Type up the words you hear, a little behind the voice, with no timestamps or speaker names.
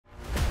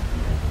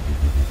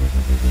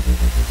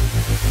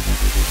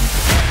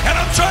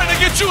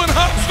you in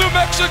Hobbs, New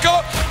Mexico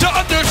to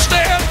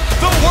understand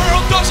the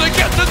world doesn't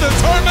get to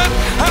determine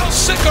how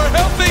sick or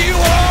healthy you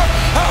are,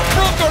 how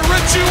broke or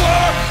rich you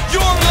are.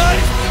 Your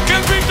life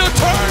can be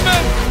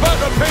determined by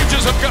the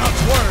pages of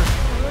God's Word.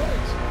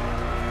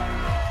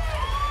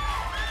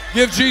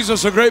 Give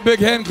Jesus a great big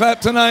hand clap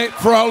tonight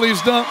for all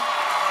he's done.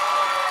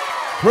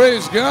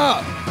 Praise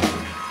God.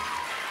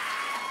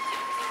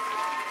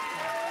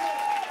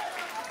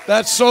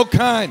 That's so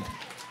kind.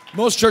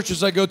 Most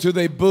churches I go to,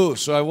 they boo,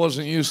 so I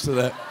wasn't used to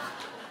that.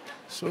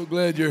 So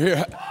glad you're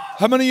here.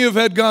 How many of you have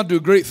had God do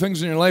great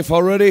things in your life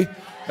already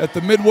at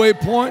the midway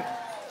point?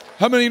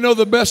 How many of you know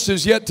the best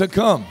is yet to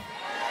come?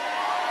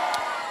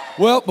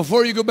 Well,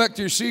 before you go back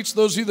to your seats,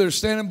 those of you that are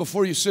standing,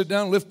 before you sit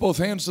down, lift both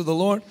hands to the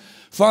Lord.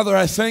 Father,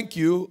 I thank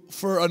you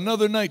for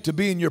another night to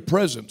be in your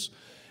presence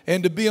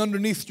and to be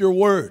underneath your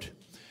word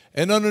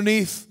and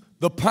underneath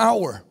the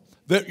power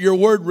that your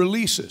word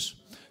releases.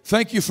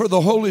 Thank you for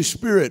the Holy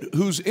Spirit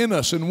who's in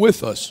us and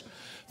with us.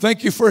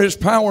 Thank you for his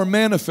power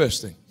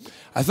manifesting.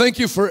 I thank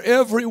you for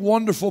every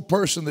wonderful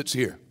person that's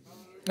here.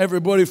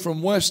 Everybody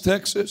from West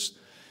Texas,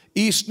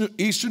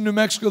 Eastern New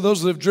Mexico,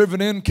 those that have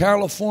driven in,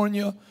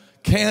 California,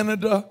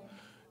 Canada.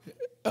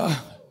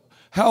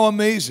 How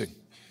amazing.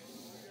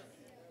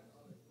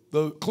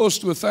 The close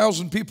to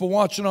 1,000 people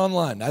watching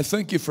online. I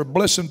thank you for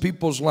blessing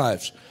people's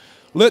lives.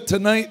 Let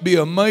tonight be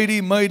a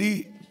mighty,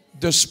 mighty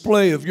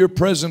display of your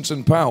presence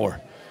and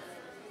power.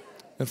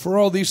 And for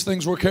all these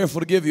things, we're careful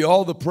to give you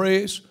all the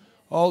praise,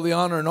 all the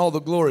honor, and all the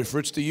glory, for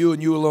it's to you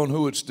and you alone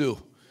who it's due.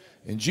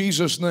 In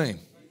Jesus' name.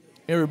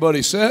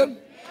 Everybody said? Amen.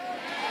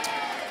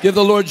 Give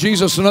the Lord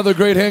Jesus another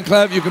great hand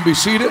clap. You can be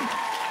seated.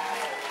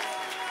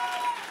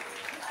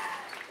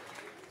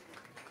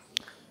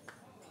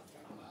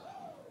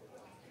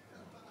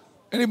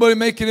 Anybody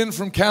make it in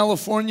from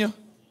California?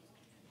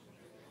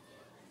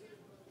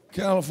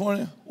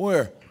 California?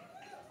 Where?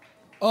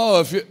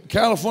 Oh, if you're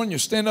California,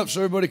 stand up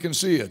so everybody can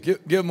see you.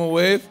 Give them a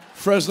wave.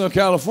 Fresno,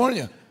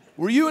 California.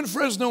 Were you in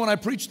Fresno when I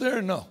preached there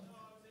or no?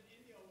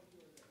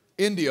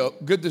 India.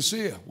 Good to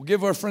see you. We'll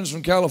give our friends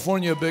from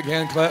California a big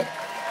hand clap.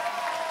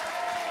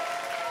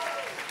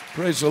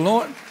 Praise the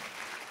Lord.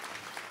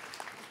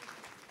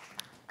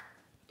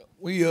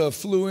 We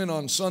flew in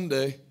on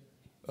Sunday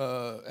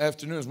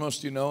afternoon, as most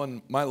of you know,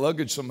 and my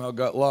luggage somehow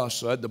got lost,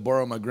 so I had to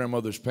borrow my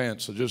grandmother's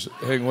pants, so just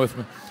hang with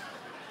me.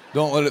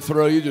 Don't let it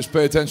throw you. Just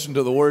pay attention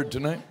to the word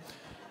tonight.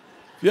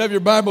 If you have your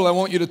Bible, I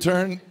want you to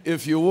turn,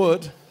 if you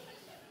would,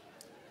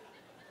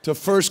 to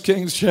 1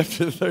 Kings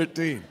chapter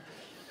 13.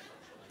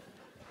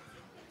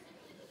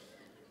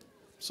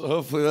 So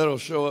hopefully that'll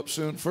show up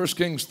soon. 1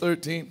 Kings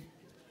 13.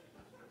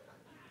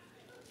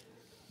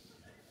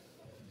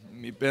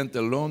 Mi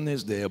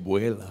pantalones de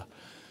abuela.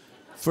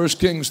 1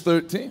 Kings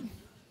 13.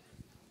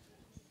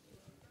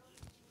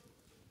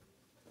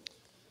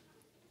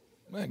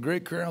 Man,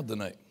 great crowd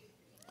tonight.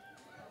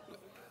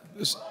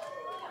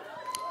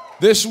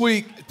 This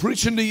week,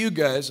 preaching to you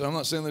guys, I'm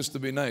not saying this to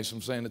be nice,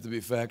 I'm saying it to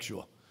be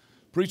factual.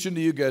 Preaching to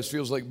you guys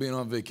feels like being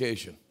on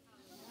vacation.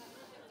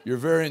 You're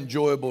very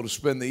enjoyable to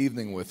spend the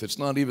evening with. It's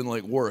not even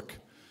like work.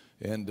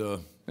 And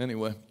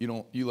anyway,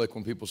 you like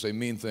when people say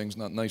mean things,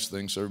 not nice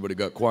things, so everybody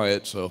got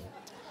quiet, so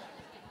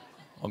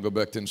I'll go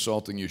back to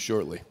insulting you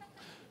shortly.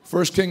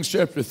 1 Kings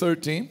chapter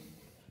 13.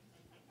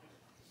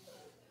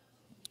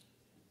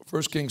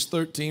 1 Kings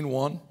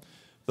 13:1.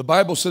 The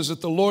Bible says,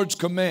 at the Lord's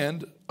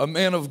command, a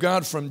man of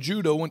God from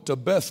Judah went to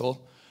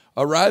Bethel,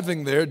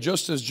 arriving there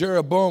just as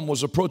Jeroboam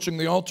was approaching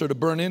the altar to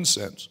burn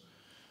incense.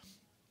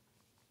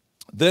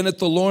 Then at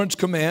the Lord's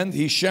command,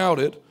 he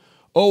shouted,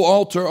 "O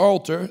altar,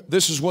 altar,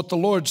 this is what the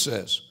Lord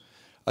says.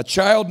 A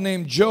child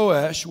named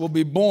Joash will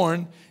be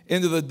born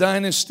into the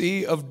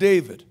dynasty of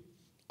David.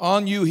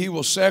 On you he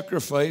will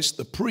sacrifice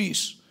the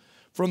priests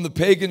from the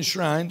pagan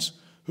shrines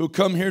who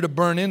come here to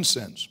burn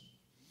incense.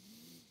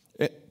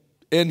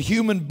 And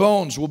human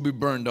bones will be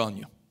burned on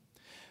you."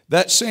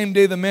 That same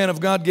day, the man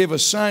of God gave a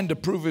sign to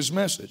prove his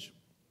message.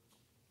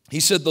 He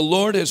said, "The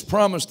Lord has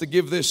promised to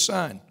give this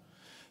sign.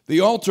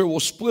 The altar will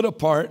split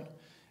apart,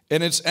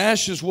 and its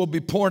ashes will be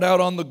poured out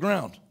on the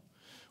ground."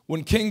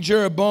 When King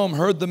Jeroboam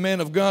heard the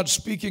man of God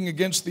speaking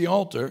against the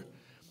altar,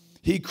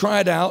 he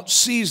cried out,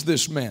 "Seize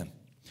this man."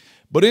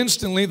 But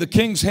instantly, the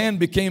king's hand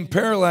became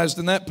paralyzed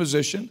in that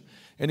position,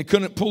 and he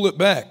couldn't pull it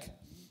back.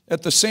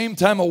 At the same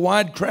time, a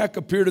wide crack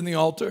appeared in the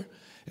altar,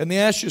 and the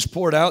ashes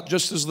poured out,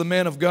 just as the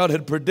man of God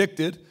had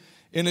predicted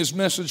in his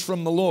message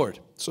from the Lord.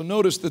 So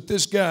notice that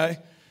this guy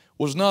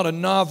was not a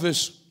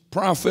novice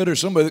prophet or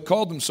somebody that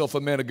called himself a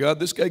man of God.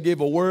 This guy gave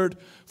a word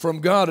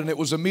from God, and it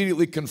was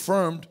immediately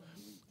confirmed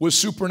with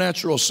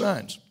supernatural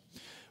signs.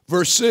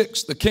 Verse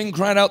 6, the king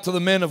cried out to the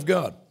man of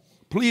God,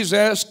 "Please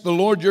ask the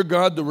Lord your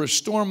God to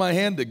restore my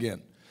hand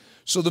again."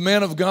 So the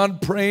man of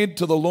God prayed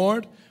to the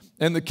Lord,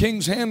 and the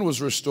king's hand was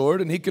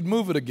restored, and he could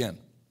move it again.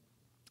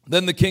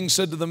 Then the king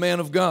said to the man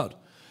of God,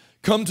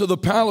 "Come to the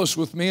palace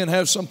with me and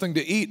have something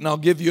to eat, and I'll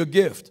give you a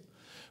gift."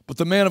 But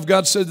the man of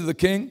God said to the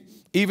king,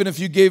 "Even if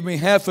you gave me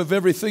half of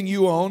everything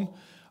you own,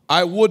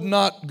 I would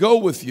not go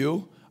with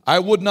you. I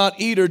would not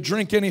eat or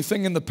drink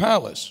anything in the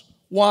palace."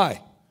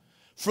 Why?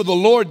 for the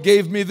Lord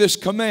gave me this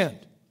command.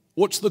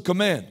 What's the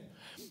command?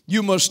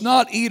 You must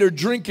not eat or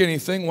drink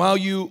anything while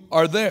you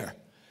are there,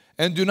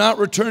 and do not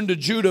return to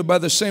Judah by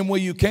the same way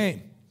you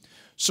came.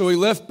 So he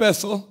left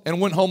Bethel and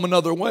went home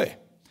another way.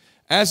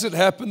 As it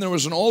happened, there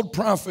was an old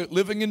prophet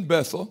living in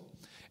Bethel,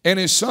 and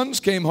his sons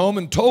came home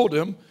and told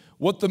him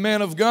what the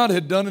man of God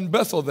had done in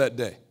Bethel that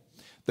day.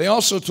 They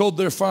also told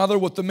their father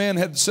what the man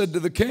had said to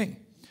the king.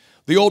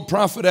 The old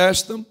prophet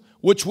asked them,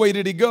 which way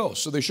did he go?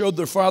 So they showed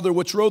their father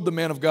which road the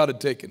man of God had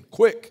taken.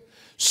 Quick,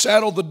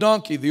 saddle the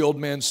donkey, the old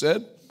man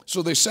said.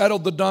 So they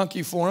saddled the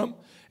donkey for him,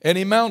 and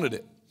he mounted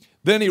it.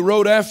 Then he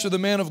rode after the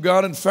man of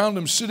God and found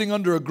him sitting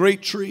under a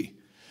great tree.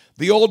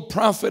 The old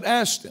prophet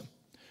asked him,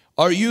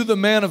 are you the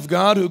man of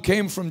God who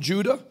came from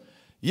Judah?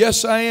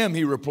 Yes, I am,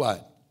 he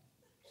replied.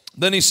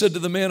 Then he said to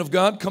the man of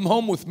God, come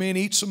home with me and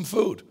eat some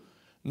food.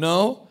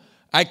 No,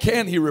 I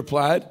can't, he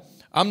replied.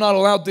 I'm not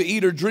allowed to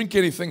eat or drink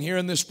anything here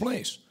in this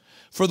place.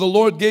 For the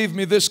Lord gave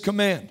me this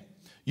command.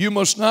 You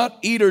must not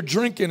eat or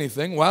drink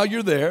anything while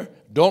you're there.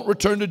 Don't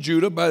return to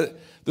Judah by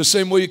the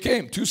same way you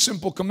came. Two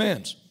simple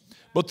commands.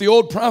 But the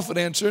old prophet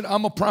answered,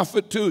 I'm a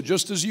prophet too,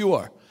 just as you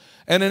are.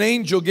 And an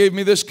angel gave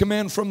me this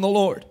command from the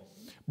Lord.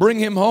 Bring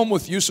him home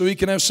with you so he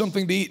can have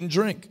something to eat and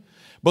drink.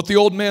 But the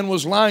old man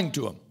was lying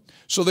to him.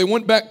 So they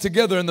went back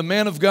together, and the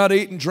man of God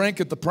ate and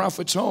drank at the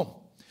prophet's home.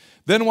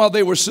 Then while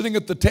they were sitting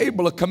at the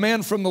table, a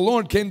command from the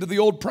Lord came to the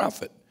old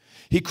prophet.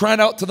 He cried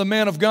out to the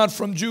man of God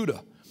from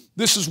Judah.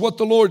 This is what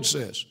the Lord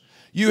says.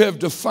 You have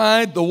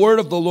defied the word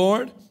of the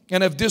Lord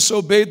and have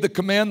disobeyed the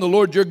command the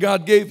Lord your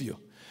God gave you.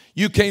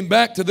 You came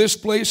back to this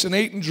place and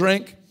ate and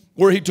drank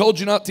where he told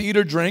you not to eat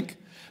or drink.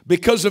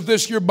 Because of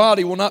this, your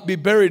body will not be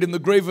buried in the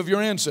grave of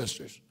your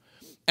ancestors.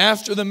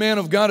 After the man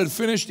of God had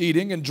finished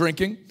eating and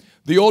drinking,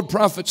 the old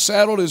prophet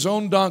saddled his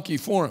own donkey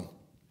for him.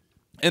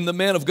 And the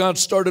man of God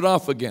started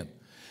off again.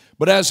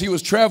 But as he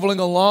was traveling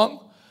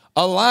along,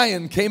 a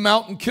lion came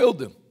out and killed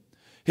him.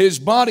 His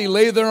body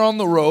lay there on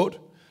the road,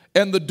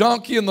 and the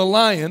donkey and the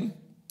lion,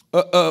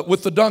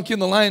 with the donkey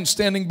and the lion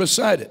standing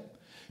beside it.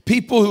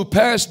 People who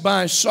passed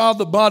by saw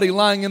the body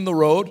lying in the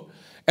road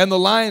and the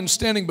lion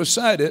standing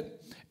beside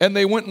it, and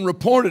they went and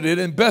reported it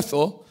in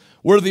Bethel,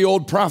 where the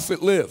old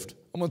prophet lived.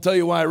 I'm going to tell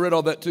you why I read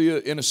all that to you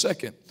in a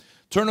second.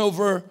 Turn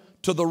over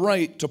to the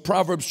right to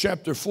Proverbs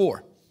chapter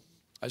 4.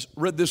 I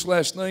read this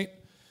last night,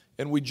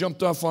 and we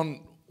jumped off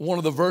on one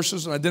of the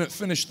verses, and I didn't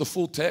finish the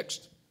full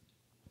text.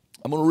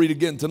 I'm going to read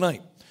again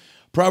tonight.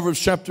 Proverbs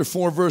chapter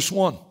 4, verse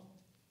 1.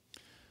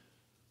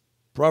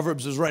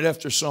 Proverbs is right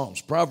after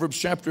Psalms. Proverbs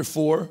chapter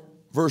 4,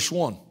 verse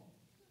 1.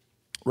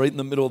 Right in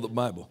the middle of the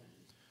Bible.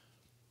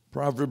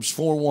 Proverbs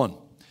 4:1.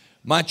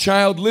 My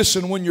child,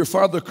 listen when your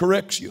father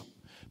corrects you.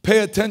 Pay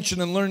attention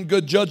and learn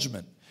good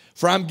judgment,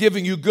 for I'm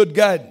giving you good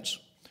guidance.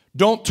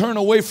 Don't turn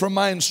away from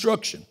my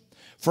instruction,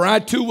 for I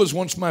too was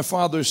once my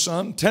father's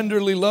son,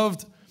 tenderly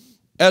loved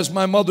as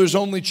my mother's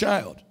only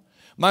child.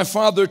 My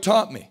father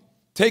taught me,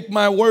 take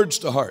my words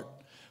to heart.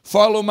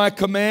 Follow my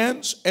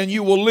commands and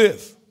you will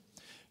live.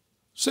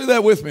 Say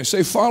that with me.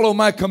 Say, follow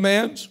my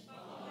commands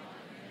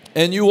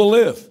and you will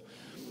live.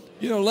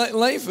 You know,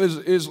 life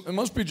it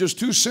must be just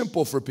too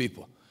simple for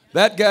people.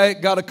 That guy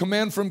got a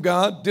command from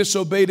God,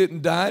 disobeyed it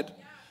and died.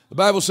 The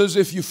Bible says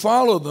if you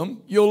follow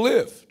them, you'll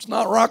live. It's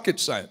not rocket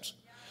science.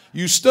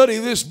 You study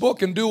this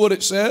book and do what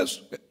it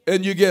says,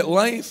 and you get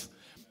life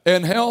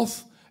and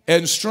health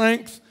and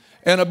strength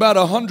and about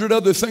 100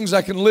 other things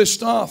I can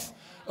list off.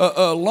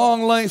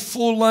 Long life,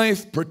 full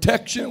life,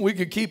 protection. We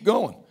could keep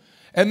going.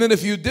 And then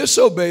if you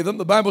disobey them,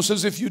 the Bible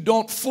says if you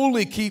don't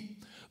fully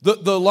keep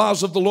the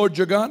laws of the Lord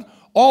your God,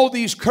 all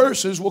these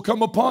curses will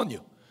come upon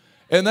you.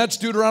 And that's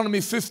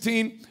Deuteronomy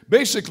 15.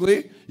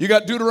 Basically, you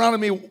got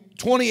Deuteronomy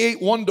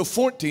 28, 1 to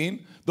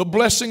 14, the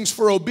blessings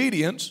for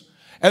obedience.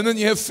 And then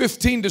you have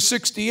 15 to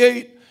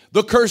 68,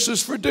 the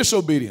curses for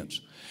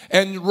disobedience.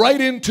 And right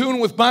in tune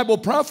with Bible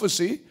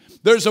prophecy,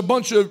 there's a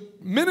bunch of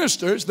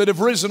ministers that have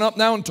risen up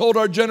now and told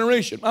our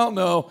generation, oh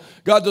no,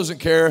 God doesn't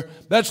care.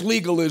 That's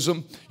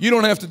legalism. You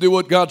don't have to do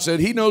what God said.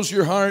 He knows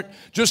your heart.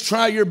 Just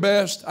try your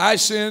best. I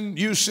sin,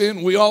 you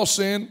sin, we all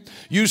sin.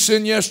 You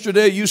sin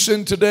yesterday, you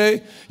sin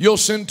today, you'll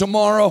sin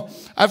tomorrow.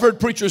 I've heard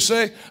preachers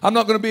say, I'm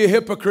not going to be a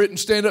hypocrite and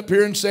stand up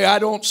here and say I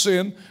don't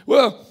sin.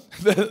 Well,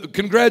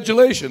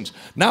 congratulations.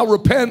 Now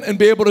repent and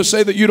be able to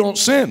say that you don't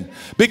sin.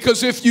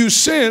 Because if you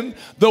sin,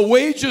 the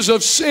wages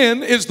of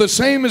sin is the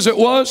same as it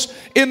was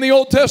in the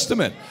Old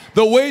Testament.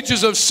 The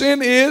wages of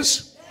sin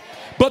is,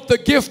 but the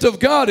gift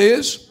of God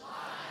is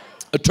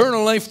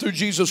eternal life through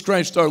Jesus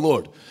Christ our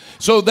Lord.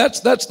 So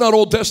that's not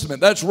Old Testament.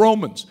 That's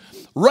Romans.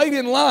 Right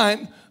in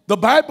line, the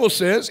Bible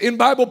says in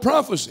Bible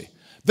prophecy,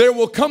 there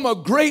will come a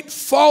great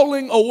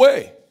falling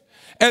away,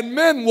 and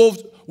men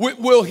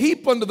will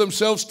heap unto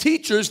themselves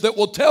teachers that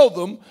will tell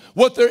them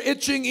what their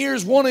itching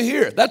ears want to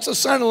hear. That's a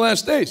sign of the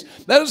last days.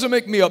 That doesn't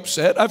make me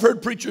upset. I've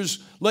heard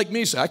preachers like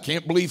me say, I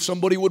can't believe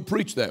somebody would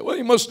preach that. Well,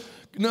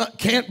 you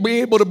can't be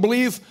able to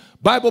believe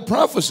Bible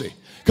prophecy,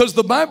 because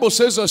the Bible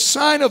says a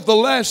sign of the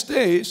last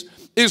days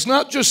is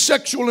not just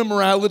sexual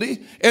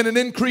immorality and an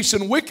increase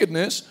in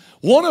wickedness.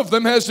 One of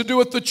them has to do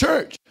with the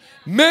church.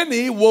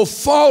 Many will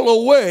fall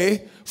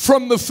away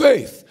from the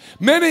faith.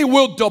 Many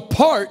will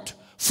depart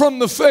from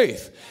the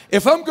faith.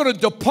 If I'm going to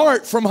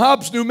depart from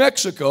Hobbs, New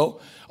Mexico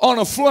on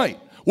a flight,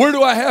 where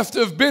do I have to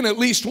have been at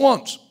least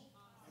once?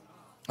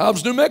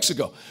 Hobbs, New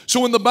Mexico. So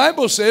when the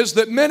Bible says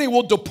that many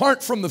will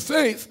depart from the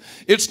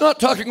faith, it's not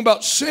talking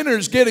about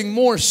sinners getting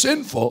more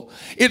sinful.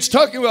 It's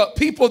talking about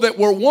people that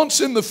were once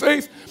in the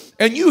faith.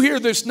 And you hear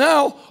this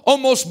now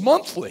almost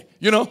monthly.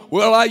 You know,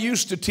 well, I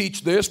used to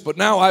teach this, but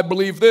now I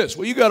believe this.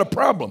 Well, you got a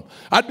problem.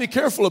 I'd be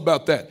careful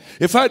about that.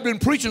 If I'd been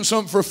preaching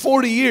something for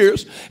 40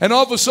 years and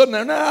all of a sudden,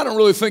 I don't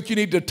really think you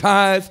need to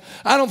tithe.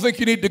 I don't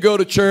think you need to go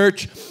to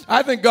church.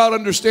 I think God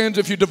understands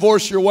if you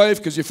divorce your wife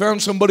because you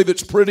found somebody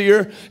that's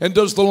prettier and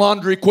does the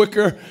laundry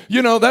quicker.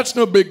 You know, that's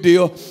no big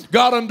deal.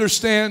 God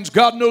understands.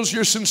 God knows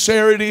your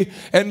sincerity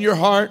and your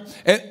heart.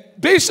 And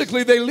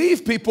basically, they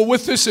leave people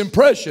with this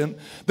impression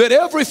that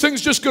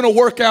everything's just going to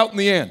work out in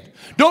the end.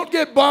 Don't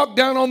get bogged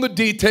down on the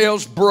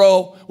details,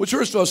 bro. Which,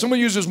 first of all, someone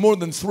uses more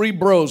than 3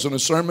 bros in a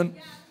sermon.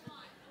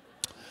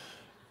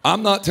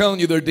 I'm not telling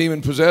you they're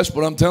demon-possessed,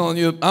 but I'm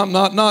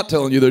not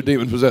telling you they're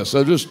demon-possessed.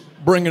 I'm just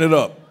bringing it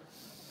up.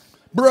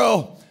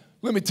 Bro,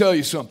 let me tell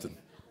you something.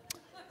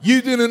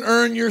 You didn't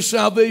earn your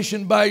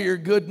salvation by your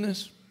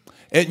goodness,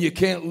 and you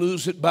can't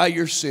lose it by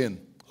your sin.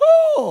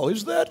 Oh,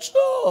 is that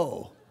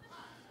so?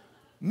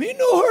 Me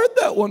no heard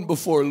that one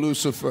before,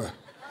 Lucifer.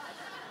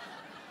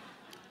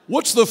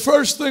 What's the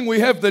first thing we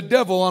have the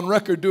devil on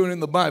record doing in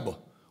the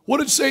Bible? What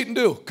did Satan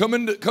do? Come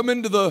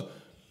into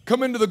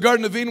the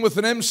Garden of Eden with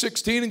an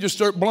M16 and just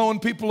start blowing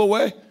people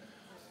away?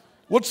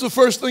 What's the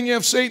first thing you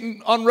have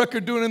Satan on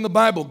record doing in the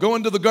Bible? Go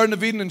into the Garden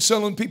of Eden and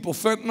selling people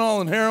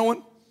fentanyl and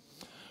heroin?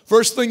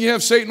 First thing you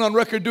have Satan on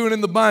record doing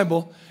in the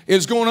Bible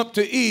is going up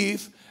to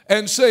Eve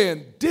and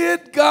saying,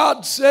 did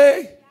God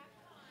say?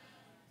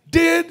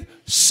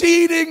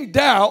 Seeding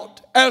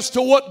doubt as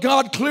to what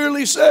God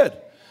clearly said.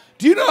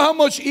 Do you know how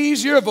much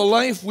easier of a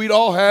life we'd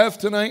all have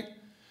tonight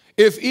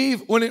if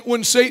Eve,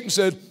 when Satan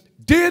said,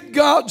 did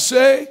God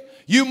say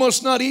you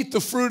must not eat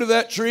the fruit of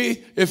that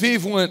tree? If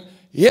Eve went,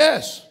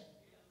 yes.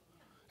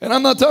 And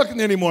I'm not talking to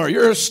you anymore.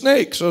 You're a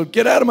snake, so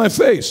get out of my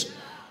face.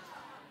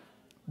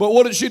 But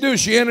what did she do?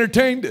 She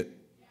entertained it.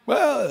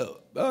 Well,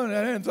 I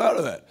hadn't thought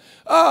of that.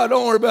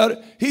 Don't worry about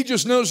it. He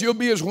just knows you'll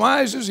be as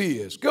wise as he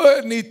is. Go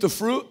ahead and eat the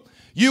fruit.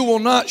 You will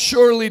not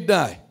surely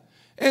die.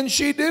 And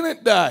she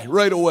didn't die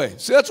right away.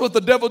 See, that's what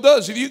the devil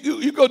does. If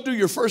you go do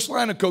your first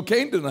line of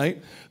cocaine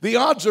tonight, the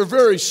odds are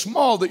very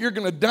small that you're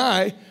going to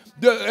die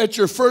at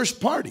your first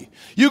party.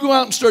 You go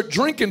out and start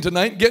drinking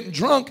tonight, getting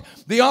drunk,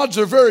 the odds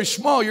are very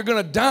small you're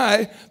going to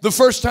die the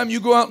first time you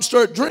go out and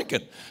start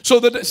drinking. So,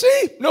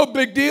 see, no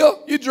big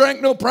deal. You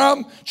drank, no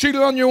problem.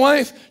 Cheated on your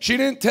wife. She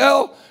didn't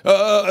tell.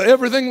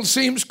 Everything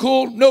seems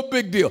cool. No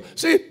big deal.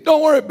 See,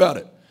 don't worry about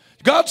it.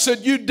 God said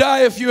you'd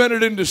die if you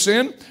entered into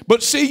sin,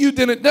 but see, you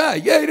didn't die.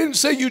 Yeah, he didn't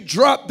say you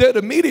dropped dead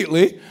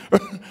immediately, or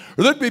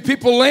there'd be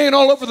people laying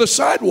all over the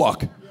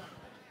sidewalk.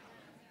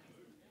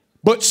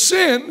 But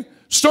sin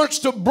starts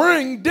to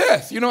bring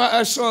death. You know,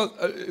 I saw,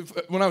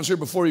 when I was here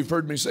before, you've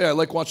heard me say, I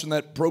like watching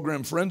that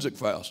program Forensic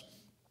Files.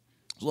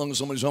 As long as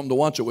somebody's home to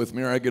watch it with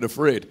me or I get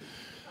afraid.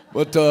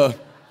 But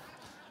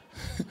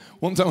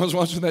one time I was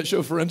watching that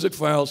show, Forensic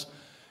Files,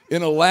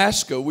 in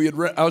Alaska.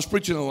 I was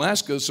preaching in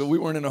Alaska, so we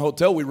weren't in a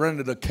hotel. We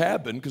rented a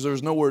cabin because there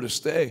was nowhere to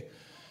stay.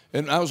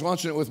 And I was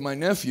watching it with my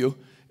nephew,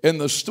 and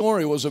the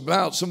story was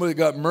about somebody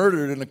got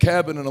murdered in a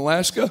cabin in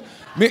Alaska.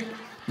 Me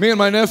and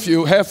my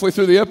nephew, halfway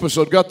through the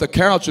episode, got the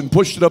couch and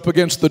pushed it up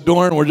against the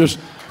door, and we're just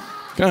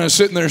kind of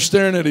sitting there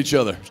staring at each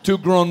other. 2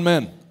 grown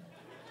men.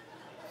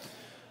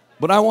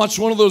 But I watched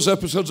one of those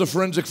episodes of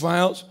Forensic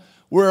Files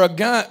where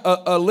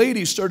a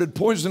lady started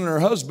poisoning her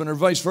husband, or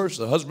vice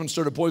versa. The husband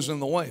started poisoning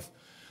the wife,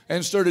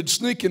 and started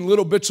sneaking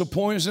little bits of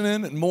poison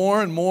in and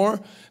more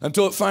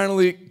until it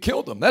finally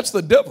killed them. That's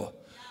the devil.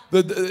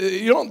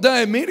 You don't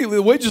die immediately.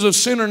 The wages of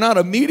sin are not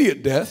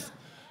immediate death.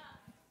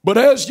 But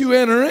as you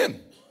enter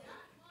in,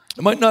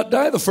 you might not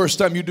die the first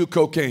time you do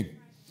cocaine.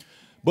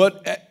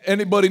 But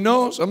anybody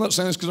knows, I'm not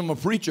saying this because I'm a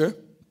preacher,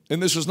 and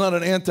this is not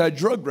an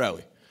anti-drug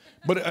rally.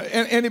 But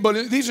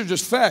anybody, these are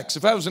just facts.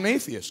 If I was an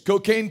atheist,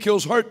 cocaine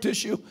kills heart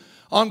tissue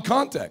on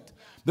contact.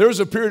 There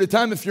was a period of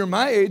time, if you're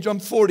my age, I'm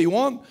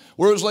 41,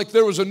 where it was like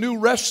there was a new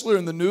wrestler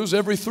in the news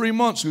every 3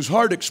 months whose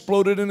heart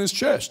exploded in his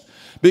chest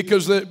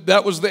because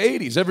that was the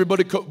 80s.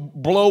 Everybody,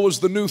 blow was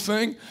the new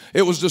thing.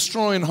 It was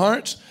destroying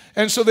hearts.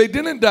 And so they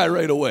didn't die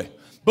right away.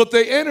 But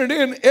they entered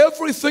in.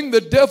 Everything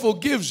the devil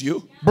gives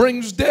you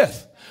brings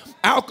death.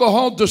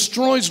 Alcohol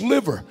destroys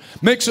liver,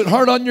 makes it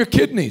hard on your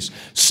kidneys.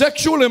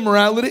 Sexual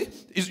immorality,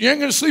 you ain't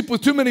going to sleep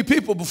with too many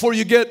people before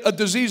you get a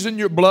disease in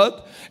your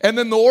blood. And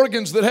then the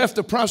organs that have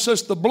to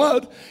process the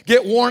blood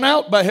get worn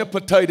out by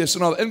hepatitis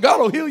and all that. And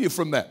God will heal you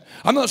from that.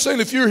 I'm not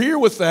saying if you're here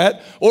with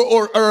that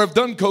or have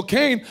done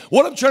cocaine.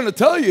 What I'm trying to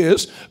tell you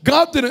is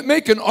God didn't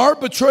make an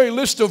arbitrary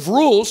list of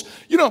rules.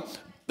 You know,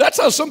 That's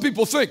how some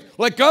people think.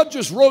 Like God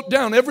just wrote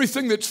down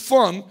everything that's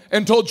fun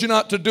and told you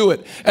not to do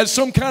it as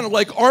some kind of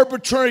like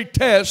arbitrary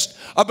test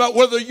about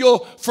whether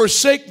you'll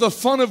forsake the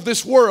fun of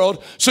this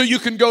world so you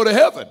can go to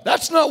heaven.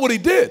 That's not what he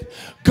did.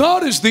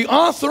 God is the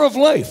author of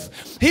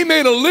life. He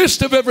made a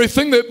list of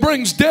everything that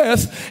brings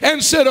death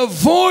and said,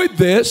 avoid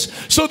this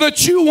so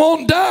that you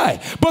won't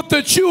die, but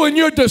that you and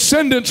your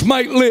descendants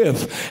might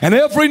live. And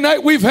every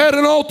night we've had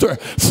an altar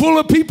full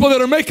of people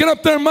that are making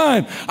up their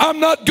mind. I'm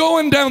not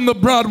going down the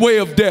broad way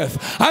of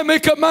death. I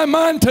make up my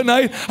mind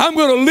tonight, I'm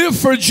going to live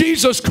for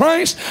Jesus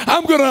Christ.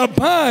 I'm going to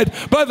abide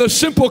by the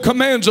simple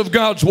commands of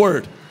God's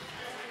word.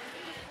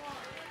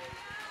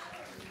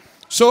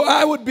 So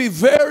I would be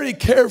very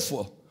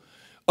careful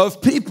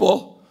of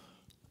people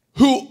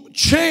who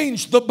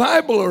change the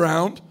Bible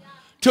around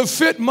to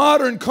fit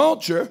modern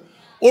culture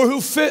or who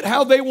fit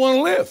how they want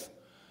to live.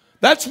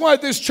 That's why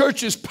this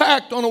church is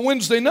packed on a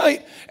Wednesday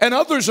night and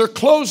others are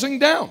closing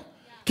down.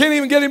 Can't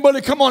even get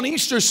anybody to come on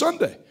Easter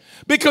Sunday.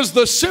 Because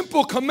the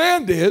simple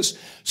command is,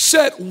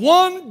 set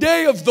one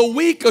day of the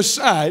week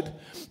aside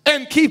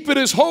and keep it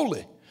as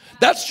holy.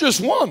 That's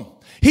just one.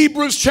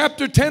 Hebrews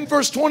chapter 10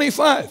 verse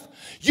 25.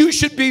 You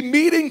should be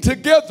meeting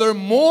together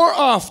more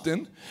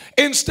often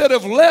instead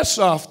of less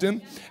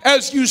often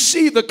as you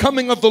see the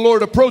coming of the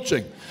Lord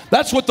approaching.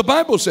 That's what the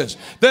Bible says.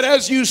 That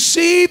as you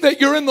see that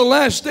you're in the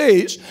last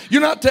days,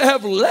 you're not to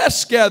have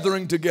less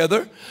gathering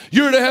together.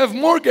 You're to have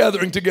more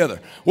gathering together.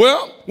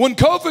 Well, when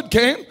COVID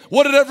came,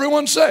 what did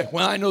everyone say?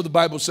 Well, I know the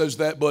Bible says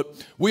that,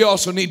 but we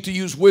also need to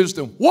use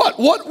wisdom. What?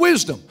 What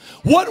wisdom?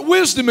 What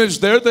wisdom is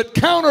there that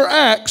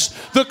counteracts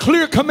the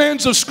clear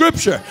commands of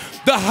Scripture?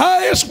 The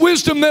highest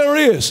wisdom there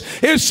is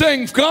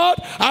saying, God,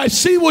 I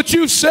see what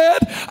you said,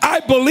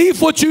 I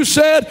believe what you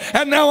said,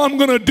 and now I'm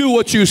going to do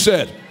what you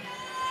said.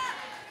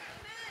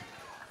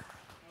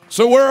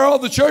 So where are all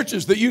the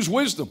churches that use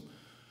wisdom?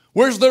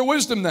 Where's their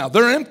wisdom now?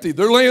 They're empty.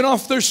 They're laying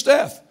off their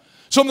staff.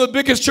 Some of the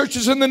biggest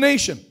churches in the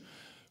nation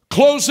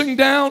closing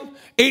down,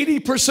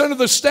 80% of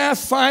the staff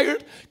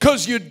fired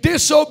because you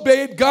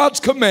disobeyed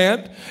God's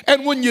command.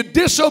 And when you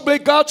disobey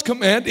God's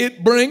command,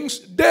 it brings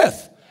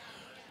death.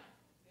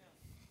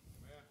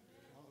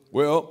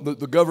 Well,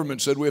 the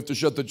government said we have to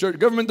shut the church. The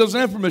government doesn't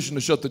have permission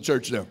to shut the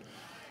church down.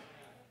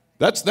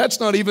 That's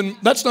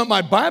not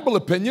my Bible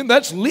opinion.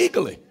 That's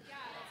legally.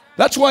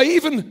 That's why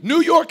even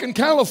New York and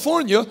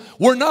California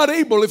were not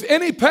able, if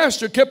any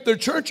pastor kept their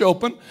church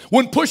open,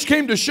 when push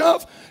came to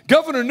shove,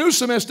 Governor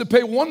Newsom has to pay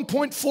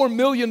 $1.4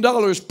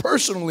 million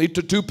personally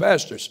to 2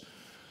 pastors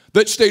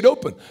that stayed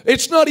open.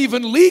 It's not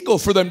even legal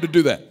for them to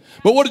do that.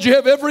 But what did you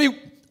have every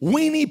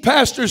weenie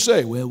pastor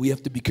say? Well, we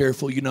have to be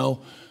careful, you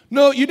know.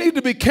 No, you need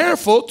to be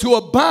careful to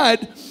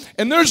abide.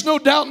 And there's no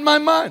doubt in my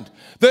mind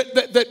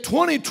that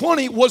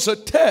 2020 was a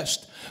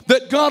test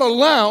that God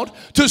allowed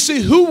to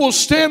see who will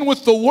stand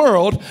with the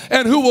world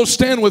and who will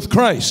stand with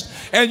Christ.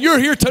 And you're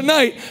here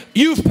tonight,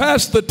 you've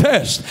passed the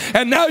test.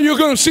 And now you're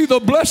going to see the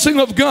blessing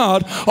of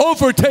God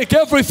overtake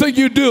everything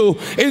you do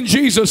in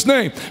Jesus'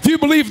 name. If you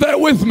believe that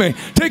with me,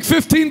 take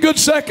 15 good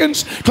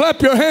seconds,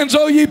 clap your hands,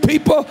 all ye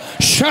people,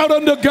 shout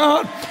unto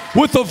God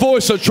with the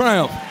voice of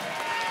triumph.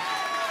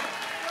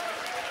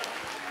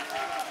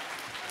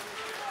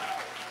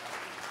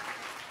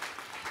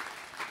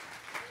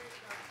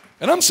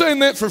 And I'm saying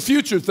that for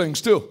future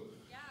things too.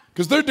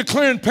 Because they're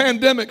declaring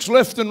pandemics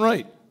left and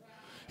right.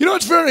 You know,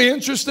 it's very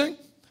interesting.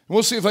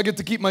 We'll see if I get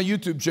to keep my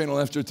YouTube channel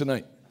after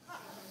tonight.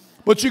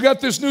 But you got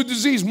this new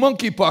disease,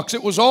 monkeypox.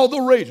 It was all the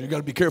rage. You got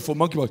to be careful,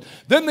 monkeypox.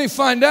 Then they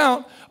find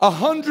out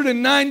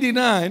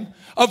 199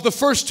 of the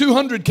first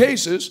 200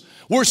 cases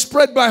were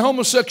spread by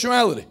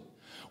homosexuality.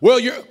 Well,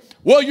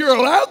 you're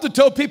allowed to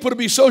tell people to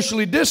be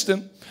socially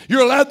distant.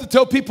 You're allowed to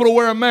tell people to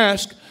wear a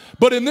mask.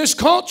 But in this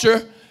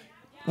culture,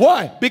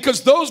 why?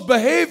 Because those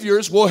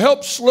behaviors will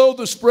help slow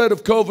the spread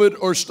of COVID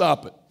or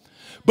stop it.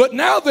 But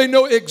now they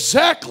know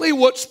exactly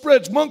what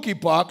spreads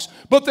monkeypox,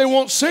 but they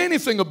won't say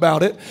anything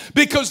about it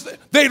because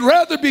they'd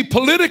rather be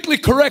politically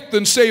correct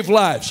than save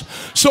lives.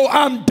 So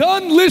I'm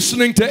done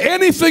listening to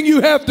anything you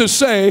have to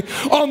say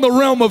on the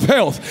realm of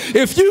health.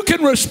 If you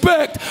can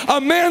respect a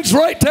man's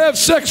right to have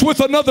sex with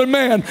another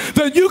man,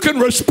 then you can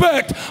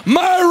respect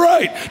my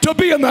right to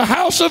be in the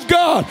house of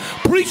God,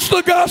 preach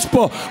the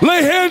gospel,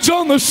 lay hands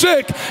on the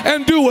sick,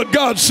 and do what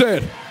God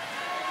said.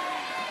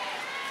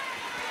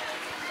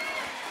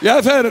 Yeah,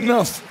 I've had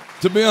enough,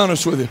 to be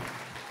honest with you.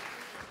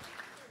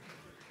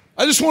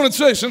 I just want to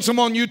say, since I'm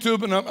on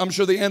YouTube and I'm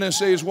sure the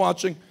NSA is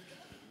watching,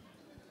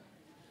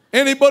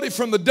 anybody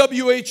from the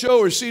WHO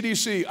or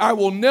CDC, I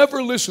will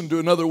never listen to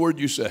another word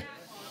you say.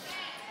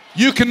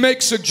 You can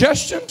make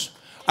suggestions.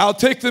 I'll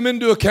take them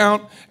into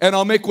account and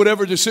I'll make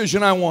whatever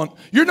decision I want.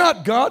 You're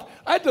not God.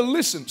 I had to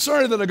listen.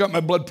 Sorry that I got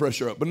my blood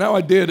pressure up, but now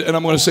I did and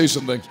I'm going to say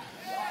some things.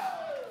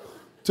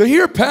 To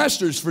hear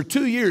pastors for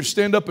 2 years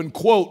stand up and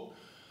quote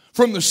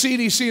from the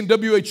CDC and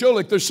WHO,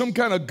 like there's some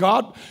kind of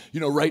God.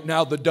 You know, right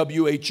now the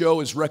WHO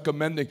is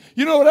recommending.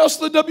 You know what else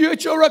the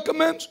WHO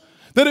recommends?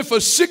 That if a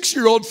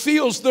 6-year-old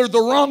feels they're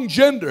the wrong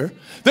gender,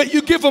 that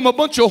you give them a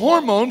bunch of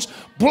hormones,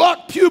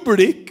 block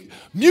puberty,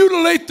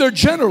 mutilate their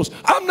genitals.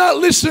 I'm not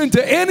listening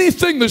to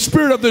anything the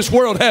spirit of this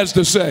world has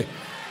to say.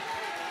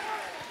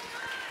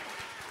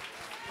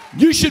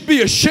 You should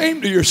be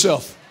ashamed of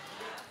yourself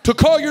to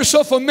call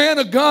yourself a man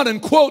of God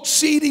and quote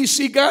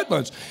CDC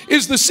guidelines.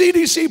 Is the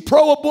CDC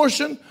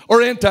pro-abortion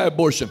or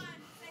anti-abortion?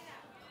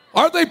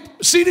 Are they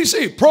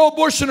CDC,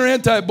 pro-abortion or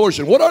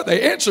anti-abortion? What are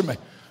they? Answer me.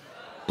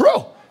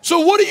 Bro,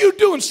 so what are you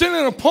doing standing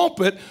in a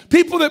pulpit,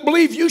 people that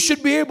believe you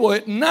should be able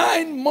at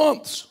 9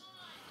 months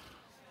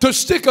to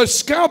stick a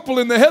scalpel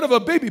in the head of a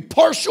baby,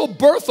 partial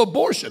birth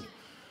abortion,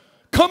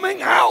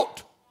 coming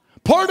out,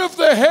 part of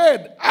the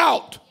head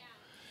out.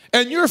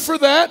 And you're for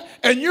that,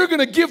 and you're going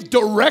to give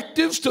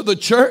directives to the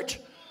church?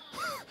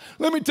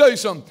 Let me tell you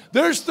something.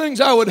 There's things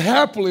I would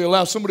happily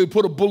allow somebody to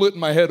put a bullet in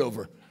my head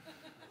over.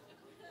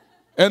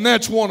 And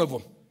that's one of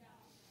them.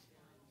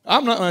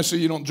 I'm not going to say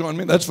you don't join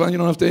me. That's fine. You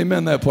don't have to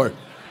amen that part.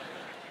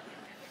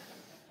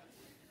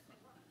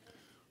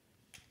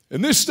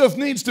 And this stuff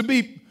needs to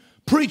be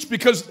preached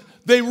because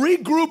they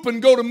regroup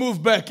and go to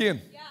move back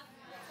in. Yeah.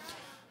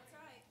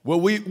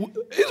 Well,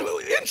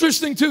 it's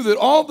interesting, too, that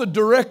all the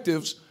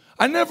directives,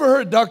 I never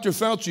heard Dr.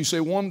 Fauci say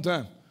one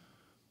time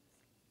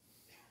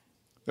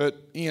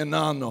that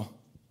Ianano.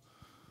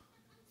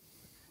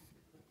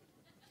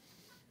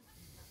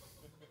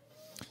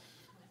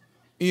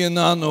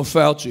 Ianano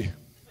Fauci.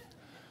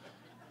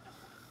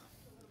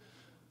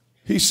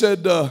 He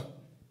said,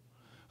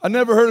 I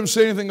never heard him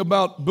say anything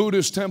about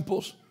Buddhist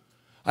temples.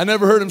 I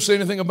never heard him say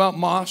anything about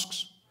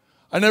mosques.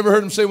 I never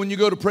heard him say when you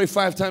go to pray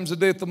 5 times a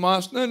day at the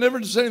mosque. No,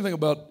 never say anything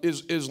about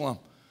Islam.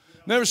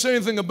 Never say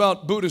anything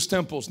about Buddhist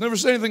temples. Never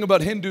say anything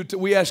about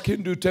we ask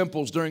Hindu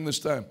temples during this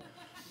time.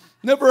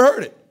 Never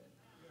heard it.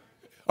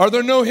 Are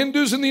there no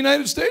Hindus in the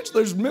United States?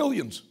 There's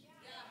millions.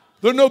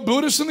 There are no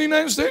Buddhists in the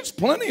United States?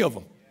 Plenty of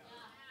them.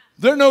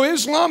 There are no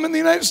Islam in the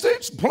United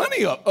States?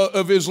 Plenty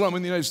of Islam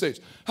in the United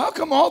States. How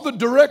come all the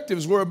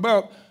directives were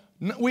about,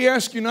 we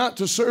ask you not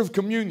to serve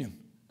communion.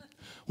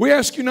 We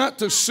ask you not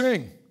to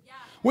sing.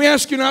 We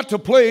ask you not to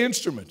play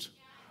instruments.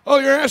 Oh,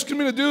 you're asking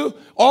me to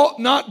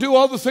not do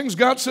all the things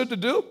God said to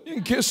do? You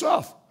can kiss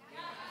off.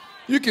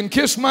 You can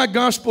kiss my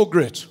gospel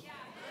grits.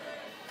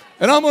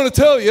 And I'm going to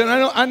tell you, and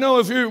I know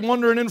if you're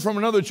wandering in from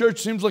another church,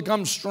 it seems like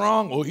I'm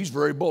strong. Oh, he's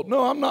very bold.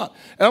 No, I'm not.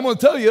 And I'm going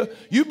to tell you,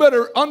 you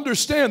better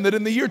understand that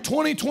in the year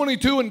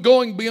 2022 and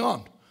going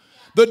beyond,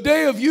 the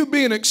day of you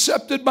being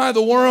accepted by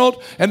the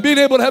world and being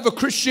able to have a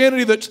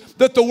Christianity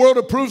that the world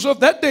approves of,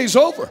 that day's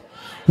over.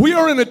 We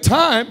are in a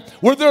time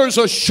where there is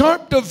a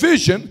sharp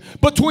division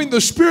between the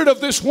spirit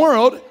of this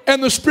world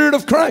and the spirit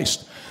of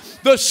Christ.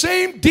 The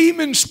same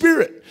demon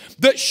spirit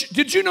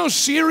did you know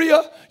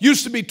Syria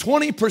used to be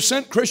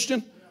 20%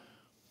 Christian?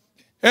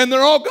 And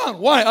they're all gone.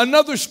 Why?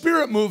 Another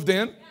spirit moved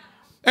in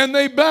and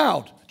they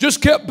bowed.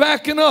 Just kept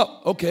backing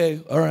up. Okay,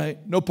 all right.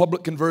 No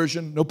public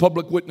conversion, no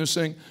public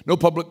witnessing, no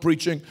public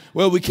preaching.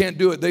 Well, we can't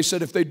do it. They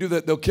said if they do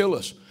that, they'll kill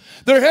us.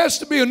 There has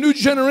to be a new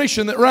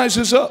generation that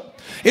rises up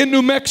in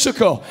New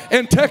Mexico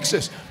and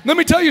Texas. Let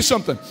me tell you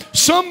something.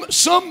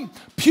 Some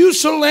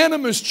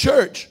pusillanimous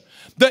church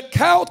that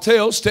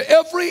cowtails to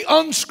every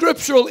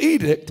unscriptural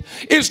edict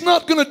is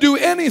not going to do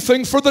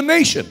anything for the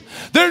nation.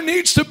 There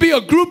needs to be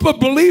a group of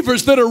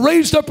believers that are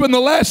raised up in the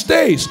last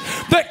days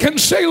that can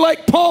say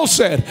like Paul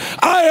said,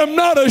 I am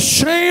not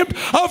ashamed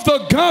of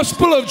the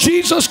gospel of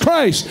Jesus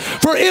Christ,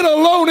 for it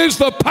alone is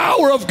the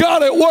power of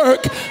God at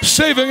work,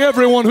 saving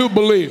everyone who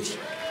believes.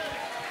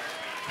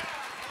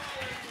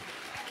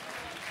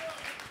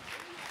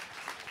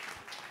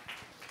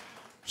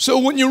 So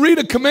when you read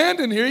a command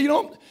in here,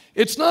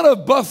 it's not a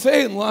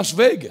buffet in Las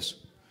Vegas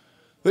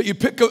that you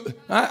pick up.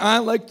 I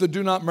like the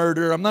do not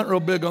murder. I'm not real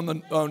big on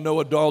the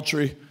no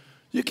adultery.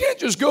 You can't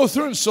just go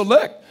through and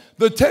select.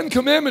 The 10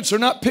 commandments are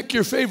not pick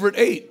your favorite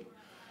 8.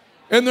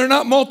 And they're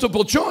not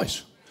multiple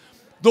choice.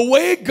 The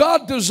way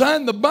God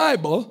designed the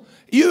Bible,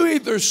 you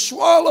either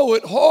swallow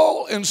it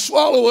whole and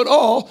swallow it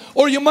all,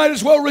 or you might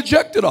as well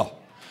reject it all.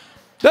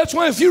 That's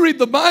why if you read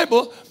the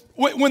Bible,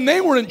 when they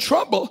were in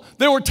trouble,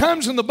 there were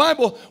times in the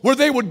Bible where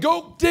they would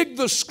go dig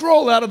the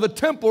scroll out of the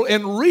temple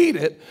and read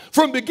it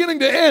from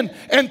beginning to end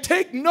and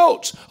take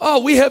notes.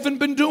 Oh, we haven't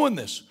been doing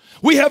this.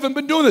 We haven't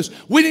been doing this.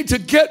 We need to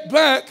get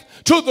back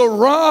to the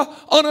raw,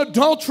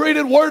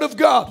 unadulterated Word of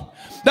God.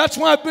 That's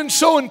why I've been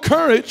so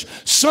encouraged.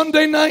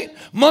 Sunday night,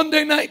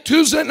 Monday night,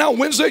 Tuesday night,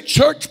 Wednesday,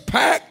 church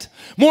packed.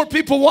 More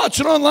people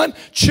watching online.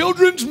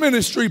 Children's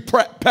ministry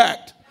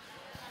packed.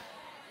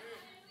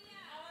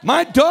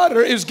 My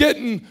daughter is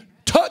getting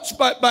touched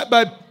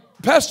by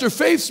Pastor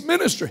Faith's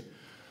ministry.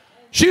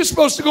 She's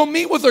supposed to go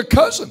meet with her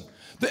cousin.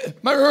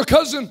 Her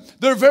cousin,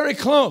 they're very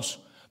close.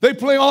 They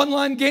play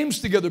online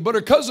games together, but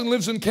her cousin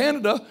lives in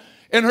Canada,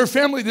 and her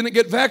family didn't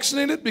get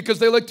vaccinated because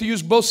they like to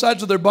use both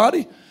sides of their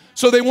body,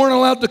 so they weren't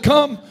allowed to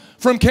come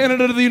from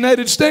Canada to the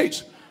United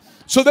States.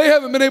 So they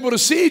haven't been able to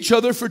see each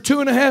other for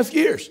 2.5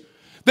 years.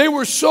 They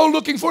were so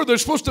looking forward. They're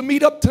supposed to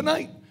meet up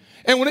tonight.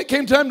 And when it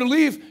came time to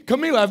leave,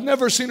 Camila, I've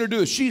never seen her do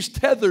this. She's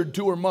tethered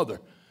to her mother.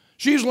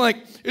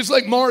 It's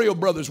like Mario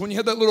Brothers, when you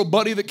had that little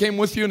buddy that came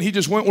with you and he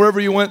just went wherever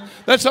you went.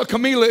 That's how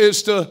Camila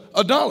is to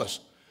Adalis.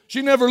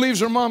 She never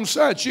leaves her mom's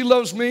side. She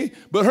loves me,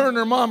 but her and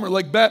her mom are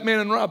like Batman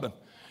and Robin.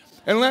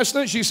 And last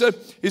night she said,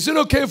 is it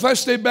okay if I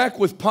stay back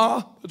with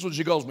Pa? That's what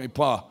she calls me,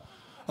 Pa.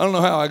 I don't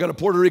know how. I got a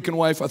Puerto Rican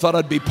wife. I thought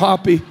I'd be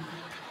Poppy.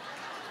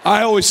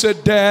 I always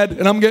said Dad,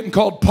 and I'm getting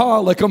called Pa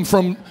like I'm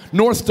from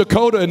North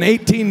Dakota in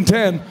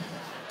 1810.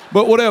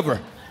 But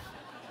whatever.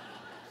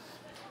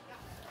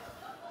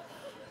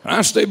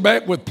 I stay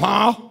back with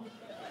Pa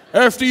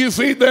after you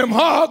feed them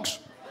hogs.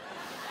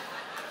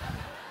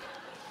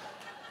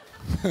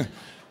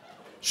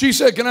 She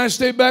said, can I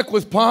stay back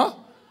with Pa?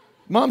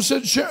 Mom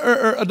said, sure,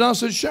 or Adele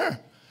said, sure.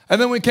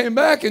 And then we came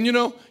back, and you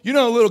know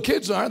how little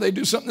kids are. They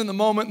do something in the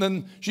moment,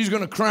 and then she's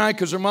going to cry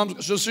because her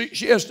mom's, so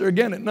she asked her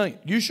again at night,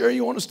 you sure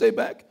you want to stay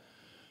back?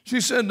 She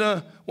said,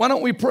 why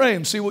don't we pray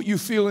and see what you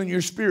feel in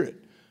your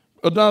spirit?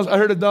 I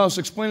heard Adalis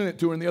explaining it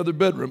to her in the other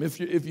bedroom. If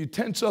you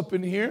tense up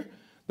in here,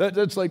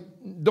 that's like,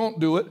 don't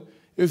do it.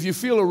 If you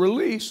feel a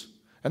release,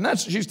 and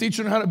she's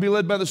teaching her how to be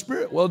led by the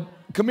Spirit. Well,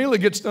 Camila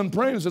gets done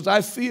praying and says,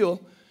 I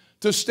feel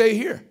to stay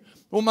here.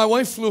 Well, my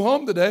wife flew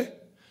home today.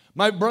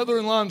 My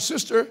brother-in-law and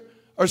sister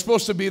are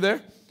supposed to be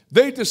there.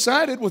 They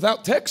decided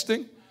without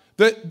texting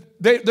that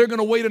they're going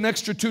to wait an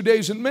extra 2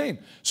 days in Maine.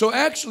 So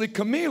actually,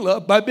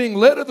 Camila, by being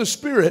led of the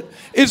Spirit,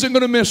 isn't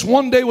going to miss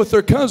one day with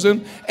her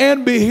cousin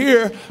and be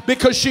here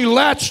because she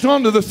latched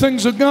onto the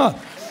things of God.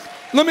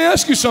 Let me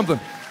ask you something.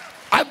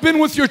 I've been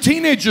with your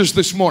teenagers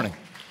this morning.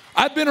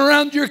 I've been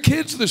around your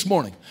kids this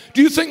morning.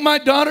 Do you think my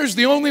daughter's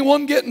the only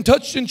one getting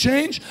touched and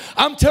changed?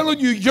 I'm telling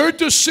you, your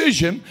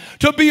decision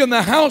to be in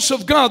the house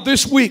of God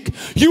this week,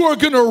 you are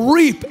going to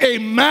reap a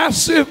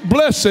massive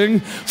blessing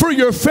for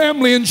your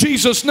family in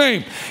Jesus'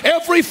 name.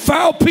 Every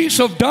foul piece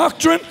of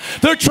doctrine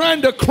they're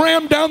trying to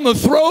cram down the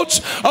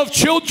throats of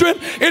children,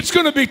 it's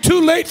going to be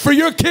too late for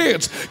your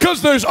kids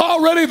because there's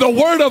already the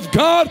Word of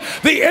God,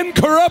 the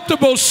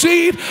incorruptible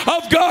seed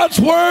of God's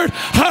Word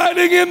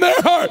hiding in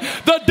their heart.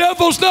 The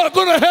devil's not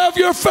going to have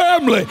your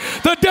family.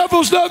 The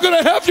devil's not going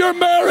to have your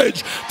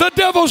marriage. The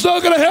devil's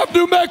not going to have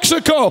New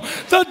Mexico.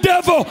 The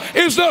devil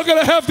is not going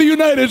to have the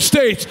United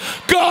States.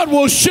 God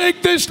will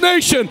shake this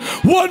nation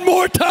one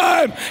more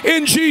time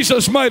in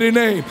Jesus' mighty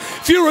name.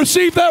 If you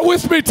receive that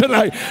with me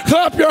tonight,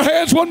 clap your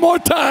hands one more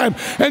time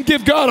and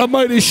give God a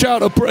mighty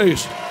shout of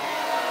praise.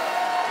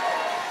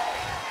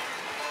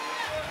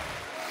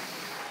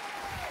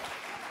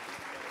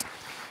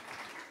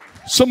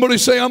 Somebody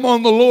say, I'm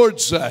on the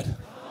Lord's side.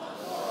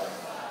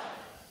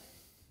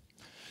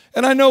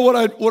 And I know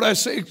what I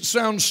say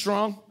sounds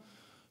strong,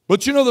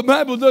 but you know the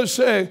Bible does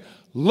say,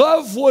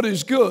 love what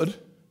is good,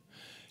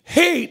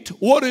 hate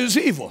what is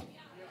evil.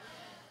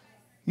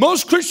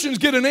 Most Christians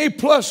get an A+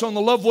 on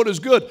the love what is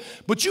good,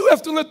 but you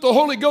have to let the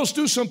Holy Ghost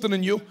do something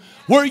in you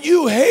where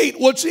you hate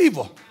what's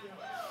evil.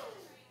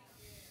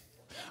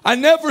 I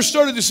never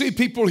started to see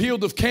people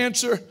healed of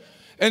cancer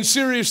and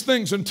serious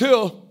things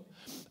until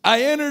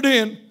I entered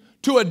in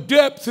to a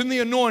depth in the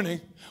anointing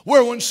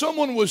where when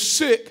someone was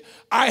sick,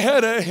 I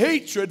had a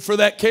hatred for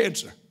that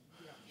cancer.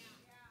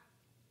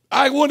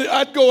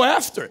 I'd go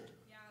after it.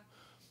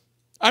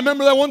 I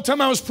remember that one time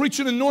I was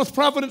preaching in North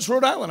Providence,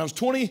 Rhode Island. I was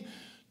 20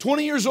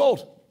 years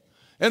old.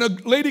 And a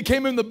lady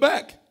came in the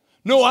back.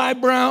 No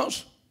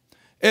eyebrows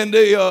and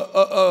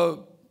a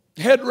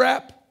head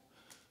wrap,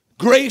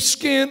 gray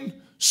skin,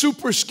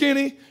 super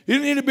skinny. You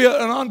didn't need to be an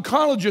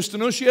oncologist to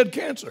know she had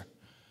cancer.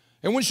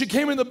 And when she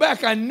came in the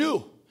back, I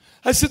knew.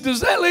 I said,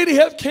 does that lady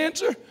have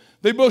cancer?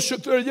 They both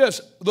shook their head, yes.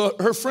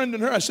 Her friend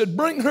and her. I said,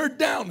 bring her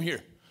down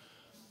here.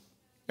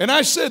 And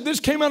I said,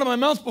 this came out of my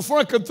mouth before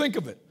I could think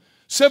of it.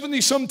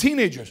 70-some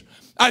teenagers.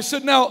 I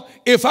said, now,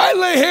 if I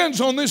lay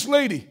hands on this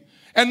lady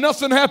and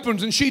nothing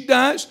happens and she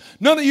dies,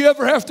 none of you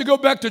ever have to go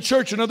back to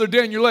church another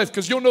day in your life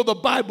because you'll know the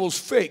Bible's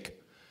fake.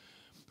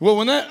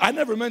 Well, I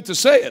never meant to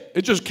say it.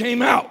 It just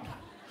came out.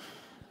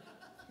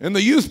 And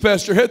the youth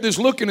pastor had this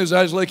look in his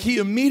eyes like he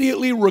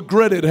immediately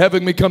regretted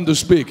having me come to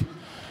speak.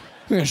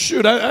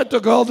 Shoot, I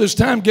took all this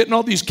time getting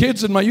all these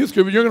kids in my youth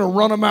group, and you're going to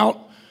run them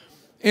out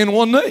in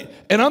one night.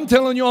 And I'm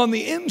telling you, on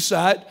the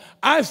inside,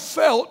 I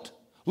felt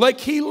like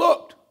he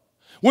looked.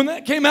 When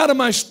that came out of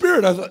my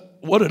spirit, I thought,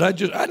 what did I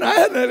just... I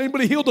hadn't had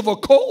anybody healed of a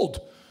cold,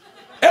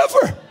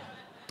 ever.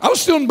 I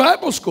was still in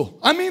Bible school.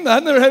 I mean, I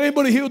never had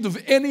anybody healed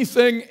of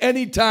anything,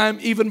 anytime,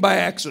 even by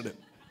accident.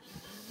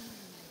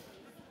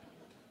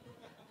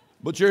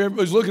 But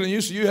everybody's looking at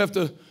you, so you have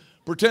to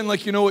pretend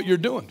like you know what you're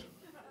doing.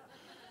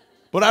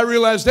 But I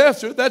realized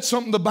after, that's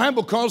something the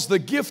Bible calls the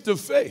gift of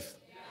faith.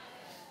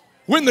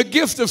 When the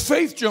gift of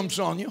faith jumps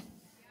on you,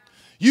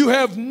 you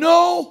have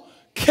no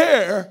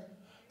care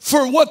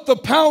for what the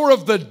power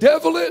of the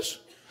devil is,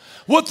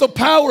 what the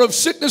power of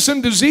sickness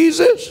and disease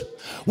is.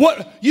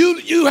 What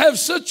you have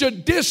such a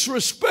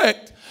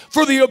disrespect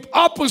for the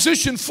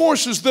opposition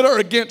forces that are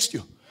against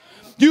you.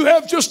 You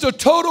have just a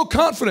total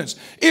confidence.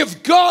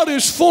 If God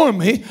is for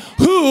me,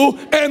 who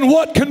and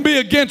what can be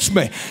against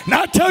me? And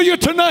I tell you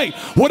tonight,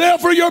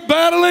 whatever you're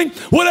battling,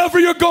 whatever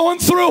you're going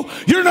through,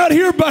 you're not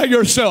here by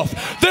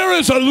yourself. There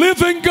is a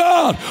living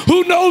God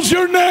who knows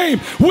your name.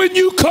 When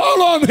you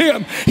call on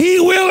him, he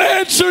will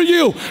answer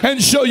you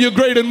and show you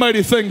great and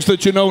mighty things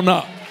that you know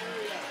not.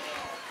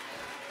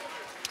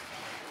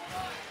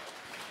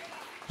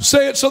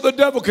 Say it so the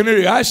devil can hear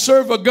you. I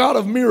serve a God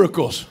of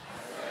miracles.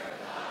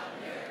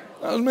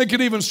 I'll make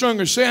it even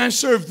stronger. Say, I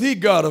serve the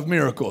God of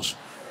miracles.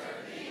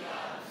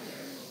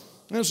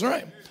 That's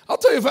right. I'll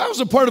tell you, if I was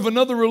a part of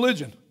another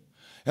religion,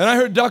 and I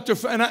heard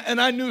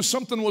and I knew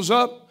something was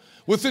up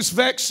with this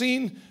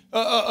vaccine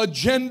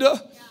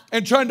agenda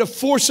and trying to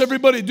force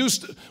everybody to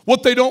do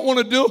what they don't want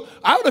to do,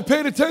 I would have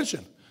paid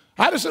attention.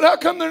 I'd have said, how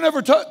come they're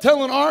never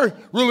telling our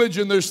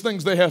religion there's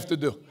things they have to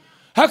do?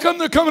 How come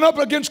they're coming up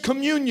against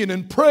communion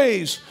and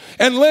praise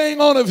and laying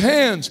on of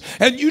hands?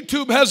 And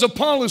YouTube has a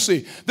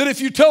policy that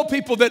if you tell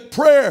people that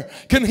prayer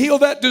can heal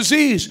that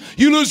disease,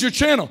 you lose your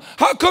channel.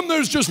 How come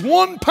there's just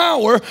one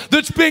power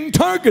that's being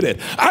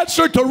targeted? I'd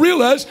start to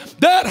realize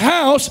that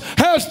house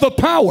has the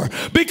power,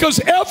 because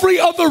every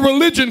other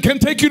religion can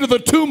take you to the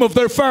tomb of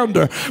their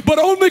founder, but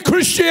only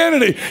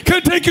Christianity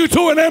can take you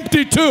to an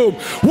empty tomb.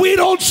 We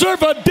don't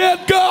serve a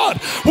dead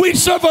God. We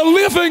serve a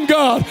living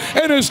God,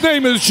 and his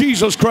name is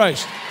Jesus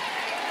Christ.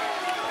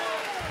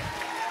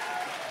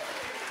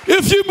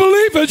 If you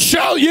believe it,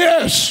 shout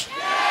yes.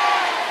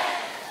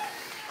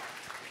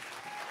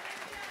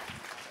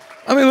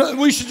 I mean,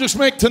 we should just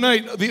make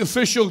tonight the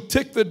official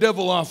tick the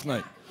devil off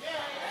night.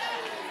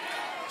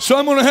 So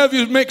I'm going to have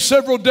you make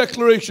several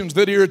declarations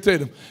that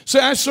irritate him.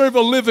 Say, I serve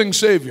a living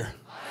Savior.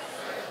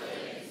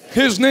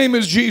 His name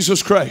is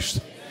Jesus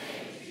Christ.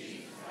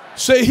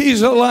 Say,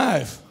 he's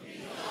alive.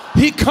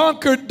 He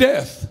conquered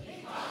death.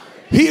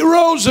 He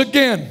rose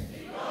again.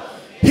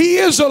 He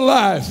is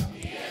alive.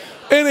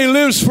 And he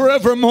lives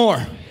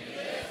forevermore.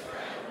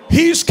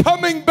 He's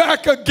coming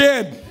back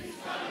again.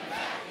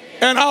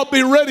 And I'll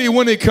be ready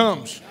when he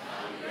comes.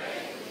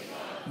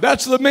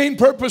 That's the main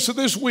purpose of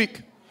this week.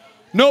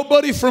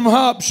 Nobody from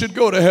Hobbs should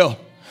go to hell.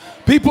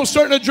 People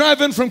starting to drive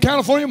in from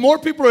California. More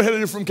people are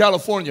headed in from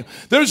California.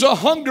 There's a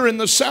hunger in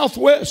the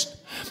Southwest.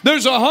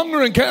 There's a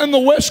hunger in the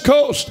West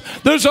Coast.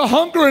 There's a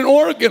hunger in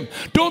Oregon.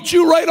 Don't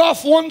you write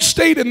off one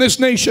state in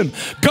this nation.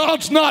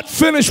 God's not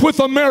finished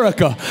with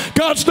America.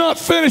 God's not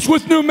finished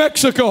with New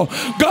Mexico.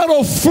 God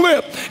will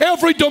flip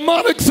every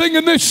demonic thing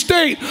in this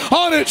state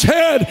on its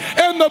head,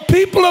 and the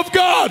people of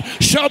God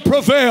shall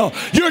prevail.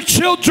 Your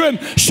children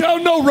shall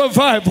know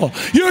revival.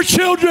 Your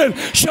children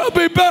shall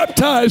be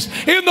baptized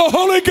in the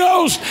Holy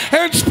Ghost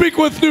and speak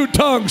with new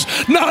tongues,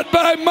 not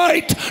by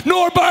might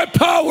nor by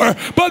power,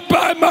 but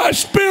by my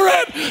Spirit,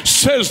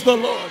 says the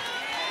Lord.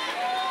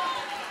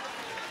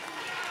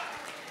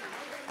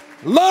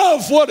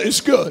 Love what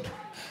is good.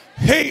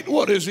 Hate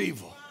what is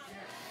evil.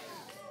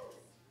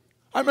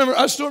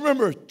 I still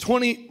remember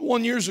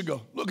 21 years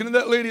ago, looking at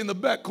that lady in the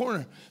back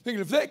corner, thinking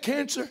if that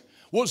cancer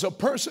was a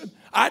person,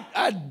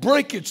 I'd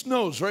break its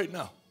nose right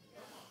now.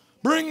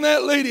 Bring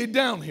that lady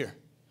down here.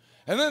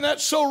 And then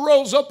that so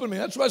rose up in me.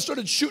 That's why I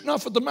started shooting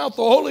off at the mouth.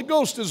 The Holy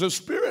Ghost is a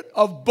spirit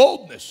of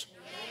boldness.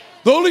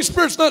 The Holy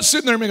Spirit's not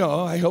sitting there and going,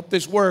 oh, I hope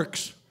this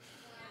works.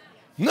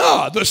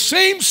 No, the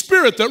same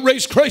Spirit that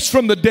raised Christ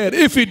from the dead,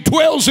 if he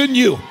dwells in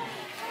you,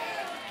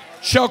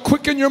 shall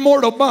quicken your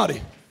mortal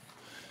body.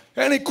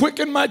 And he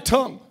quickened my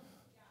tongue.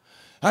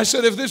 I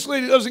said, if this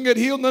lady doesn't get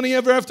healed, none of you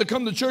ever have to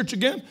come to church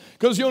again,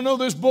 because you'll know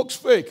this book's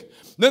fake.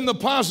 Then the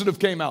positive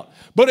came out.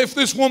 But if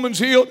this woman's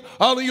healed,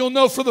 you'll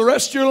know for the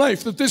rest of your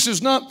life that this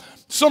is not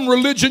some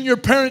religion your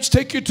parents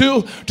take you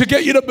to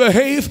get you to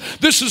behave.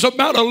 This is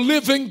about a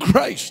living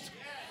Christ.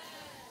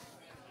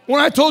 When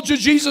I told you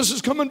Jesus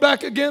is coming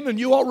back again and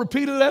you all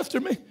repeated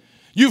after me,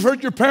 you've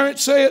heard your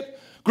parents say it,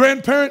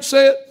 grandparents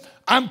say it.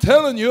 I'm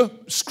telling you,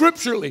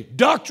 scripturally,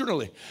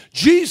 doctrinally,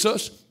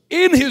 Jesus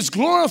in his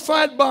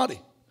glorified body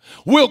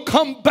will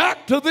come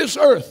back to this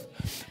earth.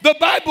 The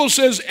Bible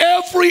says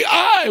every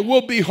eye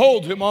will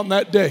behold him on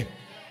that day.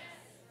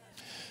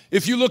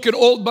 If you look at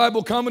old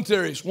Bible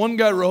commentaries, one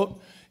guy wrote,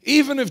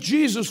 even if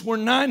Jesus were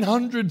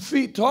 900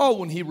 feet tall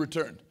when he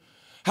returned,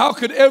 how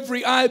could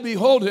every eye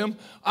behold him?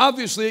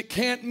 Obviously, it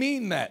can't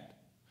mean that.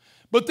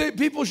 But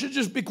people should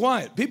just be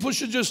quiet. People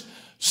should just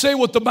say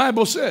what the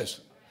Bible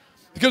says.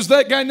 Because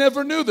that guy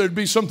never knew there'd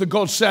be something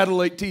called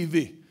satellite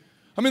TV.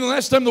 I mean, the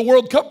last time the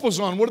World Cup was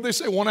on, what did they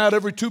say? 1 out of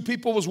every 2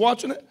 people was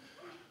watching it?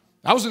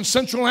 I was in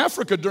Central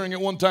Africa during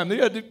it one time. They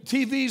had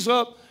TVs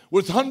up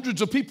with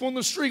hundreds of people in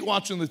the street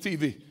watching the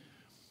TV.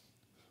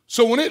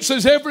 So when it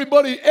says every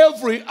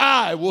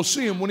eye will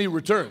see him when he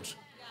returns.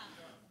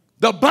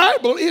 The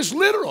Bible is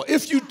literal.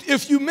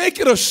 If you make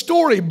it a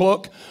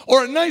storybook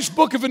or a nice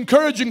book of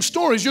encouraging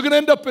stories, you're going to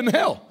end up in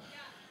hell.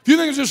 If you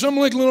think it's just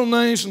something like a little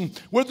nice and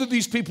whether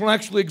these people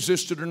actually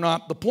existed or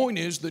not, the point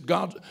is that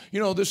God,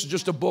 this is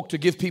just a book to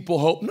give people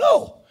hope.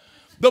 No.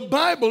 The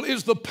Bible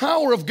is the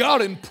power of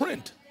God in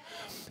print.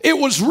 It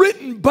was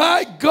written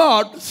by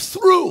God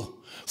through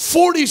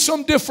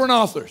 40-some different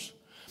authors.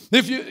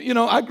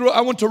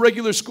 I went to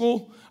regular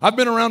school. I've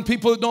been around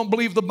people that don't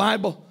believe the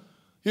Bible.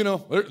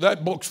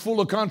 That book's full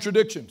of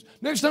contradictions.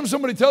 Next time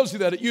somebody tells you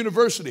that at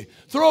university,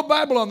 throw a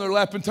Bible on their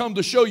lap and tell them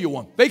to show you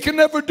one. They can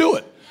never do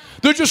it.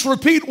 They just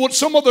repeat what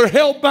some other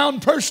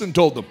hell-bound person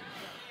told them.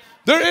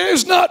 There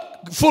is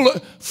not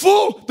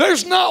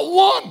there's not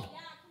one.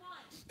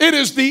 It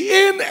is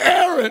the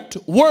inerrant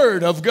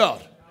Word of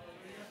God.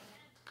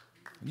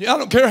 I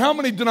don't care how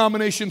many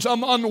denominations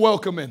I'm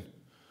unwelcome in.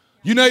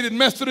 United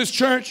Methodist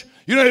Church,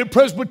 United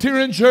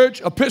Presbyterian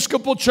Church,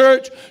 Episcopal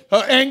Church,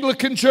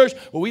 Anglican Church.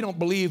 Well, we don't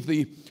believe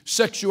the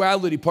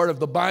sexuality part of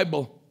the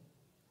Bible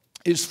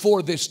is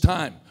for this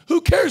time.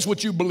 Who cares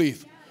what you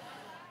believe?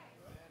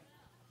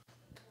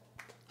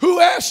 Who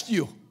asked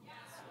you?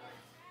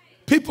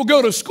 People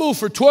go to school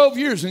for 12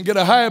 years and get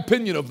a high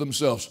opinion of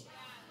themselves.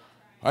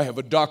 I have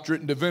a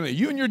doctorate in divinity.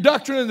 You and your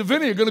doctorate in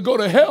divinity are going to go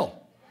to hell.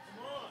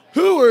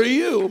 Who are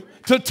you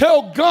to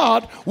tell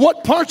God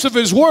what parts of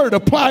His Word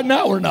apply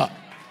now or not?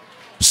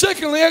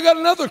 Secondly, I got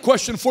another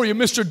question for you,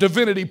 Mr.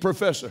 Divinity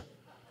Professor.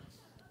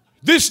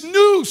 This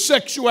new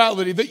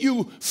sexuality that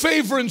you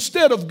favor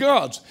instead of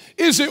God's,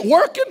 is it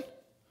working?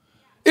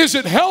 Is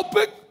it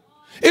helping?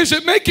 Is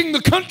it making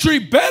the country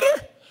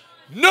better?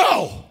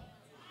 No.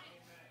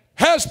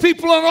 Has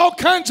people on all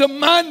kinds of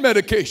mind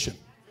medication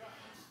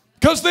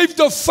because they've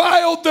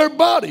defiled their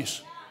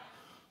bodies.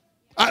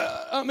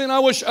 I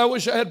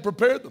wish I had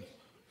prepared them.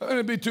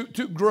 It'd be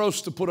too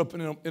gross to put up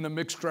in a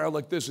mixed crowd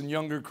like this, and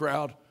younger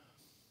crowd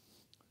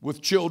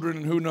with children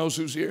and who knows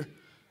who's here.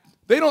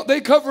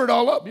 They cover it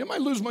all up. You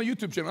might lose my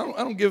YouTube channel.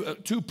 I don't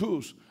give two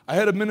poos. I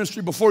had a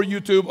ministry before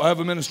YouTube. I have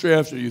a ministry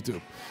after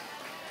YouTube.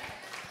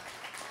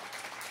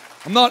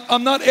 I'm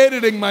not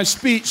editing my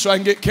speech so I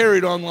can get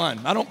carried online.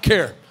 I don't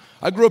care.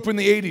 I grew up in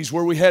the 80s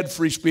where we had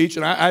free speech,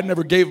 and I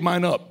never gave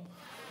mine up.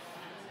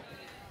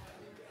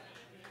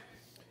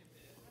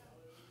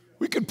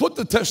 We could put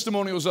the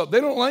testimonials up.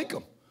 They don't like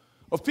them.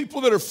 Of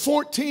people that are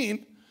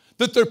 14,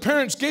 that their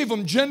parents gave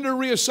them gender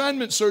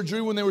reassignment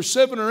surgery when they were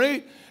 7 or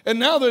 8, and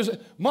now there's,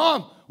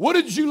 Mom, what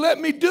did you let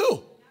me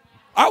do?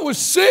 I was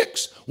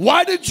 6.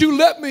 Why did you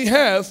let me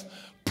have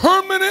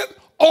permanent,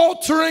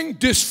 altering,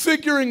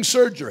 disfiguring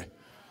surgery?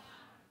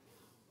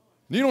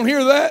 You don't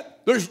hear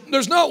that?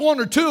 There's not one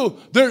or two.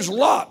 There's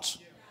lots.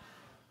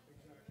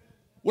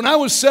 When I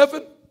was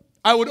 7,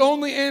 I would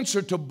only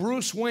answer to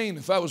Bruce Wayne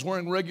if I was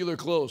wearing regular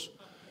clothes.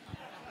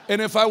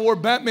 And if I wore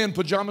Batman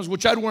pajamas,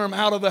 which I'd wear them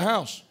out of the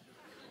house,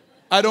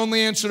 I'd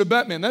only answer to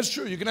Batman. That's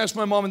true. You can ask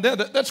my mom and dad.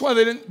 That's why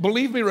they didn't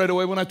believe me right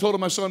away when I told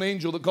them I saw an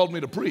angel that called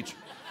me to preach.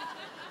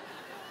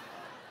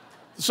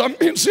 So I'm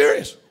being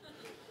serious.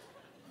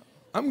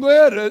 I'm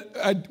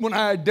glad when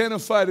I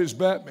identified as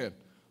Batman,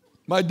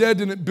 my dad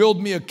didn't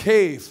build me a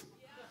cave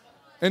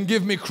and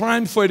give me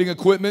crime-fighting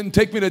equipment and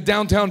take me to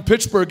downtown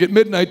Pittsburgh at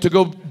midnight to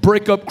go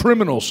break up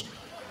criminals.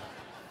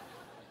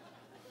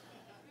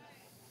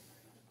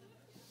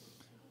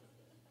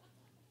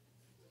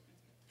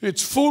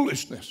 It's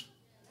foolishness.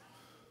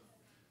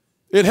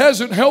 It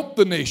hasn't helped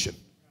the nation.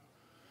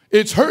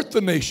 It's hurt the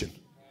nation.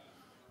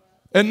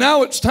 And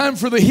now it's time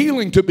for the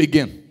healing to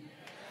begin.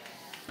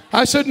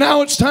 I said,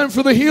 now it's time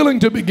for the healing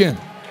to begin.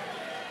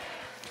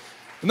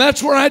 And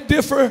that's where I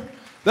differ.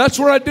 That's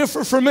where I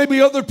differ from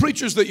maybe other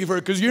preachers that you've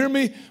heard. Because you hear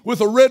me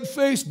with a red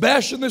face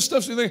bashing this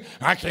stuff. So you think,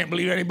 I can't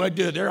believe anybody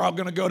did it. They're all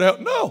going to go to hell.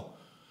 No.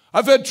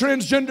 I've had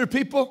transgender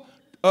people,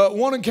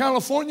 one in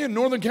California,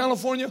 Northern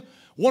California,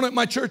 one at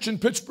my church in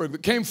Pittsburgh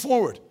that came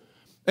forward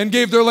and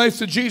gave their life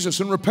to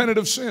Jesus and repented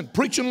of sin,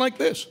 preaching like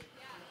this.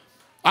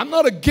 I'm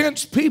not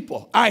against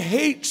people. I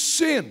hate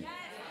sin.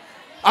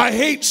 I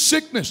hate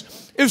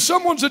sickness. If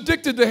someone's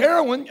addicted to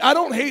heroin, I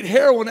don't hate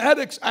heroin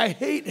addicts. I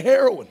hate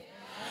heroin.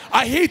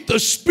 I hate the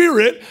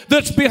spirit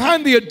that's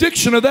behind the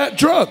addiction of that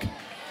drug.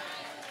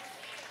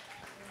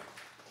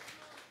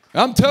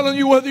 I'm telling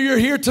you, whether you're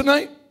here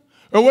tonight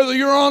or whether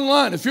you're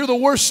online, if you're the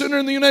worst sinner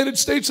in the United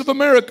States of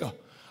America,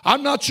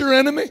 I'm not your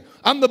enemy.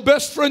 I'm the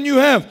best friend you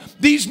have.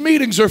 These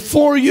meetings are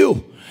for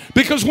you.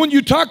 Because when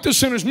you talk to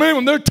sinners,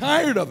 man, they're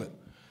tired of it.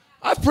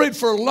 I've prayed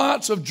for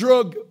lots of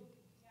drug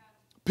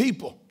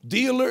people,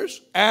 dealers,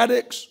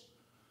 addicts.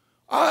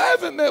 I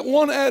haven't met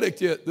one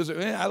addict yet that says,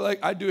 man,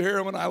 I do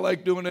heroin, I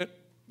like doing it.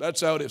 That's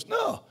how it is.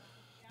 No.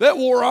 That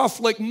wore off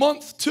like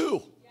month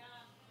 2,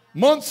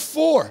 month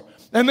 4.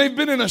 And they've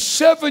been in a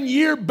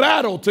 7-year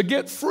battle to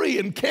get free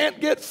and can't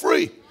get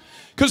free.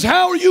 Because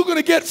how are you going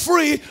to get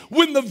free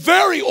when the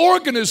very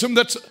organism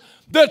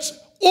that's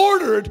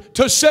ordered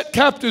to set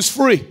captives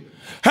free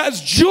has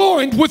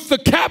joined with the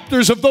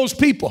captors of those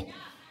people?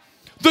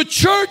 The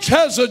church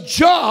has a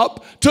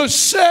job to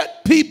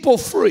set people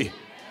free.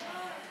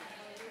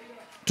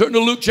 Turn to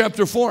Luke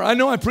chapter 4. I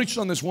know I preached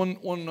on this one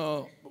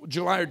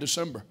July or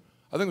December.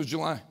 I think it was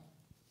July.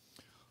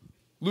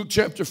 Luke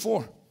chapter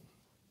 4.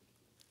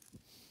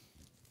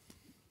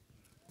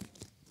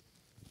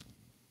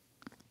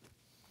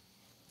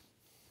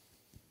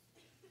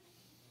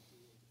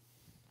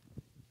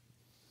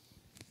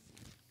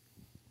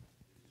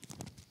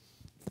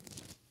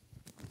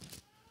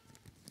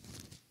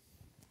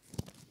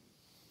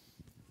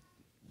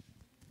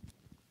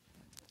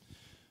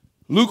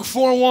 Luke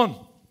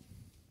 4:1.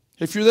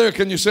 If you're there,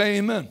 can you say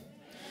amen? Amen?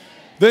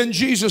 Then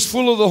Jesus,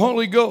 full of the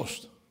Holy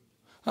Ghost.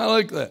 I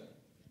like that.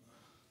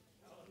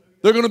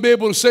 They're going to be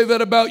able to say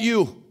that about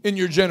you in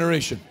your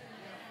generation.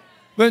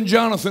 Then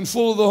Jonathan,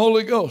 full of the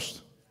Holy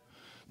Ghost.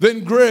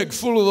 Then Greg,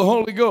 full of the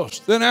Holy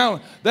Ghost. Then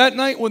Alan. That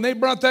night when they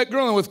brought that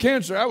girl in with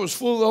cancer, I was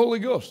full of the Holy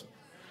Ghost.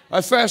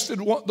 I fasted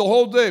the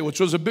whole day, which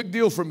was a big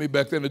deal for me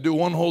back then to do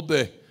one whole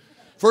day.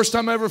 First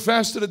time I ever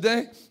fasted a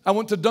day, I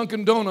went to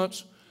Dunkin'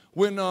 Donuts,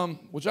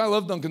 which I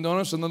love Dunkin'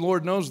 Donuts, and the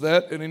Lord knows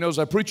that, and He knows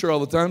I preach here all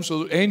the time,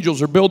 so the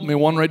angels are building me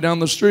one right down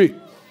the street.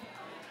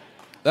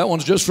 That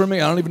one's just for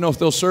me. I don't even know if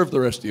they'll serve the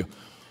rest of you.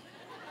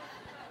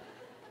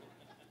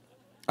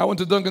 I went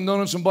to Dunkin'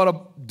 Donuts and bought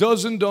a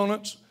dozen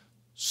donuts,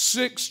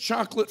 6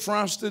 chocolate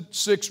frosted,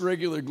 6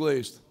 regular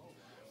glazed.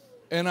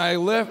 And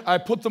I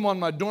put them on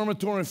my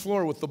dormitory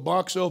floor with the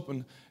box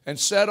open and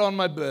sat on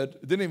my bed,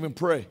 didn't even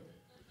pray.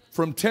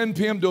 From 10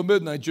 p.m. till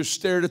midnight, just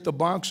stared at the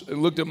box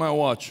and looked at my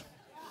watch.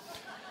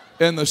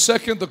 And the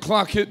second the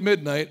clock hit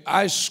midnight,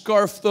 I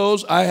scarfed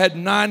those. I had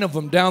 9 of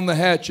them down the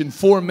hatch in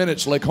 4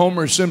 minutes like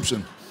Homer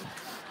Simpson.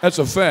 That's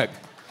a fact.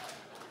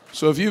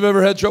 So if you've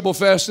ever had trouble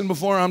fasting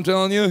before, I'm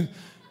telling you,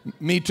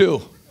 me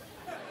too.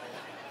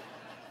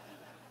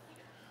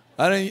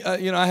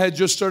 I had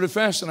just started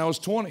fasting. I was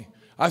 20.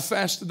 I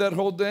fasted that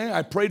whole day.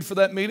 I prayed for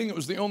that meeting. It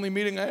was the only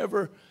meeting I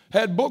ever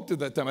had booked at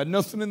that time. I had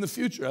nothing in the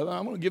future. I thought,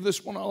 I'm going to give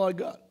this one all I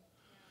got.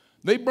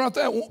 They brought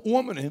that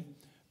woman in.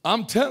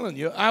 I'm telling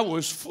you, I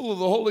was full of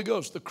the Holy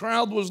Ghost. The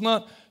crowd was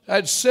not. I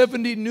had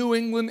 70 New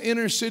England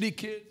inner city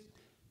kids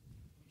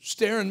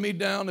staring me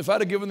down. If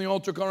I'd have given the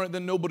altar call right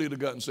then, nobody would have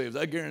gotten saved.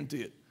 I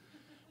guarantee it.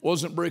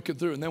 Wasn't breaking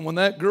through. And then when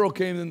that girl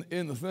came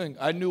in the thing,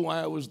 I knew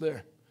why I was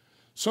there.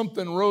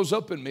 Something rose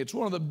up in me. It's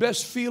one of the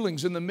best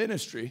feelings in the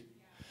ministry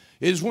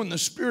is when the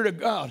Spirit of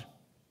God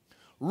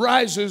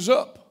rises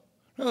up.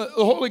 Now,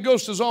 the Holy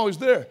Ghost is always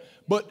there,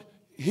 but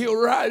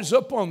He'll rise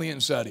up on the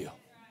inside of you.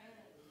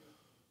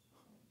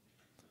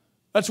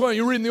 That's why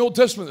you read in the Old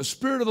Testament, the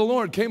Spirit of the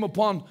Lord came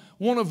upon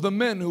one of the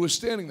men who was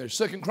standing there,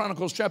 2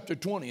 Chronicles chapter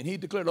 20, and he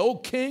declared, "O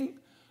king,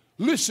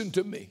 listen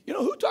to me." You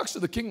know, who talks to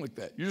the king like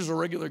that? You're just a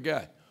regular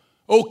guy.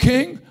 "O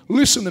king,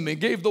 listen to me,"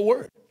 gave the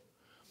word.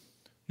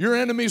 Your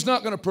enemy's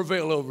not going to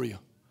prevail over you.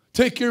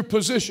 Take your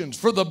positions,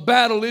 for the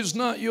battle is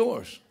not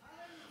yours.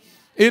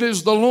 It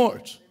is the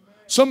Lord's.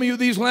 Some of you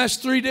these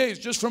last 3 days,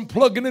 just from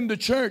plugging into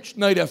church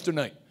night after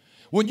night,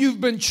 when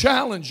you've been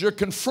challenged, you're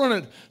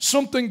confronted,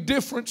 something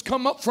different's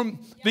come up from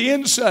the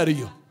inside of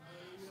you.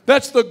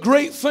 That's the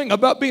great thing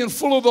about being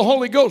full of the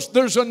Holy Ghost.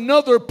 There's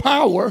another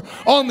power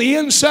on the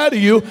inside of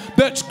you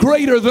that's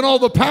greater than all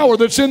the power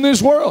that's in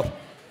this world.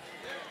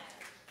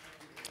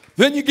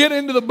 Then you get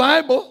into the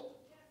Bible,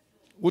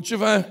 which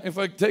if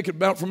I take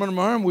it out from under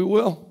my arm, we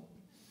will.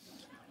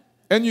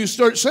 And you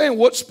start saying,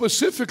 what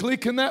specifically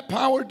can that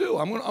power do?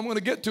 I'm going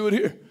to get to it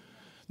here.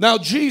 Now,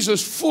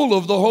 Jesus, full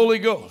of the Holy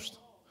Ghost.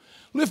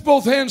 Lift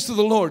both hands to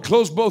the Lord,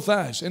 close both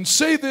eyes, and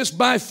say this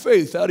by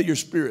faith out of your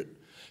spirit.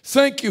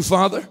 Thank you,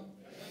 Father,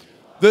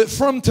 that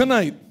from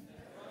tonight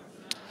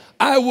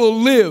I will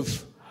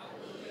live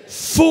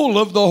full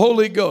of the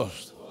Holy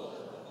Ghost.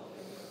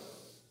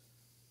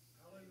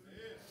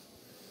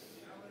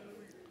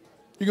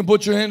 You can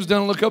put your hands down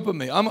and look up at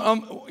me.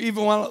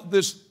 Even while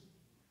this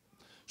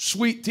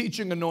sweet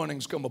teaching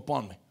anointings come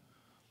upon me.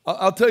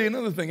 I'll tell you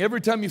another thing. Every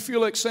time you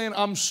feel like saying,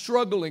 I'm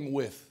struggling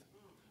with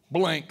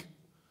blank,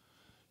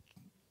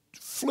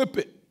 flip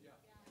it.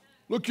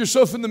 Look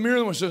yourself in the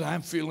mirror and say,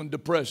 I'm feeling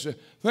depressed.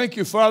 Thank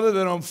you, Father,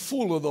 that I'm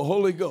full of the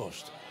Holy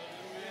Ghost.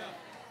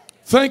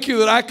 Thank you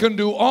that I can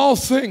do all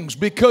things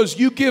because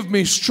you give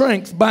me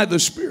strength by the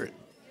Spirit.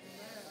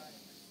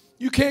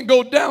 You can't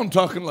go down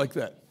talking like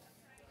that.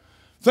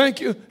 Thank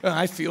you.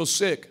 I feel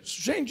sick.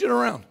 Change it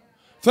around.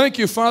 Thank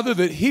you, Father,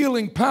 that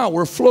healing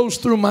power flows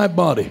through my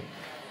body.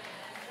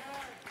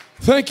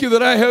 Thank you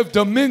that I have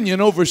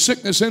dominion over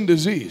sickness and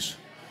disease.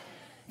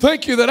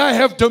 Thank you that I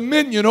have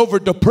dominion over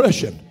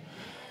depression.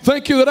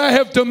 Thank you that I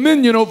have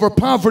dominion over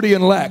poverty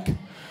and lack.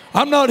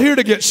 I'm not here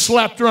to get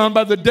slapped around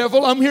by the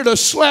devil. I'm here to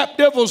slap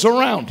devils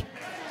around.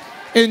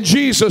 In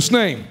Jesus'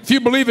 name. If you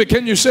believe it,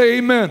 can you say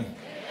amen?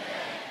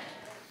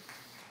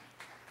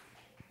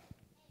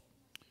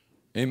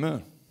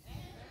 Amen.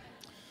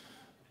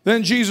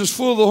 Then Jesus,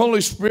 full of the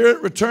Holy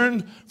Spirit,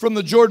 returned from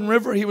the Jordan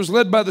River. He was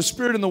led by the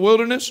Spirit in the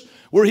wilderness,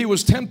 where he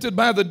was tempted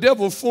by the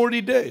devil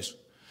 40 days.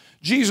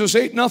 Jesus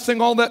ate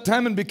nothing all that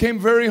time and became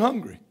very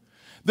hungry.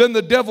 Then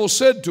the devil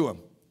said to him,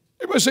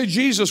 everybody say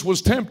Jesus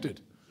was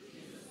tempted.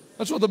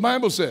 That's what the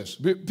Bible says.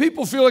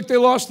 People feel like they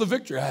lost the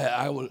victory.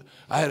 I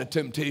had a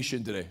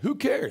temptation today. Who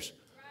cares?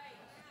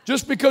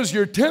 Just because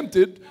you're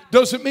tempted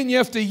doesn't mean you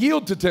have to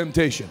yield to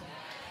temptation.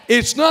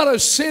 It's not a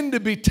sin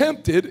to be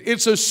tempted.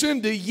 It's a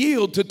sin to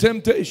yield to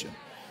temptation.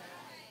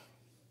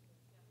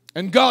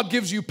 And God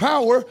gives you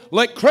power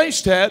like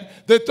Christ had,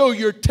 that though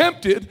you're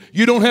tempted,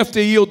 you don't have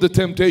to yield to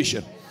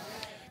temptation.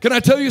 Can I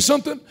tell you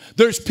something?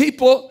 There's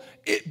people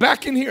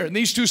back in here in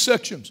these two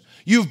sections.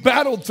 You've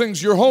battled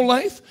things your whole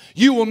life.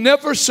 You will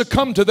never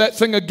succumb to that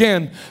thing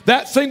again.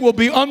 That thing will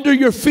be under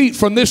your feet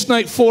from this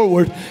night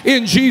forward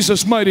in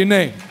Jesus' mighty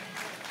name.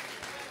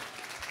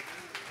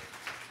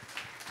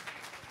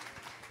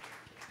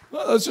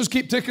 Well, let's just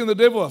keep ticking the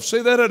devil off.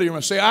 Say that out of your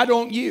mouth. Say, I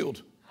don't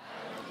yield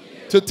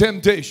to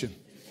temptation.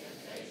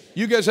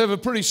 You guys have a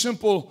pretty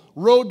simple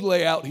road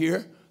layout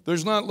here.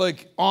 There's not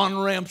like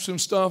on-ramps and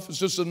stuff. It's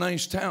just a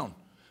nice town.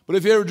 But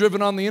if you ever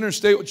driven on the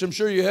interstate, which I'm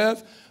sure you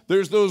have,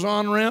 there's those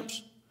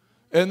on-ramps,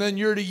 and then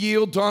you're to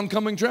yield to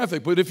oncoming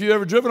traffic. But if you've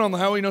ever driven on the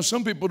highway, you know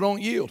some people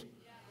don't yield.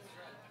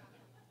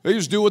 They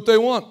just do what they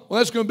want. Well,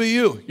 that's going to be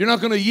you. You're not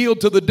going to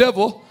yield to the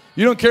devil.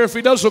 You don't care if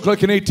he does look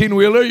like an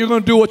 18-wheeler. You're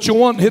going to do what you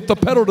want and hit the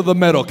pedal to the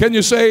metal. Can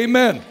you say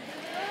amen?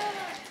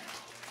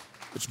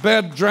 It's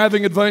bad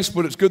driving advice,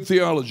 but it's good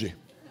theology.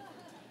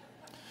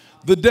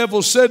 The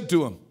devil said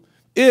to him,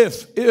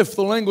 if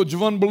the language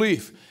of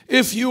unbelief,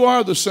 if you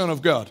are the Son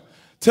of God,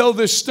 tell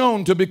this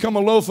stone to become a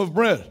loaf of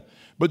bread.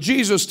 But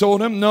Jesus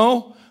told him,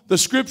 no, the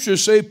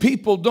scriptures say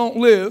people don't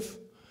live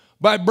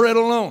by bread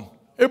alone.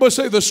 Everybody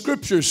say, the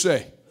scriptures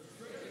say.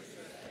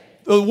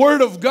 The word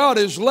of God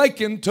is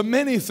likened to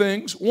many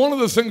things. One of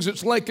the things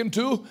it's likened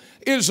to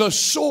is a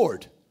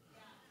sword.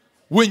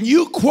 When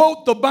you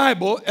quote the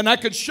Bible, and I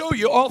could show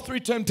you all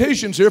three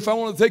temptations here if I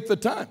want to take the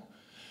time.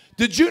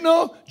 Did you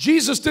know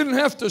Jesus didn't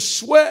have to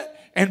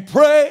sweat and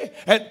pray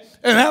and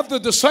have the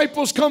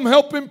disciples come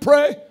help him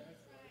pray?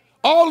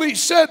 All he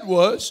said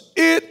was,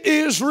 it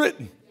is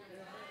written.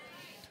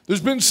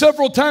 There's been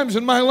several times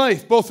in my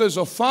life, both as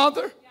a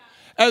father,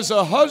 as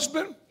a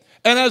husband,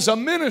 and as a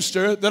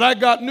minister, that I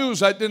got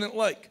news I didn't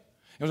like.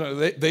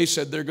 They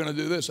said they're going to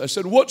do this. I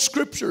said, what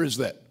scripture is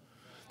that?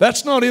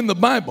 That's not in the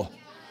Bible.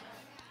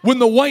 When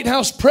the White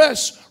House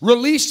press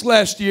released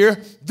last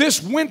year,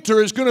 this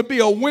winter is going to be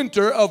a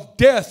winter of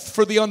death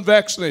for the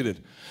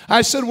unvaccinated.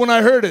 I said when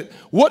I heard it,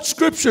 what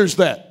scripture is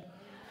that?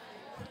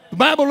 The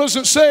Bible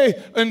doesn't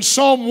say in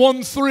Psalm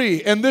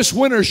 1:3, and this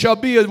winter shall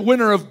be a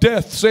winter of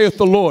death, saith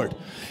the Lord.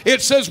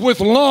 It says,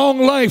 with long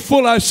life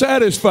will I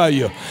satisfy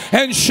you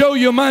and show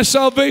you my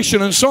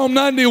salvation. In Psalm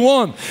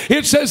 91,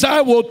 it says,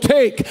 I will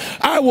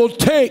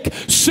take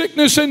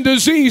sickness and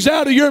disease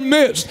out of your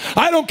midst.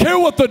 I don't care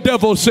what the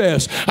devil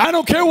says. I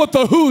don't care what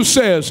the WHO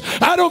says.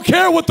 I don't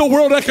care what the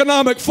World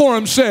Economic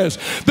Forum says.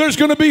 There's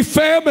going to be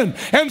famine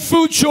and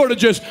food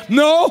shortages.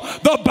 No,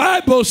 the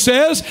Bible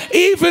says,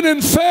 even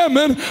in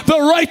famine, the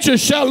righteous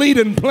shall eat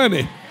in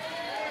plenty.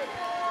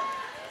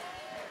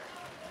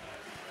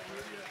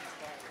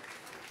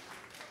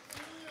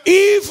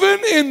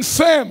 Even in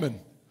famine,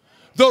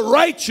 the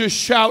righteous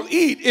shall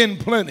eat in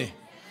plenty.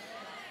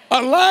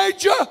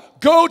 Elijah,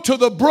 go to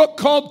the brook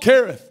called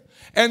Kerith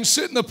and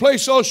sit in the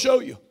place I'll show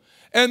you.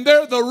 And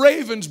there the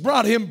ravens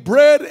brought him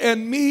bread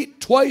and meat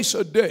twice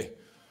a day.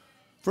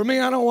 For me,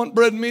 I don't want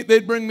bread and meat.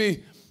 They'd bring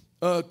me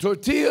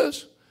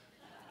tortillas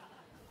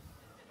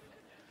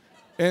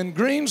and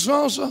green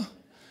salsa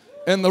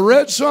and the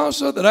red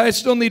salsa that I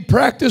still need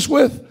practice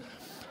with.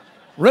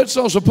 Red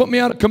salsa put me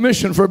out of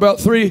commission for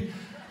about 3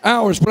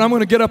 hours, but I'm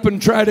going to get up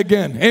and try it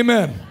again.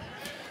 Amen.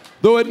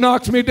 Though it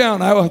knocked me down.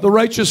 The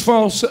righteous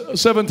fall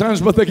 7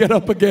 times, but they get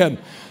up again.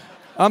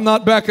 I'm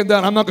not backing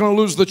down. I'm not going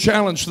to lose the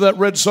challenge to that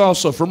red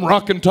salsa from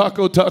Rockin'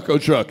 Taco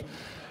Truck.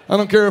 I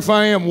don't care if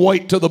I am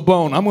white to the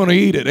bone. I'm going to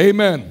eat it.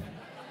 Amen.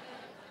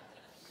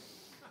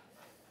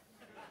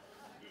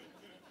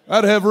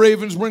 I'd have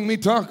ravens bring me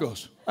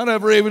tacos. I'd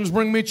have ravens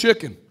bring me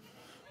chicken.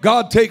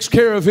 God takes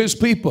care of his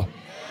people.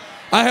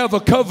 I have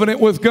a covenant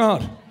with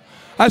God.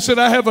 I said,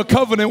 I have a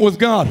covenant with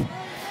God.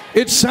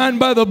 It's signed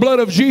by the blood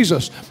of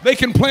Jesus. They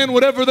can plan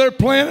whatever they're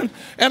planning.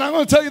 And I'm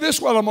going to tell you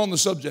this while I'm on the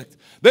subject.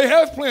 They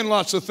have planned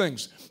lots of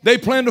things. They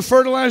planned a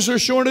fertilizer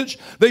shortage.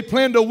 They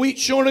planned a wheat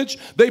shortage.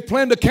 They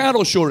planned a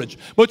cattle shortage.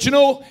 But you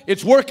know,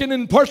 it's working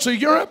in parts of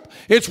Europe.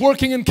 It's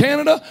working in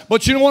Canada.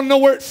 But you want to know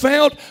where it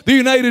failed? The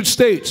United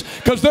States.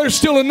 Because there's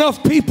still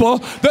enough people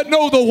that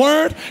know the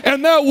word.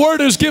 And that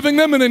word is giving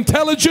them an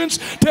intelligence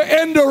to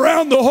end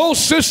around the whole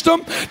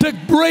system, to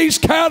raise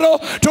cattle,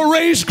 to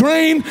raise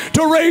grain,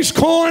 to raise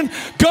corn.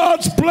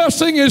 God's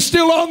blessing is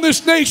still on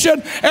this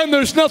nation. And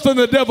there's nothing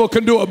the devil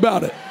can do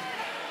about it.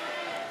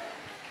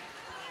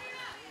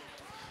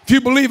 If you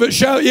believe it,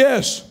 shout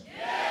yes.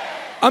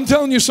 Yes. I'm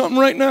telling you something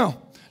right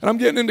now. And I'm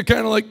getting into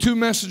kind of like 2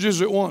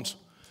 messages at once.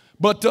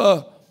 But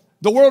the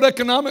World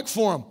Economic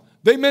Forum,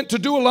 they meant to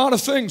do a lot of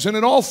things and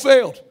it all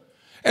failed.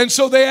 And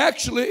so they're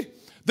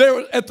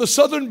at the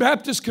Southern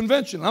Baptist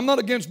Convention. I'm not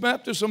against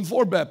Baptists, I'm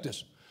for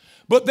Baptists.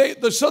 But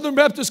the Southern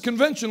Baptist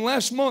Convention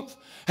last month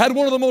had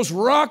one of the most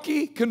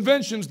rocky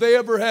conventions they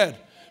ever had.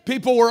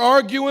 People were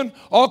arguing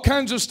all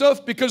kinds of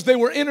stuff because they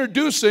were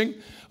introducing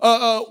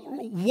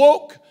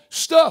woke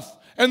stuff.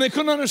 And they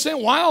couldn't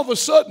understand why all of a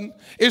sudden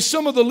is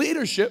some of the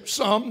leadership,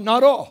 some,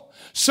 not all,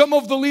 some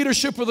of the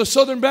leadership of the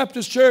Southern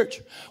Baptist Church,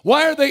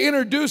 why are they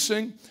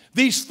introducing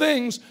these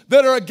things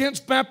that are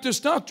against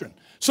Baptist doctrine?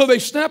 So they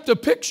snapped a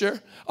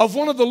picture of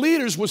one of the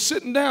leaders was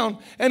sitting down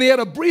and he had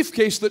a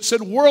briefcase that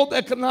said World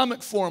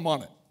Economic Forum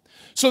on it.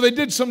 So they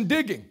did some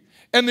digging.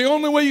 And the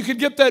only way you could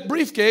get that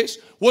briefcase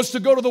was to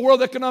go to the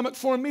World Economic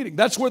Forum meeting.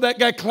 That's where that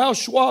guy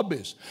Klaus Schwab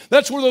is.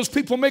 That's where those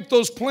people make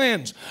those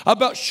plans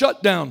about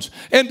shutdowns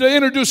and to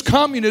introduce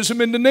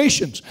communism into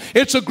nations.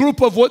 It's a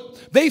group of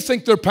what they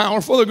think they're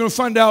powerful. They're going to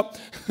find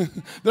out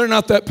they're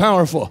not that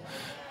powerful.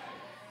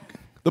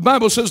 The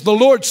Bible says the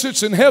Lord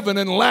sits in heaven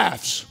and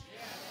laughs.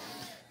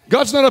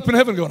 God's not up in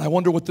heaven going, I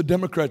wonder what the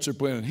Democrats are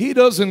planning. He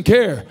doesn't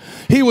care.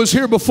 He was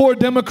here before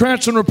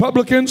Democrats and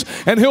Republicans,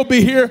 and he'll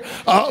be here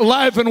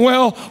alive and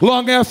well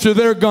long after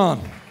they're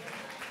gone.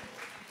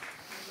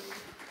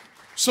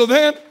 So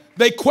then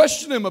they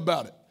questioned him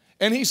about it.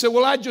 And he said,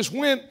 well, I just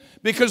went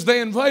because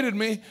they invited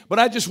me, but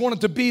I just wanted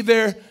to be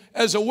there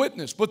as a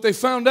witness. But they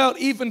found out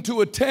even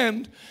to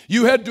attend,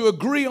 you had to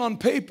agree on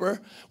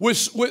paper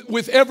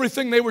with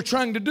everything they were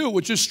trying to do,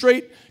 which is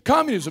straight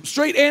communism,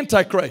 straight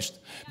antichrist.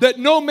 That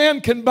no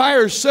man can buy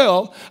or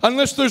sell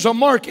unless there's a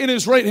mark in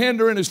his right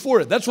hand or in his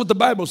forehead. That's what the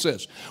Bible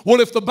says. Well,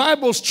 if the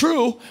Bible's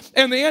true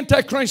and the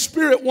Antichrist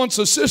spirit wants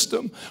a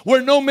system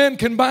where no man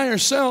can buy or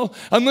sell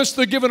unless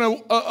they're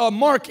given a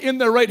mark in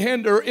their right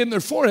hand or in their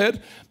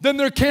forehead, then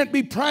there can't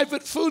be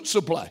private food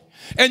supply.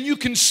 And you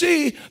can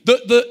see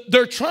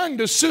they're trying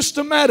to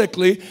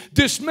systematically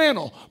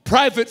dismantle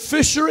private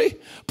fishery,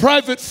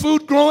 private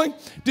food growing.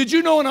 Did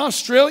you know in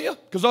Australia,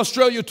 because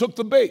Australia took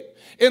the bait,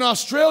 in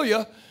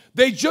Australia,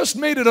 they just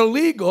made it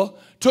illegal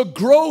to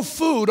grow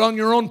food on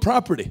your own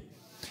property.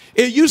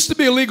 It used to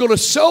be illegal to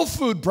sell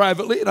food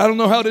privately, and I don't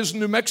know how it is in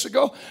New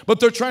Mexico, but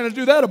they're trying to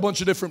do that a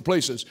bunch of different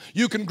places.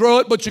 You can grow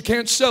it, but you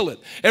can't sell it.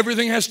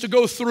 Everything has to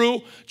go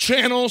through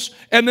channels,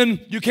 and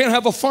then you can't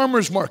have a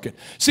farmer's market.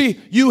 See,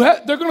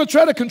 they're going to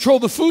try to control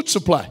the food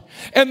supply.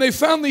 And they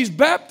found these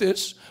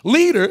Baptist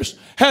leaders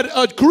had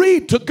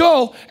agreed to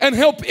go and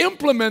help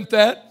implement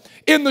that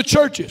in the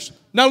churches.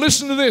 Now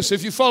listen to this,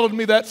 if you followed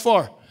me that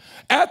far.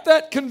 At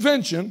that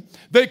convention,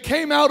 they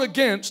came out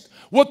against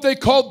what they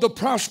called the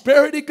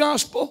prosperity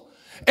gospel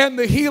and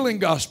the healing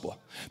gospel.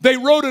 They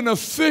wrote an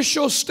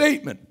official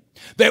statement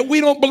that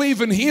we don't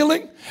believe in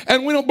healing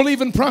and we don't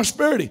believe in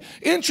prosperity.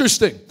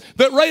 Interesting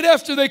that right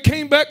after they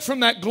came back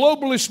from that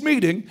globalist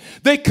meeting,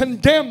 they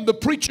condemned the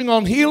preaching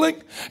on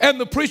healing and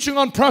the preaching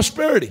on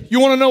prosperity. You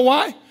want to know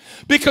why?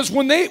 Because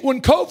when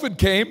COVID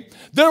came,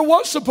 there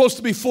was supposed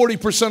to be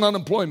 40%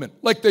 unemployment,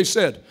 like they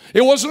said.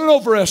 It wasn't an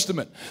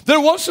overestimate. There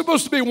was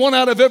supposed to be 1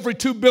 out of every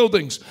 2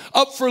 buildings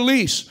up for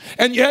lease.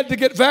 And you had to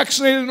get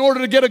vaccinated in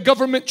order to get a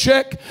government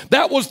check.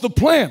 That was the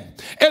plan.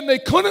 And they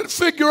couldn't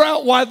figure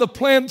out why the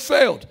plan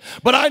failed.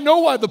 But I know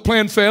why the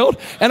plan failed,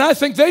 and I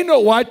think they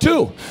know why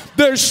too.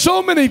 There's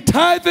so many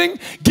tithing,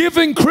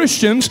 giving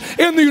Christians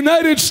in the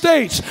United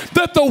States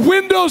that the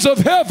windows of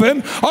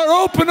heaven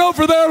are open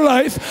over their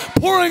life,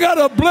 pouring out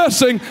a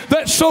blessing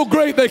that's so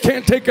great they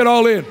can't take it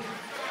all in.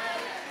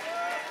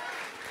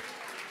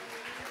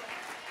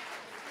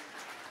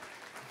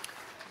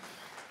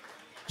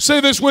 Say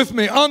this with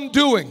me,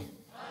 undoing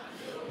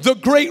the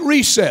Great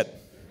Reset.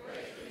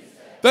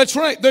 That's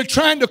right, they're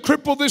trying to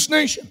cripple this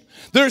nation.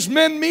 There's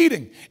men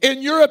meeting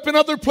in Europe and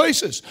other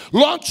places,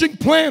 launching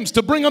plans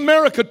to bring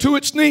America to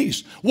its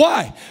knees.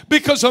 Why?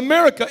 Because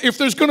America, if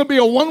there's going to be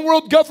a one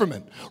world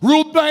government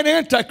ruled by an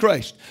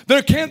antichrist,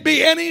 there can't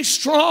be any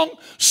strong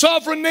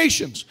sovereign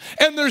nations.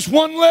 And there's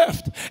one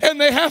left, and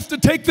they have to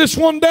take this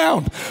one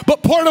down.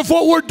 But part of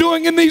what we're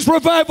doing in these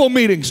revival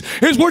meetings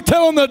is we're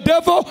telling the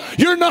devil,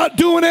 you're not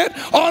doing it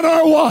on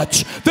our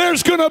watch.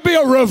 There's going to be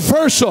a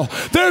reversal.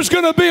 There's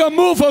going to be a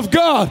move of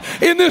God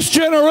in this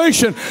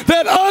generation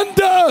that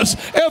undoes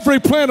every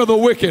plan of the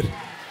wicked.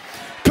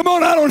 Come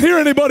on, I don't hear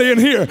anybody in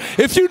here.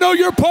 If you know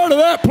you're part of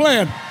that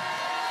plan,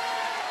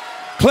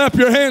 clap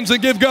your hands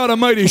and give God a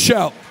mighty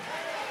shout.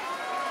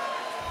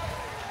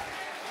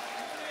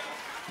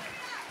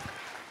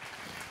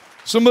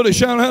 Somebody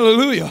shout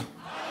hallelujah. Hallelujah.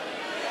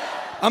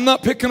 I'm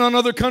not picking on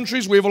other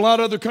countries. We have a lot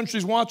of other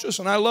countries watch us,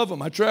 and I love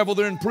them. I travel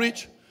there and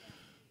preach.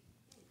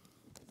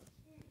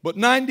 But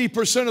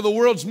 90% of the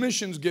world's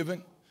missions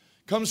giving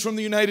comes from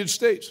the United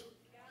States.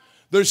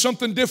 There's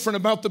something different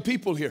about the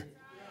people here.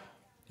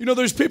 You know,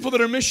 there's people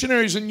that are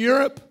missionaries in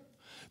Europe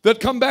that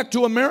come back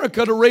to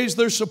America to raise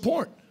their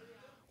support.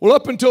 Well,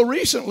 up until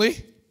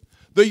recently,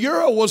 the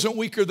euro wasn't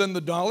weaker than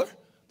the dollar.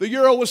 The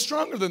euro was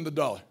stronger than the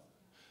dollar.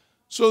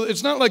 So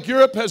it's not like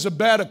Europe has a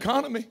bad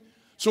economy.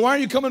 So why are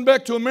you coming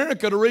back to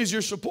America to raise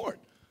your support?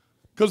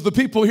 Because the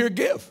people here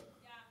give.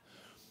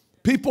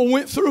 People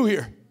went through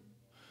here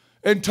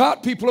and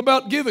taught people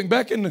about giving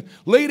back in the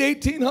late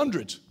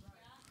 1800s.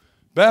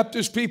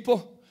 Baptist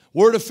people,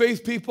 Word of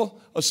Faith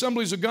people,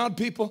 Assemblies of God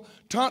people,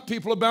 taught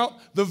people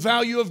about the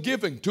value of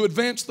giving to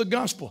advance the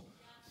gospel.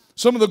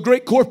 Some of the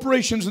great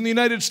corporations in the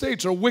United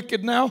States are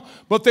wicked now,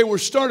 but they were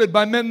started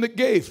by men that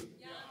gave.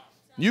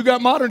 You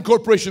got modern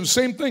corporations,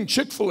 same thing,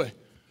 Chick-fil-A.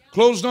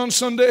 Closed on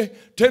Sunday,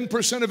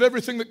 10% of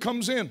everything that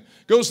comes in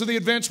goes to the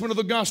advancement of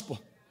the gospel.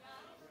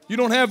 You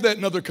don't have that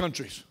in other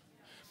countries.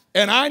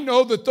 And I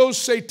know that those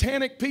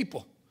satanic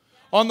people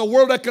on the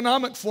World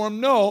Economic Forum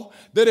know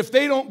that if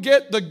they don't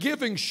get the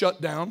giving shut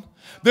down,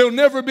 they'll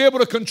never be able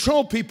to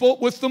control people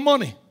with the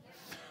money.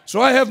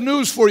 So I have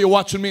news for you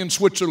watching me in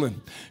Switzerland.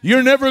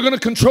 You're never going to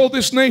control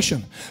this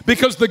nation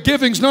because the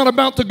giving's not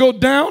about to go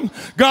down.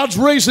 God's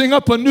raising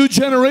up a new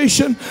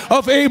generation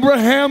of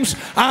Abrahams,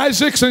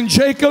 Isaacs, and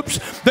Jacobs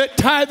that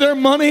tie their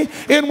money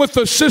in with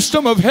the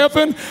system of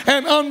heaven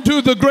and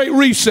undo the great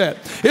reset.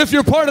 If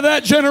you're part of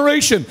that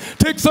generation,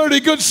 take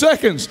 30 good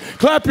seconds.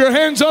 Clap your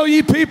hands, all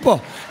ye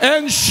people,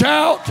 and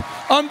shout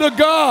unto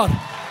God.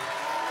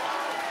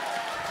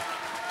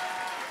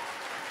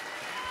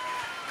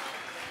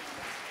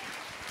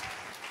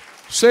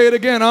 Say it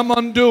again. I'm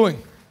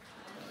undoing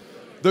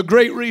the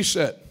great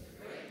reset.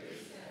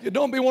 You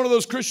don't be one of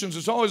those Christians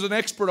that's always an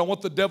expert on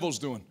what the devil's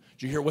doing.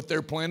 Did you hear what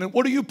they're planning?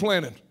 What are you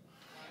planning?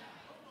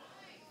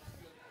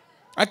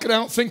 I could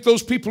outthink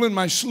those people in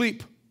my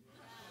sleep.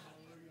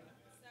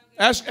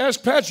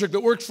 Ask Patrick that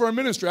works for our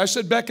ministry. I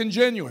said back in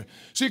January.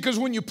 See, because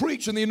when you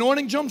preach and the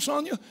anointing jumps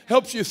on you,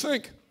 helps you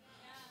think.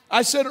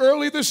 I said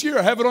early this year,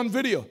 I have it on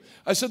video.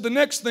 I said the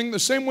next thing, the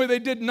same way they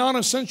did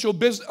non-essential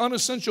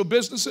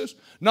businesses,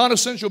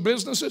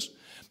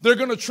 they're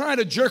going to try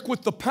to jerk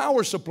with the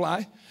power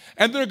supply,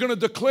 and they're going to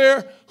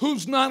declare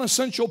who's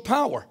non-essential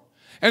power.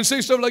 And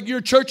say stuff like,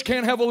 your church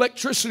can't have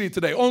electricity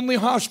today, only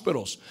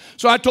hospitals.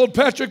 So I told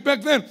Patrick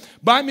back then,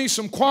 buy me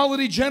some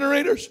quality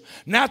generators,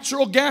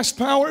 natural gas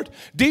powered,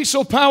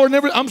 diesel powered, and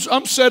everything.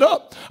 I'm set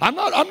up. I'm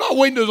not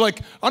waiting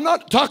to I'm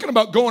not talking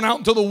about going out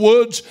into the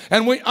woods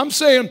and wait. I'm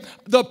saying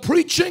the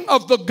preaching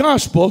of the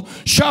gospel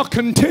shall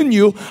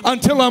continue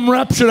until I'm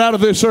raptured out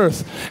of this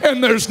earth.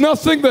 And there's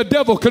nothing the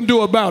devil can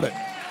do about it.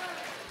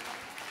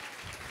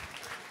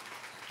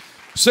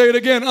 Say it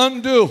again,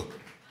 undo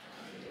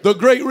the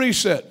great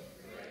reset.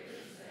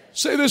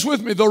 Say this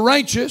with me. The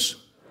righteous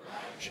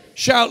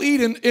shall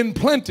eat in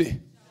plenty,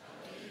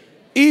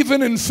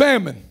 even in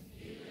famine.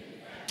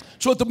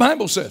 That's what the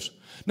Bible says.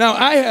 Now,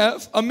 I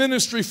have a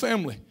ministry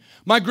family.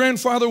 My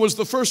grandfather was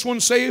the first one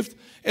saved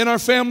in our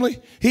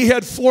family. He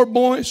had 4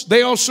 boys.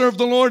 They all served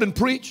the Lord and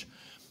preached.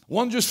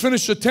 One just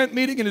finished a tent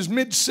meeting in his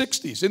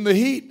mid-60s in the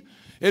heat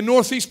in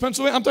northeast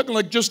Pennsylvania. I'm talking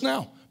like just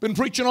now. Been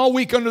preaching all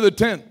week under the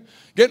tent,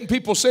 getting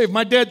people saved.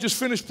 My dad just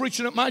finished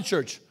preaching at my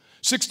church,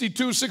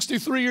 62,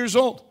 63 years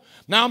old.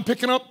 Now I'm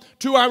picking up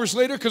 2 hours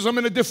later because I'm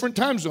in a different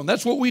time zone.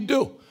 That's what we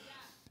do.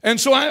 And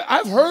so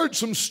I've heard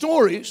some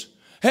stories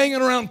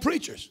hanging around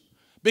preachers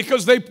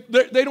because they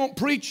don't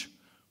preach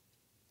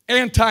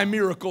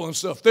anti-miracle and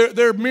stuff.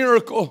 They're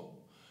miracle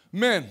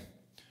men.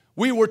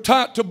 We were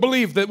taught to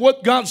believe that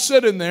what God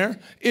said in there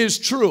is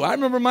true. I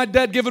remember my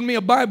dad giving me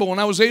a Bible when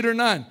I was 8 or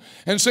 9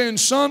 and saying,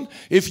 son,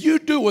 if you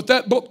do what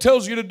that book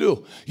tells you to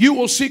do, you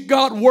will see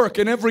God work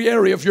in every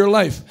area of your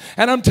life.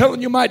 And I'm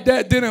telling you, my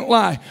dad didn't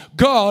lie.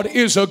 God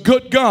is a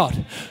good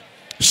God.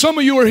 Some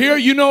of you are here,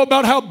 you know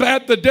about how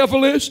bad the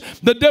devil is.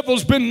 The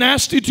devil's been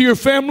nasty to your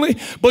family,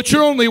 but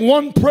you're only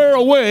one prayer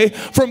away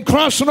from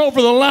crossing over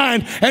the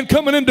line and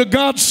coming into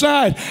God's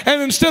side.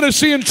 And instead of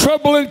seeing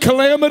trouble and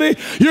calamity,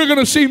 you're going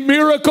to see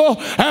miracle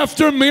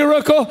after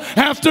miracle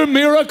after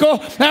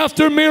miracle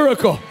after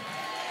miracle.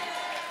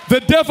 The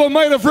devil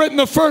might have written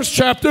the first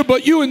chapter,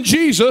 but you and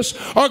Jesus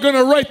are going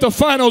to write the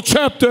final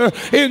chapter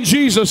in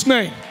Jesus'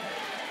 name.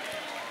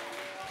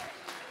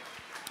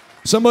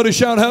 Somebody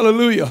shout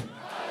hallelujah.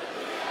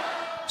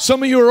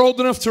 Some of you are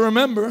old enough to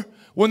remember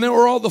when there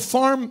were all the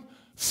farm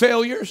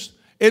failures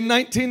in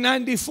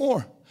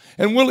 1994.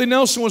 And Willie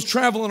Nelson was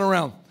traveling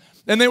around.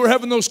 And they were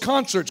having those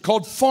concerts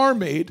called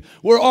Farm Aid,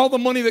 where all the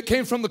money that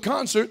came from the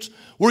concerts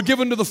were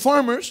given to the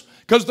farmers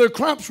because their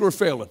crops were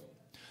failing.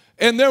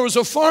 And there was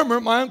a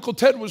farmer, my Uncle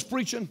Ted was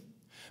preaching.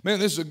 Man,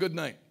 this is a good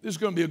night. This is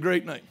going to be a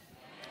great night.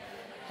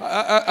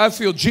 I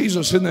feel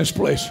Jesus in this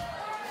place.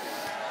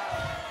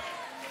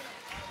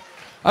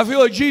 I feel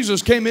like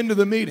Jesus came into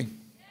the meeting.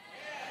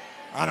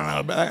 I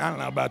don't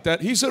know about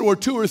that. He said where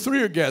 2 or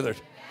 3 are gathered.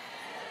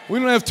 We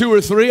don't have 2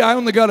 or 3. I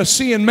only got a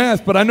C in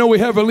math, but I know we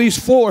have at least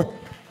 4.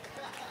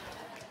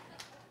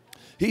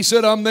 He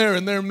said, I'm there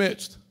in their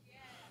midst.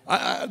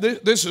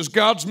 This is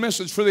God's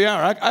message for the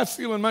hour. I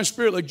feel in my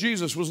spirit like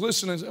Jesus was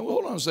listening and saying, well,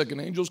 hold on a second,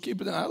 angels, keep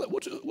it down.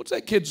 What's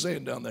that kid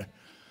saying down there?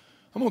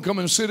 I'm going to come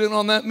and sit in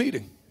on that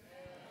meeting.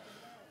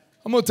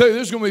 I'm going to tell you,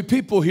 there's going to be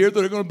people here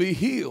that are going to be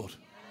healed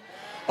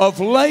of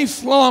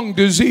lifelong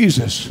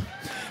diseases.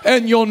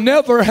 And you'll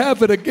never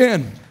have it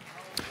again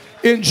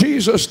in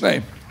Jesus'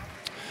 name.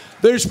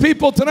 There's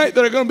people tonight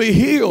that are going to be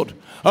healed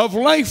of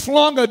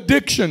lifelong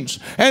addictions,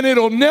 and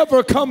it'll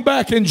never come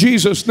back in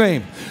Jesus'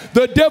 name.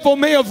 The devil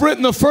may have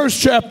written the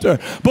first chapter,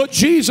 but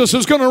Jesus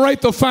is going to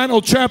write the final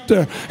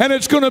chapter, and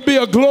it's going to be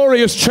a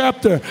glorious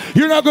chapter.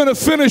 You're not going to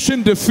finish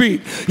in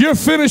defeat. You're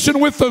finishing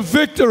with the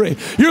victory.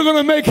 You're going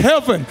to make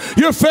heaven.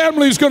 Your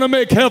family's going to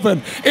make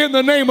heaven in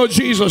the name of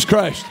Jesus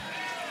Christ.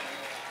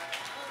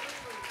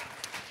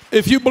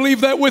 If you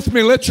believe that with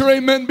me, let your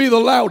amen be the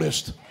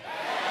loudest.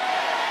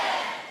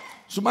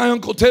 So my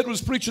Uncle Ted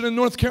was preaching in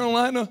North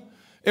Carolina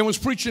and was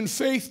preaching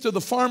faith to the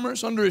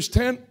farmers under his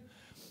tent.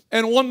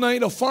 And one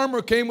night a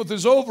farmer came with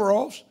his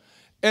overalls.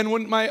 And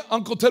when my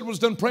Uncle Ted was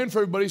done praying for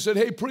everybody, he said,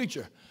 hey,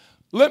 preacher,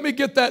 let me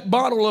get that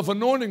bottle of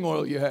anointing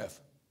oil you have.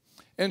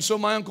 And so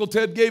my Uncle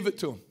Ted gave it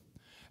to him.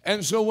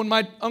 And so when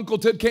my Uncle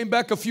Ted came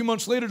back a few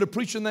months later to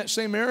preach in that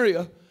same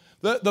area,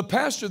 the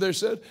pastor there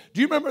said,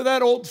 do you remember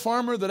that old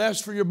farmer that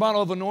asked for your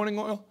bottle of anointing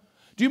oil?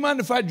 Do you mind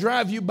if I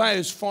drive you by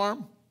his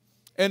farm?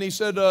 And he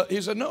said,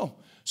 no.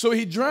 So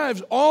he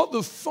drives. All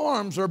the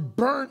farms are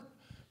burnt,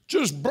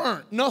 just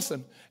burnt,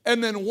 nothing.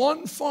 And then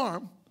one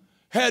farm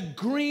had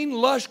green,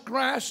 lush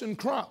grass and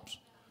crops.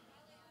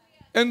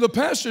 And the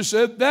pastor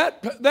said,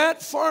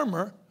 that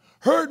farmer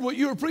heard what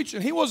you were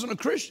preaching. He wasn't a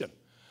Christian.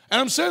 And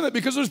I'm saying that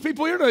because there's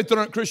people here tonight that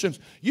aren't Christians.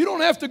 You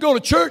don't have to go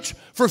to church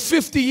for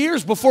 50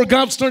 years before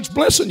God starts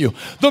blessing you.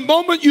 The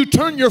moment you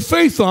turn your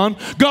faith on,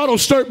 God will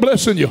start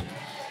blessing you.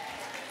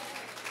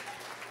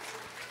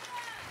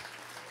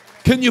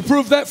 Can you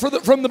prove that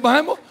from the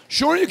Bible?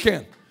 Sure you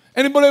can.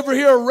 Anybody ever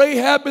hear of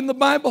Rahab in the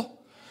Bible?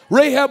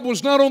 Rahab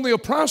was not only a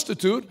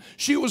prostitute,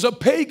 she was a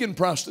pagan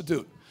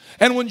prostitute.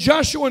 And when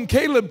Joshua and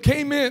Caleb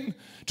came in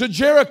to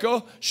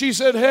Jericho, she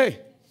said,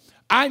 hey,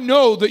 I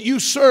know that you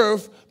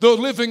serve the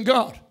living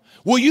God.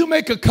 Will you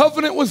make a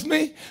covenant with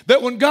me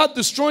that when God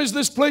destroys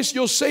this place,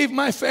 you'll save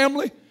my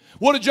family?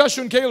 What did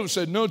Joshua and Caleb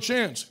say? No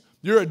chance.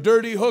 You're a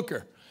dirty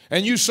hooker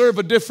and you serve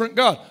a different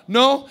God.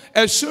 No,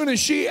 as soon as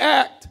she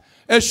asked,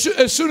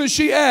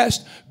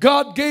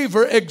 God gave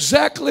her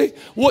exactly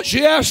what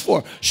she asked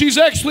for. She's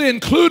actually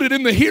included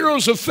in the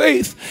heroes of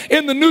faith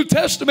in the New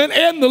Testament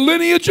and the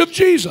lineage of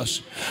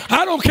Jesus.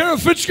 I don't care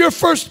if it's your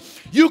first.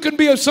 You can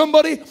be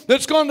somebody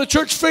that's gone to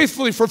church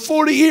faithfully for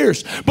 40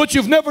 years, but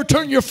you've never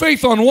turned your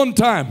faith on one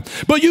time.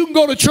 But you can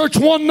go to church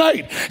one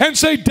night and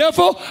say,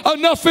 devil,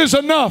 enough is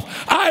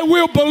enough. I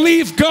will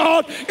believe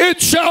God.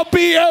 It shall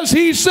be as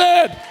he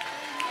said.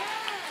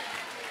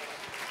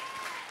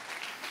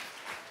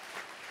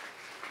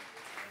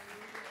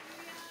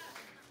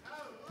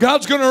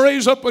 God's going to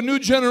raise up a new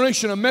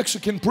generation of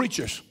Mexican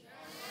preachers.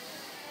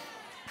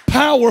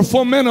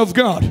 Powerful men of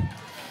God.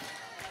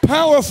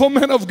 Powerful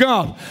men of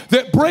God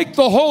that break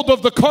the hold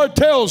of the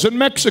cartels in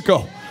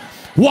Mexico.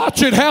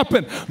 Watch it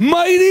happen.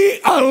 Mighty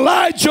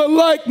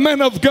Elijah-like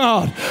men of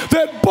God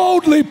that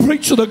boldly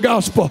preach the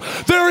gospel.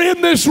 They're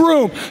in this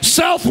room.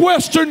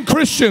 Southwestern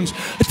Christians,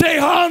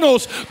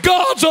 Tejanos.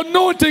 God's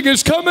anointing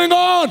is coming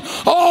on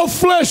all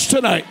flesh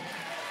tonight.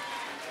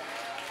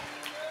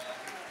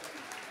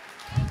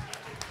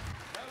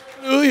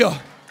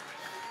 Hallelujah.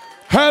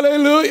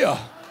 Hallelujah.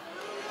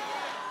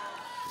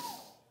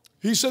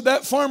 He said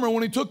that farmer,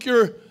 when he took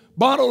your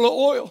bottle of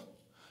oil,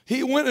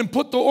 he went and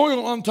put the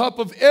oil on top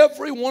of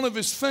every one of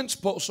his fence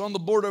posts on the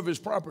border of his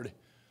property.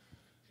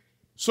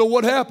 So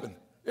what happened?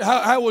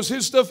 How was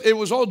his stuff? It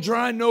was all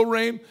dry, no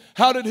rain.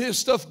 How did his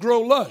stuff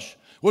grow lush?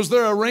 Was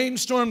there a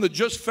rainstorm that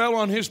just fell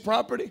on his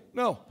property?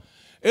 No.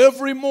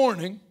 Every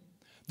morning,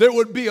 there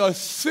would be a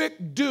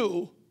thick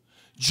dew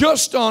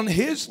just on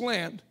his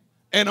land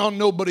and on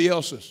nobody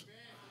else's.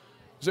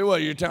 You say, well,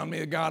 you're telling me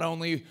that God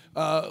only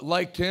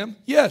liked him?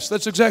 Yes,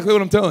 that's exactly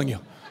what I'm telling you.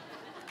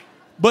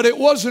 But it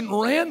wasn't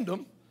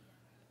random.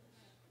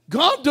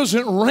 God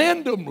doesn't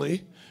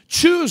randomly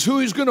choose who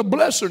he's going to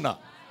bless or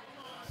not.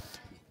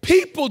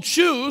 People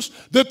choose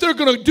that they're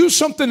going to do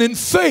something in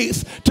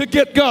faith to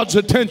get God's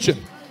attention.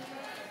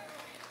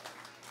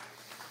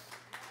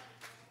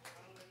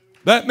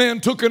 That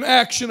man took an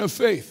action of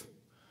faith.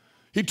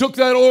 He took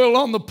that oil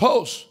on the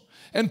post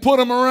and put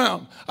them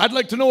around. I'd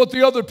like to know what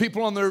the other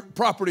people on their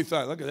property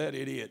thought. Look at that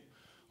idiot.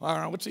 I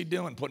don't know, what's he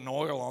doing putting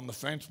oil on the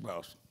fence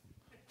post?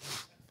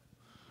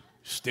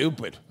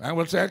 Stupid.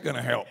 What's that going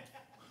to help?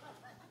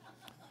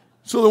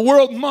 So the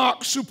world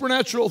mocks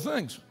supernatural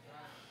things.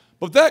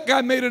 But that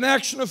guy made an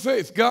action of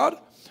faith. God,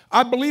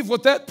 I believe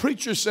what that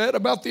preacher said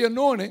about the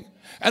anointing,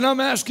 and I'm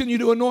asking you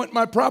to anoint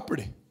my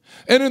property.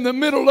 And in the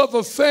middle of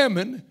a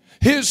famine,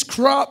 his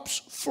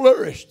crops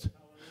flourished.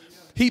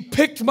 He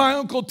picked my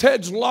Uncle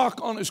Ted's lock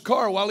on his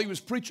car while he was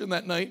preaching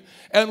that night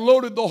and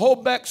loaded the whole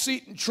back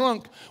seat and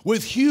trunk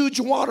with huge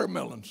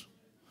watermelons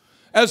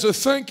as a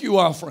thank you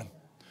offering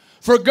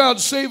for God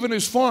saving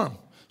his farm.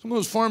 Some of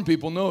those farm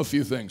people know a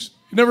few things.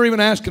 You never even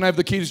ask, can I have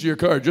the keys to your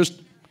car?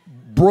 Just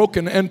broke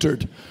and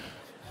entered.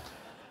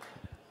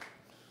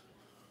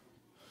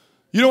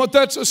 You know what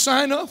that's a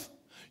sign of?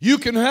 You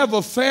can have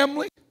a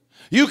family.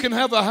 You can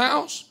have a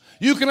house.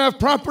 You can have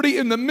property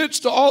in the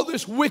midst of all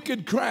this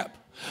wicked crap.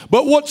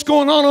 But what's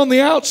going on the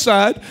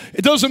outside,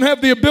 it doesn't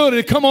have the ability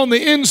to come on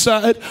the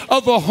inside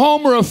of a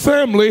home or a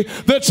family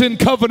that's in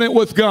covenant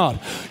with God.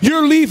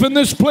 You're leaving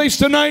this place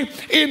tonight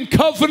in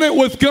covenant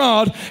with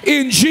God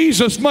in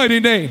Jesus' mighty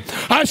name.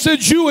 I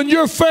said you and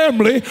your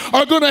family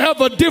are going to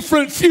have a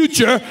different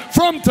future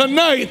from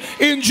tonight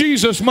in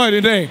Jesus' mighty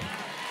name.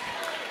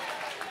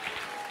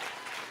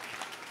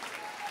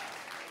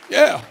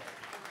 Yeah.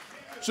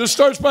 So it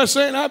starts by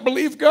saying, I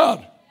believe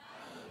God.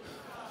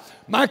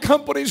 My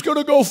company's going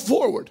to go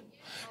forward.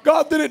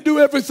 God didn't do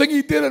everything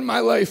he did in my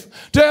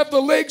life to have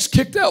the legs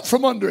kicked out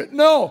from under it.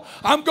 No,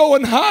 I'm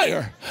going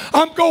higher.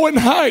 I'm going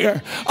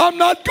higher. I'm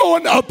not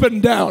going up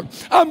and down.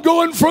 I'm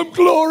going from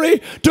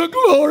glory to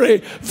glory,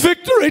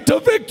 victory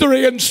to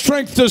victory, and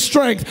strength to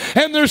strength.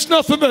 And there's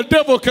nothing the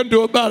devil can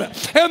do about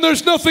it. And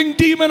there's nothing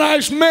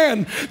demonized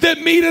men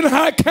that meet in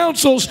high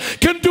councils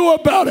can do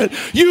about it.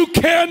 You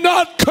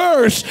cannot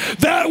curse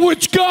that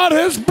which God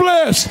has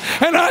blessed.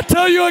 And I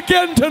tell you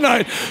again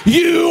tonight,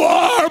 you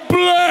are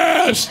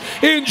blessed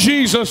in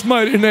Jesus'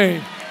 mighty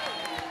name.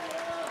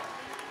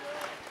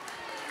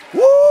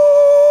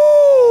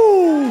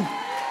 Woo!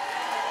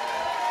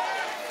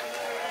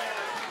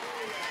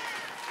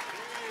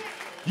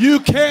 You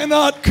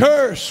cannot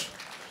curse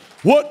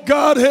what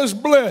God has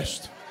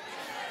blessed.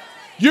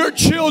 Your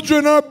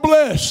children are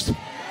blessed.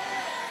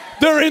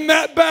 They're in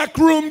that back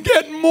room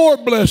getting more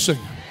blessing.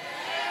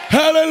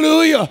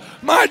 Hallelujah.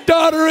 My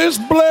daughter is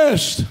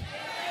blessed.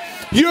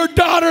 Your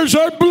daughters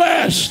are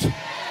blessed.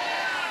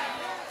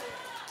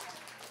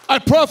 I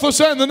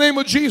prophesy in the name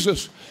of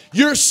Jesus,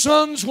 your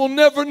sons will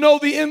never know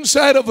the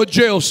inside of a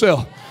jail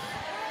cell.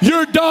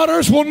 Your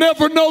daughters will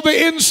never know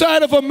the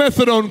inside of a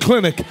methadone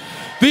clinic.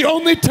 The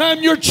only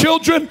time your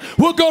children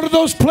will go to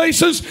those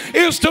places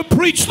is to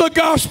preach the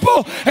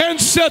gospel and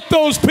set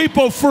those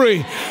people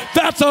free.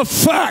 That's a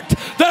fact.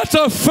 That's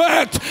a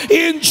fact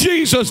in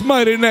Jesus'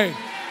 mighty name.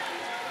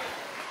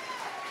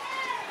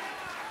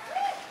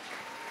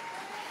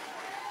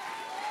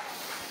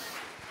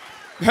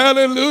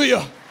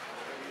 Hallelujah.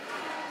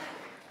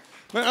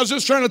 Man, I was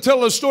just trying to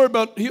tell a story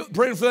about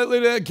praying for that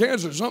lady that had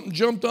cancer. Something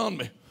jumped on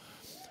me.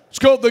 It's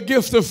called the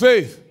gift of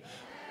faith.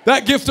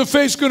 That gift of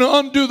faith is going to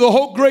undo the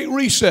whole great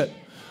reset.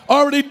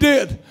 Already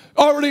did.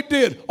 Already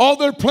did. All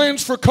their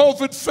plans for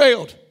COVID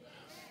failed.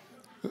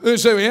 They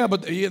say, well, yeah,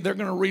 but they're going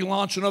to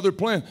relaunch another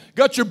plan.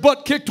 Got your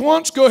butt kicked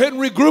once? Go ahead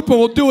and regroup and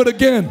we'll do it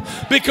again.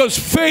 Because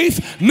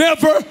faith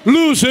never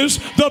loses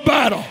the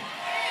battle.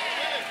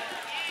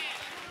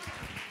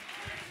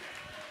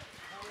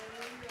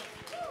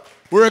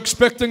 We're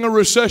expecting a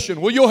recession.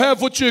 Well, you'll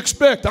have what you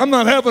expect. I'm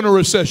not having a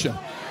recession.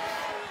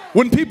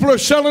 When people are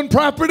selling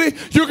property,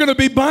 you're going to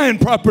be buying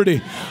property.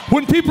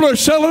 When people are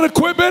selling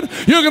equipment,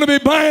 you're going to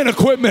be buying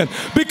equipment.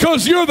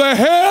 Because you're the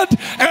head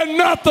and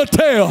not the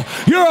tail.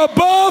 You're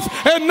above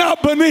and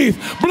not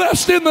beneath.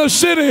 Blessed in the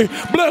city.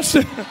 Blessed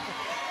in...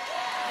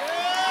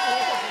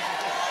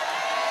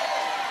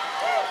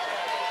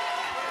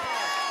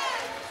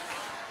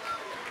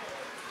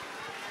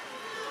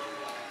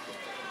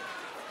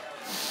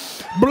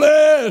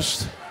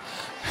 Blessed,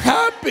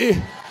 happy,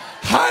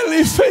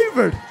 highly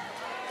favored.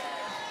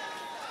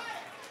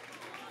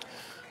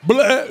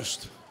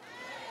 Blessed.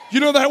 You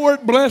know that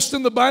word blessed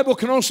in the Bible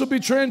can also be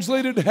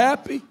translated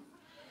happy.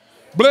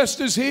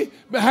 Blessed is he,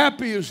 but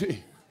happy is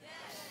he.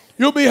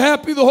 You'll be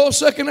happy the whole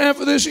second half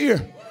of this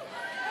year.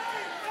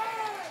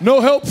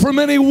 No help from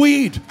any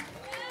weed.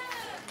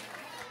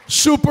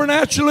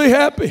 Supernaturally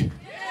happy.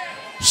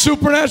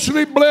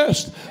 Supernaturally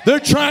blessed. They're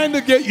trying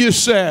to get you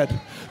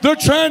sad. They're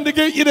trying to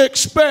get you to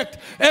expect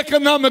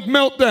economic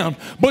meltdown.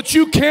 But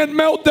you can't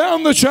melt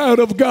down the child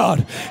of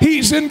God.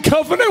 He's in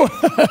covenant.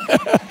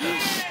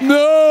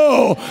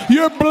 No,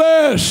 you're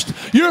blessed.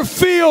 Your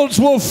fields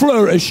will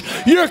flourish.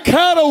 Your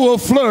cattle will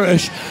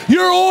flourish.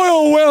 Your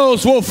oil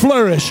wells will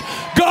flourish.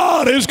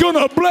 God is going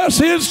to bless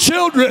his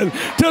children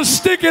to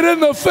stick it in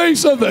the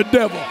face of the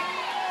devil.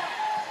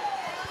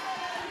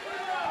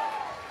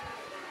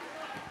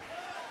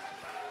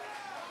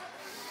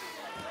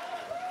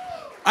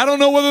 I don't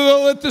know whether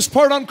they'll let this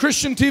part on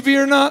Christian TV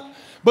or not,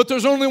 but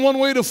there's only one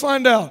way to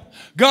find out.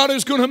 God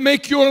is going to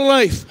make your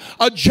life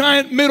a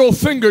giant middle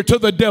finger to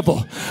the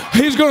devil.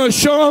 He's going to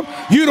show him,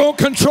 you don't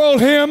control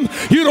him,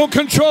 you don't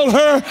control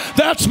her.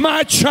 That's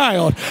my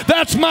child.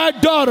 That's my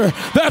daughter.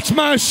 That's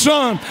my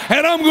son.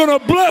 And I'm going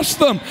to bless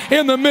them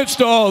in the midst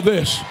of all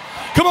this.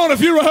 Come on,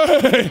 if you're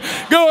ready,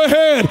 go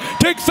ahead.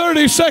 Take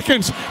 30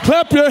 seconds.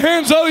 Clap your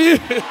hands. Oh,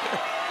 yeah.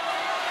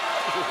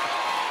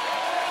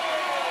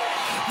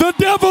 The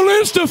devil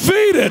is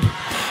defeated.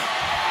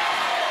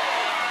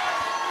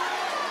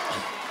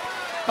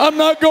 I'm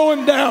not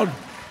going down.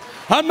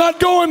 I'm not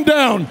going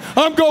down.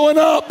 I'm going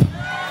up.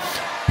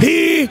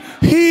 He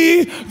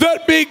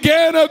that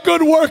began a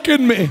good work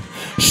in me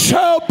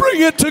shall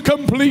bring it to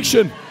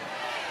completion.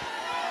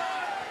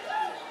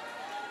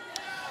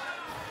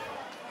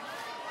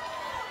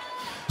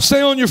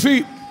 Stay on your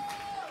feet.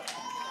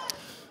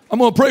 I'm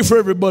going to pray for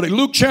everybody.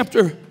 Luke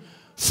chapter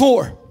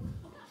 4.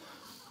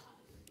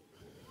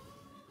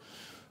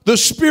 The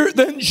Spirit,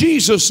 then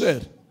Jesus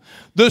said,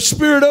 the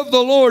Spirit of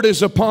the Lord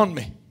is upon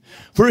me,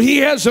 for he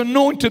has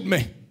anointed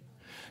me.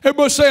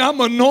 Everybody say, I'm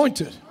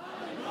anointed.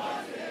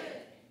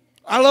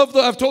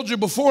 I've told you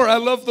before, I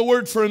love the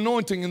word for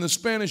anointing in the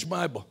Spanish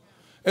Bible.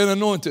 And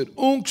anointed,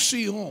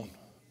 unction.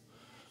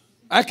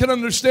 I can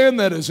understand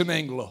that as an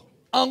Anglo.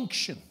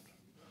 Unction.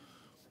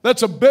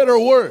 That's a better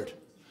word.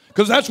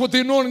 Because that's what the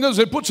anointing does.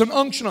 It puts an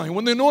unction on you.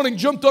 When the anointing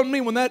jumped on me,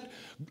 when that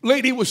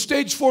lady with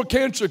stage 4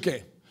 cancer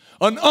came,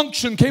 an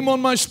unction came on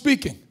my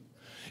speaking.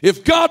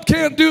 If God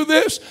can't do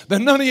this,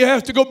 then none of you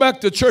have to go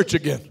back to church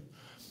again.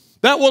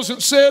 That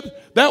wasn't said.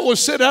 That was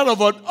said out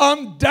of an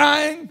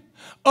undying,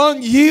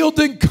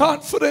 unyielding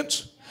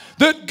confidence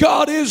that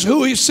God is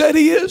who He said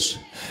He is.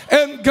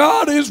 And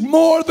God is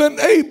more than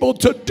able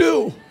to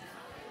do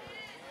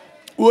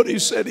what He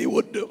said He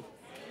would do.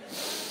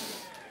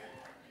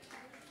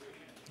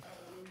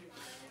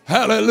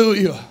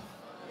 Hallelujah.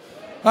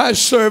 I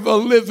serve a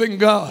living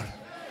God.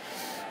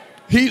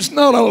 He's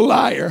not a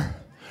liar.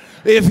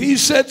 If He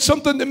said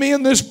something to me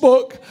in this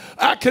book,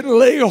 I can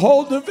lay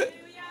hold of it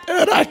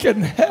and I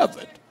can have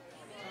it.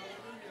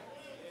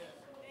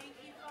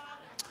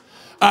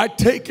 I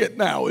take it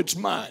now. It's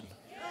mine.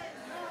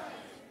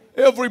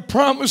 Every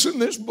promise in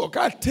this book,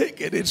 I take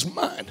it. It's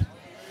mine.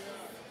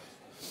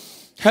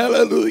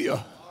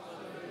 Hallelujah.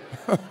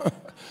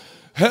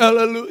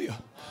 Hallelujah.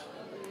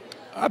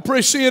 I pray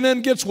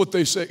CNN gets what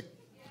they say.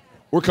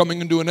 We're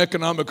coming into an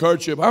economic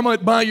hardship. I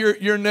might buy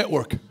your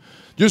network.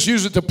 Just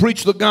use it to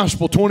preach the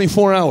gospel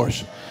 24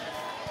 hours.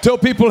 Tell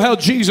people how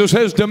Jesus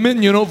has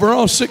dominion over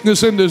all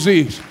sickness and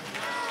disease.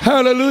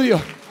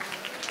 Hallelujah.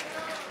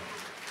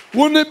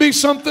 Wouldn't it be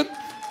something?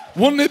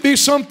 Wouldn't it be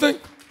something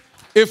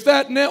if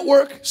that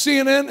network,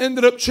 CNN,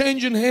 ended up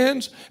changing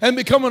hands and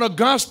becoming a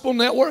gospel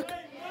network?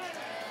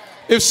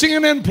 If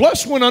CNN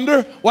Plus went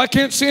under, why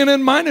can't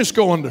CNN Minus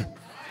go under?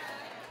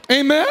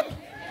 Amen?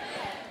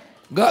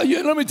 God,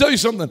 let me tell you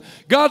something.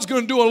 God's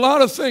going to do a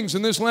lot of things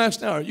in this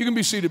last hour. You can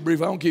be seated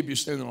briefly. I won't keep you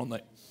standing all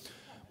night.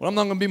 But I'm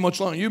not going to be much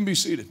longer. You can be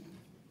seated.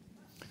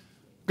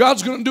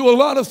 God's going to do a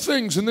lot of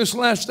things in this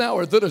last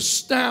hour that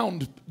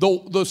astound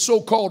the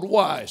so-called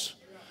wise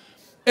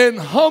and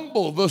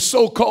humble the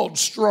so-called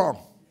strong.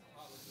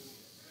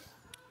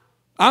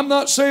 I'm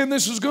not saying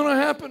this is going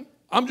to happen.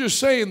 I'm just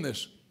saying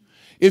this.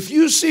 If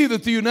you see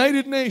that the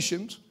United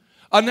Nations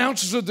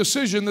announces a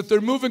decision that they're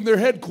moving their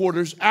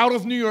headquarters out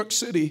of New York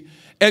City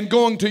and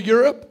going to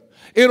Europe,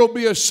 it'll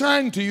be a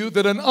sign to you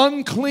that an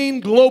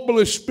unclean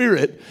globalist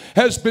spirit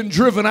has been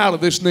driven out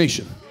of this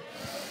nation.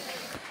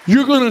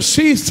 You're going to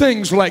see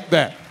things like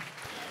that.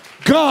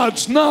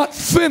 God's not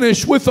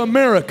finished with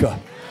America.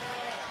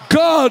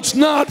 God's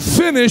not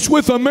finished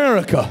with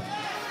America.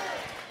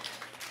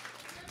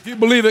 If you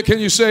believe it, can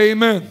you say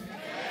amen?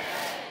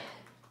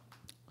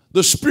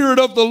 The Spirit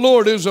of the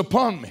Lord is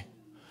upon me,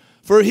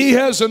 for He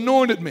has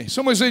anointed me.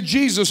 Somebody say,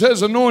 Jesus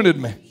has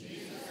anointed me.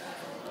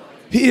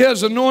 He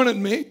has anointed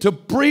me to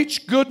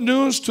preach good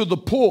news to the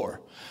poor,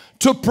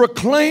 to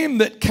proclaim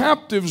that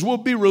captives will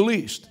be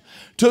released,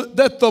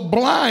 that the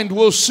blind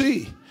will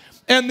see,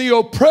 and the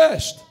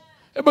oppressed.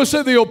 Everybody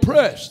say the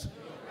oppressed.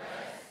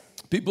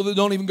 People that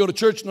don't even go to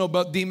church know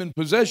about demon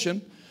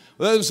possession.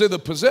 Well, that doesn't say the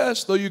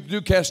possessed, though you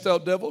do cast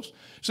out devils.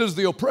 It says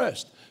the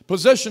oppressed.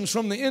 Possession's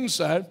from the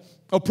inside,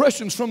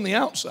 oppression's from the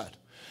outside.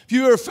 If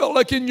you ever felt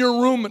like in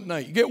your room at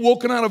night, you get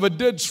woken out of a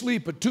dead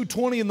sleep at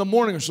 2:20 in the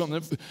morning or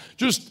something,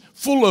 just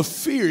full of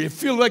fear. You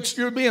feel like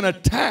you're being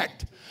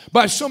attacked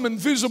by some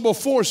invisible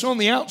force on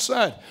the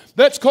outside.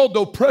 That's called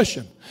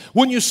oppression.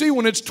 When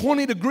it's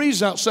 20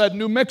 degrees outside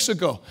New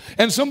Mexico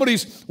and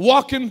somebody's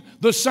walking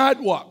the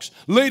sidewalks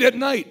late at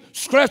night,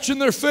 scratching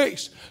their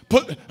face,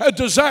 put a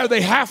desire,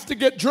 they have to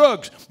get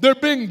drugs. They're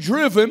being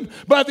driven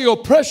by the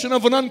oppression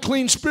of an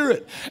unclean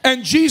spirit.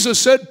 And Jesus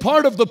said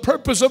part of the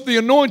purpose of the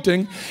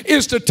anointing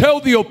is to tell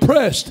the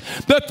oppressed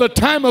that the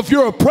time of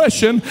your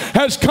oppression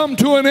has come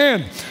to an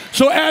end.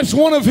 So as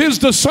one of His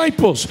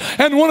disciples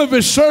and one of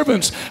His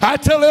servants, I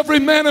tell every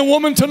man and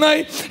woman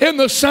tonight in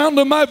the sound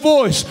of my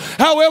voice,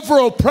 however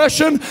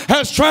oppression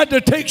has tried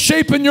to take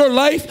shape in your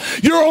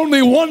life, you're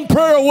only one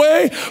prayer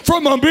away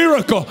from a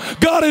miracle.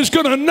 God is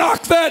going to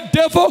knock that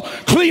devil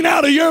clean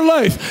out of your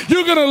life.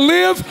 You're going to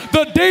live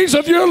the days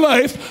of your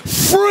life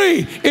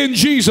free in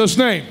Jesus'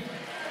 name.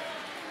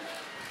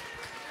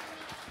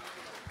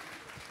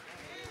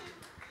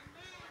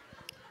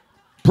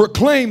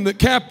 Proclaim that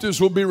captives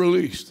will be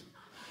released,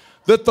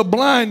 that the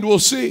blind will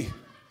see,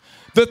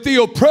 that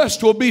the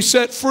oppressed will be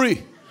set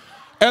free,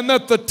 and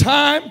that the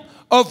time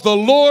of the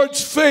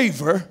Lord's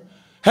favor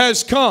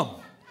has come.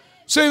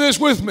 Say this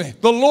with me.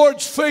 The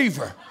Lord's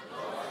favor.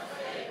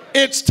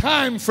 It's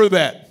time for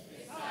that.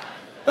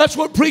 That's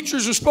what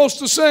preachers are supposed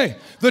to say.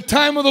 The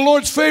time of the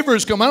Lord's favor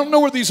has come. I don't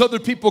know where these other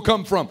people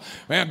come from.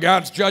 Man,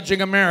 God's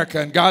judging America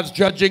and God's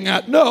judging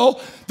that.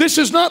 No, this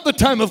is not the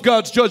time of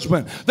God's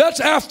judgment. That's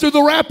after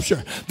the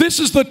rapture.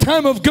 This is the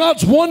time of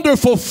God's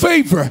wonderful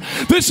favor.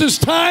 This is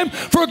time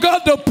for God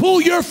to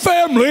pull your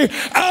family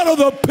out of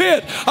the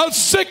pit of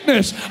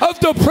sickness, of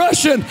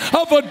depression,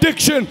 of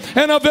addiction,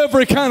 and of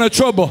every kind of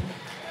trouble.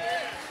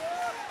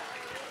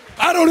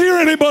 I don't hear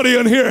anybody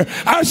in here.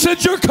 I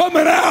said, you're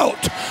coming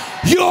out.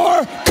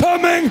 You're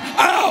coming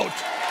out.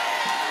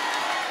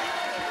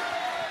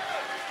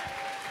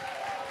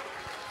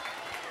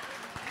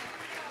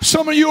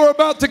 Some of you are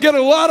about to get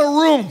a lot of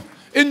room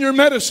in your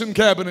medicine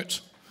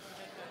cabinets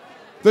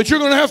that you're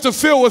going to have to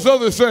fill with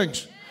other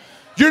things.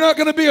 You're not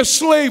going to be a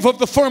slave of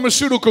the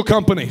pharmaceutical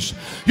companies.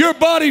 Your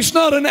body's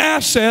not an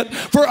asset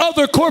for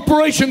other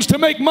corporations to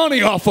make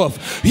money off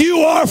of. You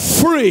are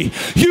free.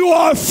 You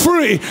are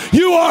free.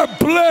 You are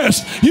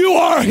blessed. You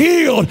are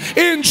healed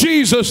in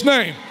Jesus'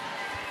 name.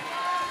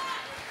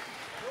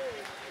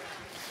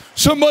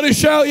 Somebody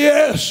shout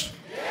yes.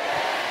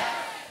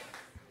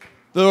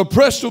 The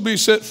oppressed will be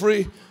set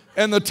free,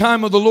 and the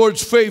time of the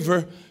Lord's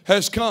favor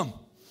has come.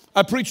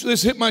 I preached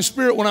this, hit my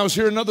spirit when I was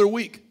here another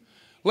week.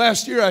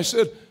 Last year I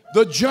said,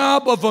 the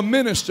job of a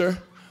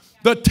minister,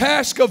 the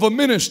task of a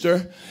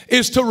minister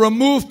is to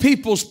remove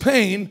people's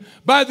pain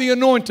by the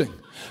anointing.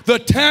 The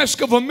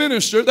task of a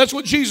minister, that's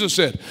what Jesus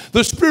said.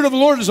 The Spirit of the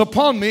Lord is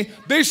upon me.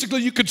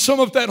 Basically, you could sum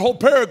up that whole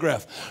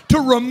paragraph. To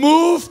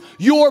remove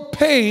your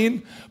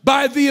pain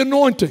by the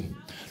anointing.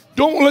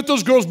 Don't let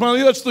those girls bother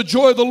you. That's the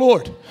joy of the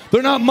Lord.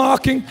 They're not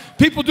mocking.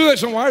 People do that.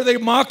 So why are they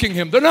mocking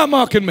him? They're not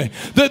mocking me.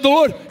 The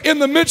Lord, in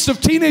the midst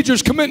of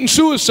teenagers committing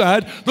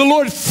suicide, the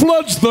Lord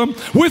floods them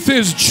with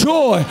his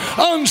joy,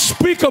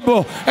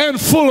 unspeakable and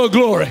full of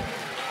glory.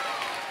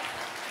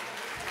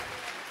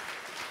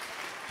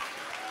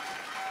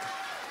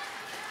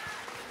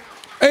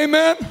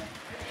 Amen.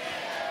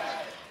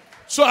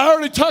 So I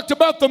already talked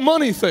about the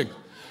money thing.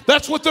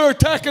 That's what they're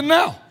attacking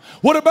now.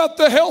 What about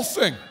the health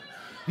thing?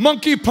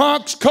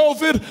 Monkeypox,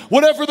 COVID,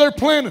 whatever they're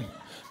planning.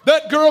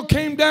 That girl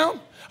came down.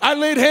 I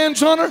laid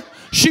hands on her.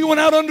 She went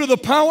out under the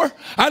power.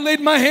 I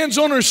laid my hands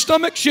on her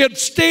stomach. She had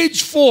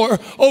stage 4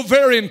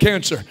 ovarian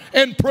cancer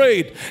and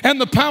prayed, and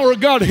the power of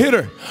God hit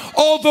her.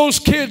 All those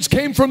kids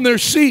came from their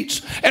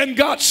seats and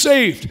got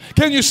saved.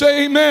 Can you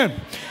say amen?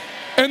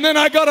 And then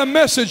I got a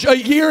message a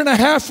year and a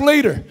half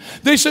later.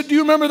 They said, do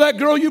you remember that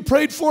girl you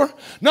prayed for?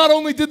 Not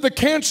only did the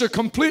cancer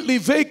completely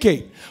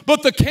vacate,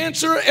 but the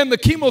cancer and the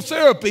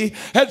chemotherapy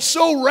had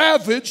so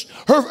ravaged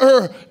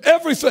her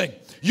everything.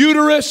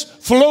 Uterus,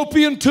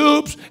 fallopian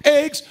tubes,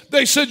 eggs.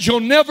 They said you'll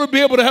never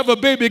be able to have a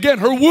baby again.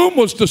 Her womb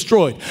was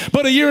destroyed.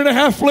 But a year and a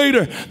half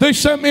later, they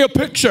sent me a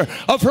picture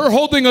of her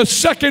holding a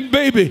second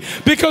baby,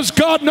 because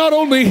God not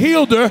only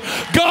healed her,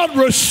 God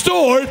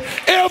restored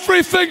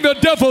everything the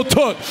devil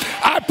took.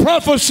 I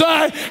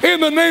prophesy in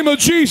the name of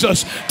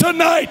Jesus,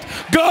 tonight,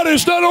 God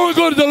is not only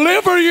going to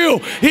deliver you,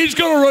 he's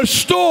going to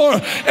restore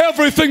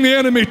everything the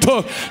enemy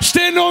took.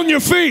 Stand on your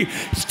feet.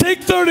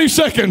 Take 30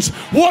 seconds.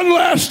 One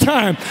last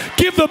time.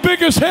 Give the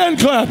biggest hand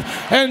clap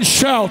and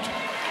shout.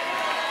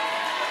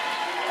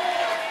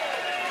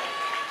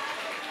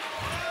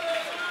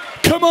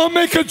 Come on,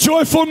 make a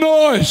joyful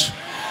noise.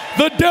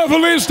 The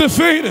devil is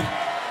defeated.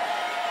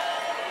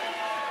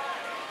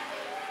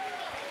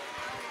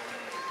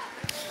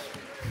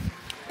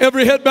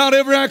 Every head bowed,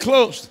 every eye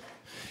closed.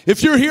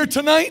 If you're here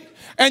tonight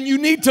and you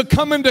need to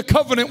come into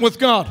covenant with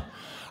God,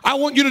 I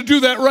want you to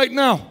do that right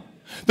now.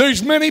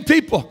 There's many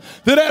people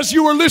that as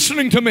you were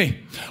listening to me,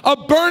 a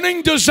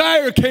burning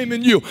desire came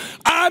in you.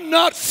 I'm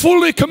not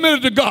fully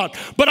committed to God,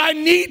 but I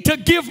need to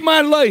give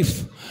my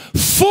life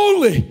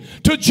fully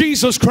to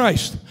Jesus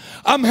Christ.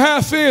 I'm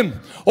half in,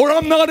 or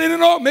I'm not in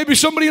at all. Maybe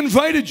somebody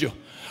invited you.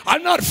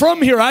 I'm not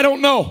from here. I don't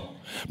know.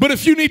 But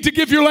if you need to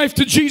give your life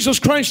to Jesus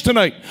Christ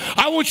tonight,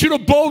 I want you to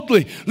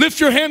boldly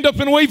lift your hand up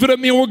and wave it at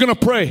me, and we're going to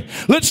pray.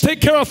 Let's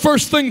take care of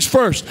first things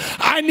first.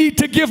 I need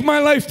to give my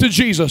life to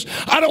Jesus.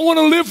 I don't want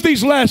to live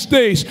these last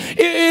days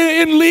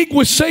in league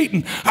with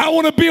Satan. I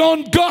want to be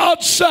on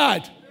God's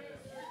side.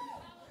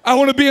 I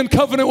want to be in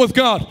covenant with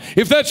God.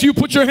 If that's you,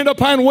 put your hand up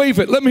high and wave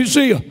it. Let me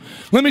see you.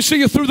 Let me see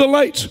you through the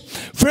lights.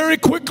 Very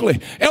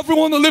quickly.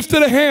 Everyone that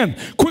lifted a hand,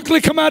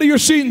 quickly come out of your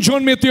seat and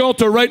join me at the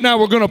altar right now.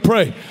 We're going to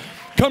pray.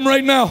 Come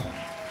right now.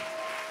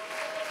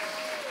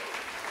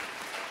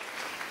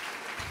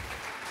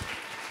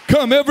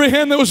 Come, every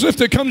hand that was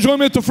lifted, come join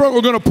me at the front.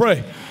 We're going to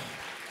pray.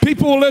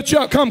 People will let you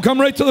out. Come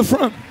right to the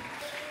front.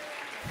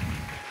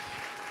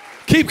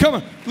 Keep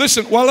coming.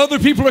 Listen, while other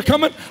people are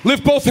coming,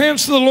 lift both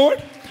hands to the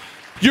Lord.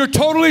 You're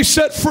totally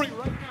set free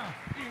right now.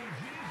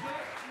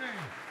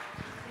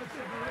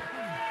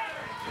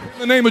 In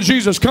the name of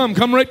Jesus, come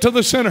right to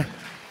the center.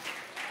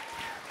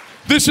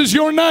 This is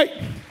your night.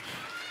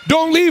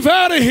 Don't leave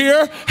out of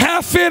here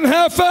half in,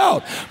 half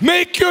out.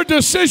 Make your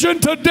decision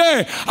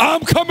today.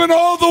 I'm coming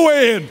all the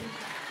way in.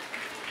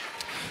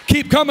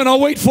 Keep coming. I'll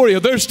wait for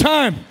you. There's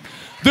time.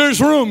 There's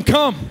room.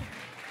 Come.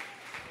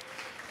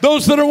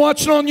 Those that are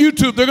watching on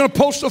YouTube, they're going to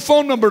post a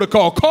phone number to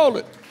call. Call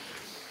it.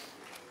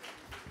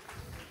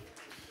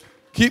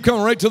 Keep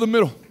coming right to the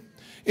middle.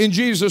 In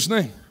Jesus'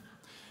 name.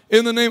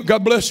 In the name,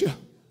 God bless you.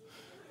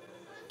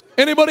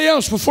 Anybody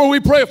else before we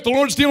pray? If the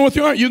Lord's dealing with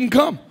your heart, you can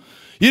come.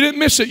 You didn't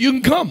miss it. You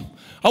can come.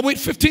 I'll wait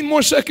 15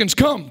 more seconds.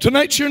 Come.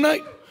 Tonight's your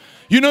night.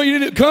 You know you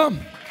didn't come.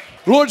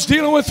 The Lord's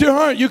dealing with your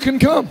heart. You can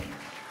come.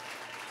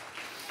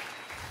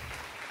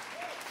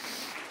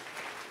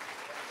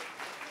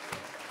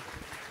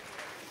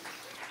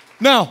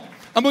 Now,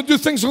 I'm going to do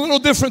things a little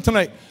different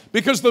tonight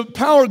because the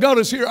power of God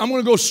is here. I'm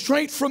going to go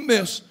straight from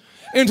this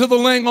into the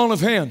laying on of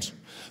hands.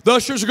 The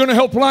ushers are going to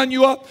help line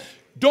you up.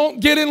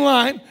 Don't get in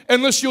line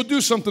unless you'll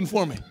do something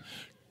for me.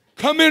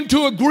 Come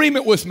into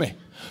agreement with me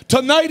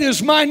Tonight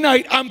is my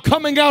night. I'm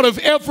coming out of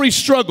every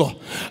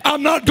struggle.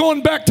 I'm not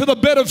going back to the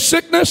bed of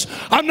sickness.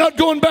 I'm not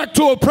going back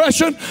to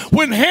oppression.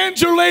 When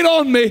hands are laid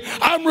on me,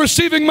 I'm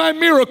receiving my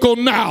miracle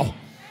now.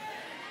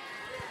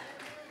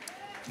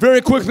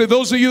 Very quickly,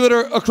 those of you that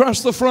are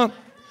across the front,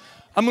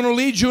 I'm going to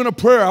lead you in a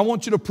prayer. I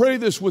want you to pray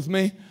this with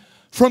me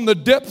from the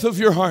depth of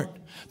your heart.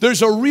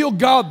 There's a real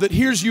God that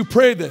hears you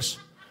pray this,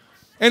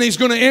 and He's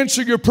going to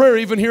answer your prayer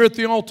even here at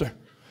the altar.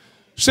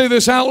 Say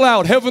this out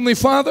loud. Heavenly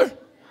Father,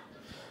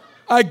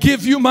 I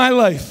give you my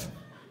life.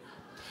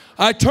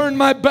 I turn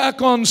my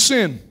back on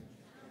sin.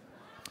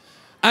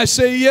 I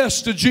say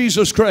yes to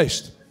Jesus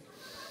Christ.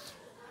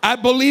 I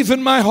believe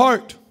in my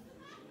heart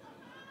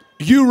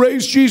you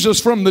raised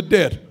Jesus from the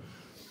dead.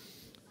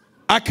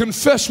 I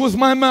confess with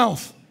my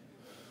mouth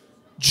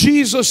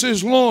Jesus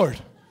is Lord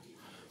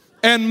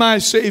and my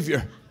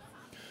Savior.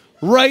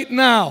 Right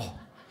now,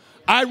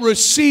 I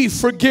receive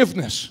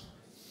forgiveness.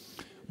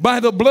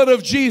 By the blood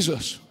of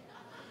Jesus,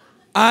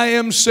 I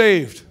am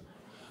saved.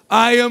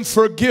 I am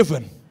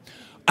forgiven.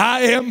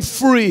 I am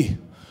free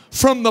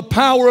from the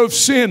power of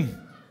sin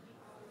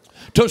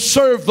to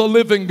serve the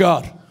living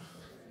God.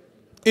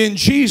 In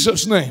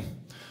Jesus' name.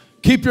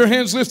 Keep your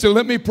hands lifted.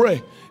 Let me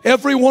pray.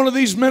 Every one of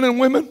these men and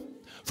women,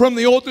 from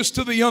the oldest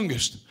to the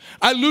youngest,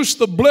 I loose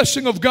the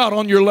blessing of God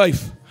on your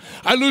life.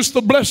 I loose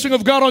the blessing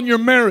of God on your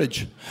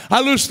marriage.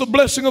 I loose the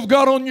blessing of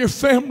God on your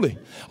family,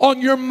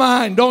 on your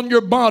mind, on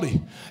your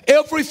body.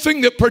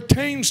 Everything that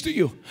pertains to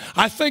you.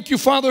 I thank you,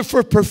 Father,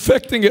 for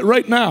perfecting it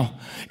right now.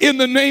 In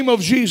the name of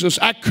Jesus,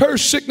 I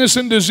curse sickness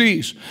and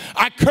disease.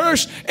 I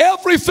curse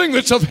everything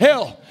that's of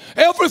hell.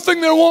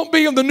 Everything there won't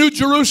be in the New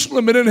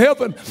Jerusalem and in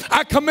heaven.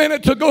 I command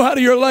it to go out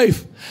of your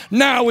life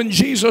now in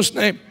Jesus'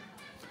 name.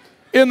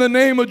 In the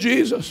name of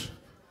Jesus.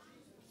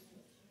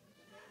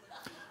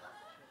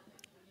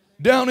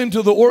 Down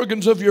into the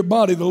organs of your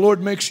body, the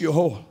Lord makes you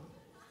whole.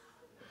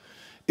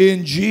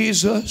 In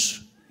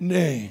Jesus'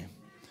 name.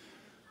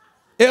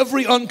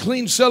 Every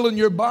unclean cell in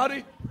your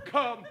body,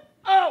 come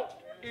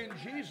out in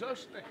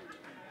Jesus' name.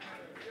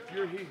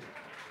 You're healed.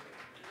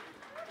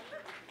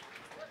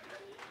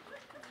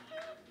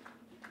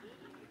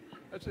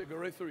 That's it. Go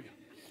right through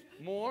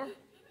you. More,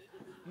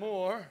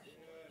 more,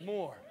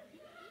 more.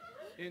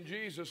 In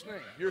Jesus' name,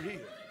 you're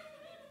healed.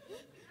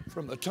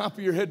 From the top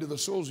of your head to the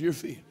soles of your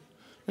feet.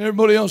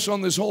 Everybody else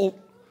on this whole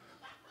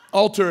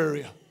altar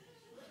area.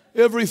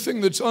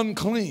 Everything that's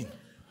unclean.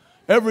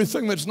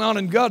 Everything that's not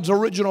in God's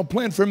original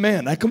plan for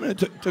man. I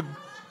command it to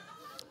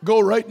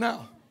go right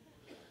now.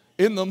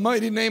 In the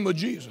mighty name of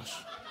Jesus.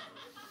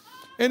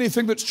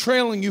 Anything that's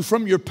trailing you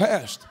from your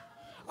past.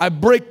 I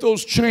break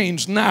those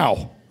chains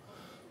now.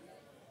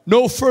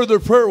 No further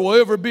prayer will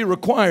ever be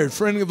required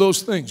for any of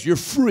those things. You're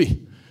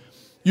free.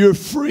 You're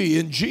free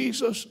in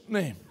Jesus'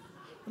 name.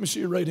 Let me see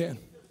your right hand.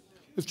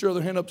 Lift your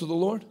other hand up to the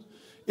Lord.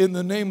 In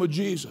the name of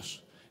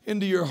Jesus.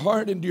 Into your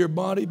heart, into your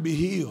body, be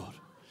healed.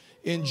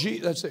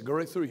 That's it. Go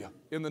right through you.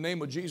 In the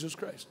name of Jesus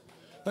Christ.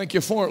 Thank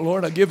you for it,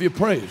 Lord. I give you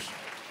praise.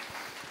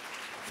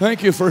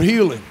 Thank you for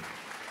healing.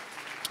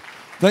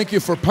 Thank you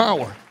for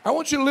power. I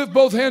want you to lift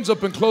both hands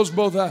up and close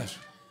both eyes.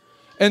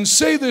 And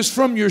say this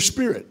from your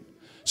spirit.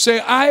 Say,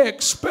 I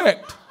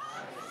expect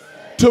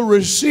to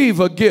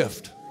receive a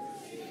gift.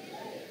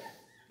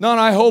 Not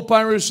I hope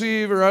I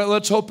receive, or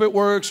let's hope it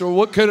works, or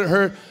what could it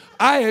hurt.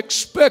 I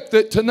expect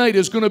that tonight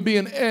is going to be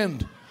an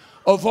end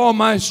of all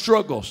my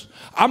struggles.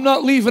 I'm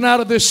not leaving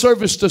out of this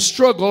service to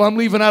struggle. I'm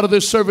leaving out of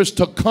this service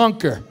to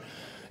conquer.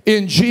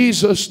 In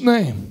Jesus'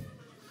 name.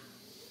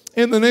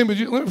 In the name of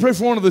Jesus. Let me pray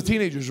for one of the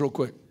teenagers real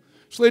quick.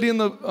 This lady in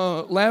the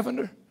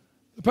lavender.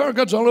 The power of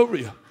God's all over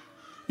you.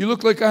 You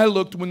look like I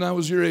looked when I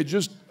was your age.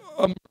 Just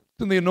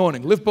in the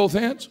anointing. Lift both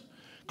hands.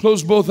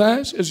 Close both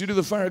eyes. As you do,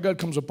 the fire of God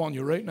comes upon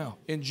you right now.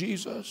 In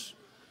Jesus'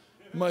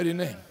 mighty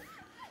name.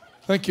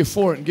 Thank you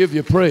for it and give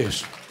you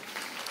praise.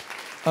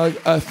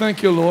 I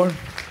thank you, Lord.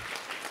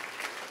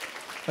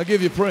 I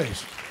give you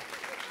praise.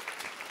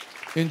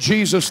 In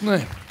Jesus'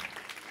 name.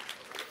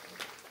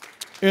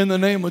 In the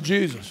name of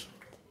Jesus.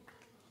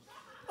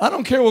 I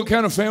don't care what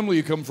kind of family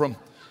you come from.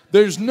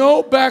 There's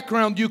no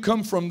background you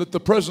come from that the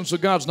presence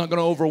of God's not going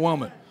to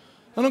overwhelm it.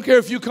 I don't care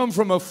if you come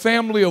from a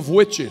family of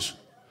witches.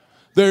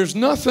 There's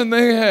nothing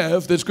they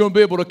have that's going to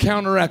be able to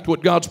counteract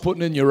what God's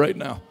putting in you right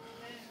now.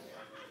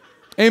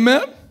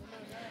 Amen?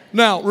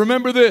 Now,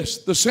 remember this.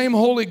 The same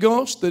Holy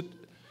Ghost that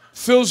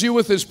fills you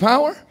with His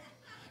power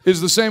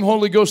is the same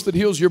Holy Ghost that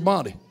heals your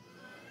body.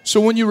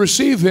 So when you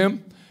receive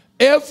Him,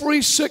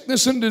 every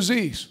sickness and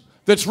disease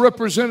that's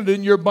represented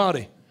in your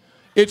body,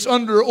 it's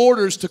under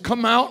orders to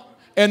come out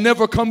and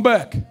never come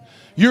back.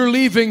 You're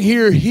leaving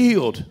here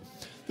healed.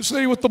 This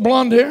lady with the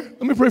blonde hair,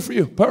 let me pray for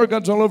you. Power of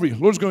God's all over you.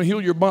 Lord's going to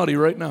heal your body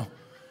right now.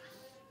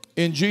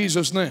 In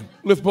Jesus' name.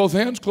 Lift both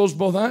hands, close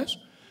both eyes.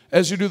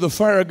 As you do, the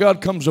fire of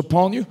God comes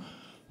upon you.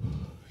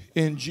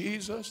 In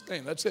Jesus'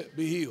 name. That's it.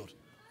 Be healed.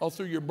 All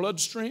through your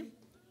bloodstream.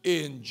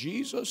 In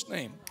Jesus'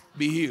 name.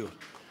 Be healed.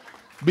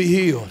 Be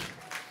healed.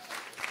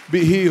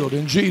 Be healed.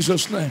 In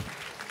Jesus' name.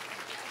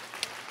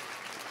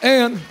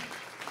 And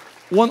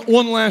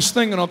one last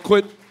thing, and I'll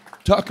quit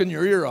talking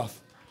your ear off.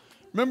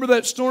 Remember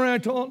that story I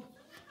told?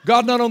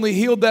 God not only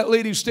healed that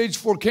lady's stage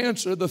 4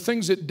 cancer, the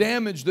things it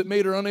damaged that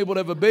made her unable to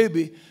have a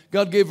baby,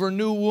 God gave her a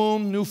new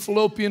womb, new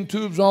fallopian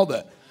tubes, all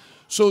that.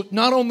 So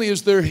not only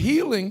is there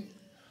healing,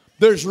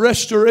 there's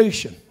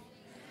restoration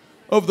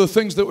of the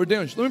things that were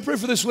damaged. Let me pray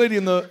for this lady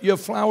you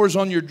have flowers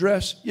on your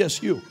dress.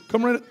 Yes, you.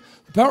 Come right.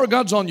 The power of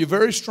God's on you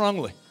very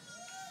strongly.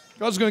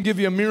 God's going to give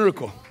you a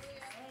miracle.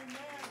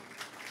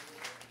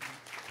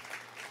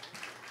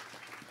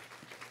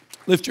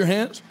 Lift your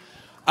hands.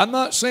 I'm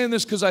not saying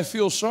this because I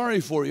feel sorry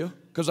for you,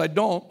 because I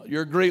don't.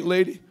 You're a great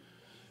lady.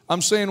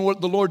 I'm saying what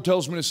the Lord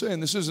tells me to say,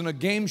 and this isn't a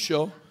game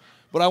show,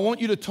 but I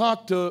want you to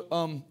talk to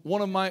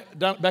one of my,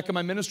 back at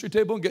my ministry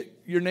table and get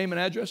your name and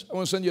address. I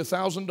want to send you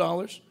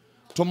 $1,000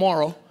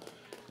 tomorrow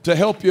to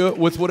help you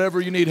with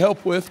whatever you need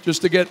help with,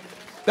 just to get,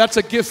 that's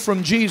a gift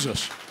from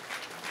Jesus.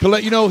 To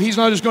let you know He's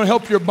not just going to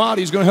help your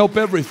body, He's going to help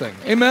everything.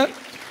 Amen?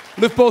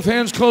 Lift both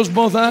hands, close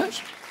both eyes.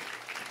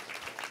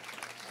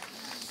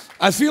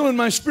 I feel in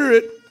my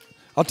spirit,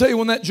 I'll tell you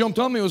when that jumped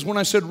on me was when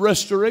I said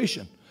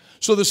restoration.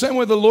 So the same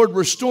way the Lord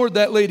restored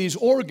that lady's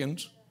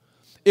organs,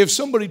 if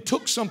somebody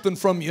took something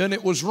from you and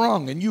it was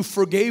wrong and you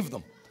forgave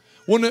them,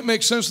 wouldn't it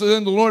make sense that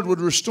then the Lord would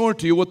restore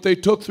to you what they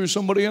took through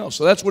somebody else?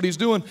 So that's what He's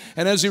doing.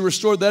 And as He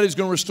restored that, He's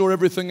going to restore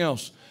everything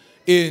else.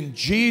 In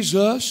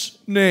Jesus'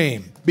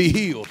 name, be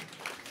healed.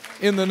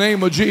 In the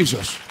name of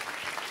Jesus.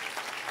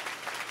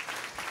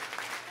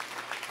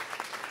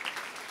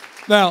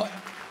 Now,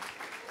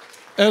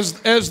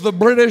 as the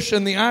British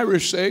and the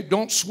Irish say,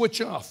 don't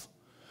switch off.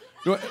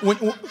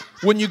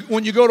 When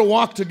you go to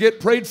walk to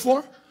get prayed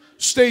for,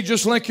 stay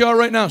just like you are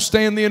right now.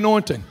 Stay in the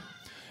anointing.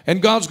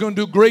 And God's going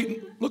to do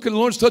great. Look, at the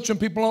Lord's touching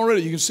people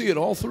already. You can see it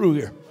all through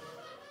here.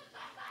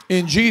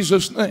 In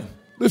Jesus' name.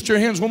 Lift your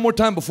hands one more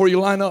time before you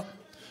line up.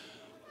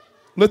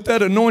 Let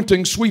that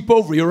anointing sweep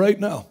over you right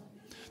now.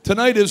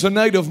 Tonight is a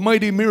night of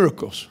mighty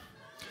miracles.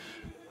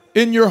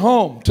 In your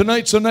home,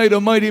 tonight's a night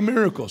of mighty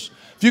miracles.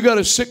 If you got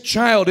a sick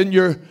child in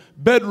your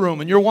bedroom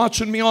and you're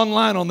watching me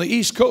online on the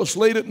East Coast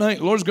late at night,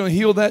 the Lord's going to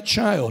heal that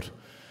child.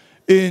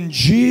 In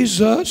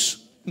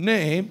Jesus'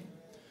 name,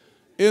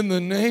 in the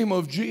name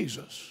of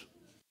Jesus.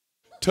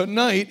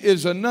 Tonight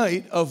is a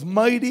night of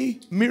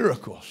mighty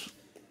miracles.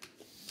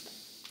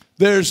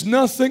 There's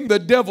nothing the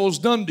devil's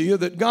done to you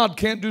that God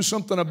can't do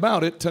something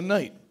about it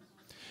tonight.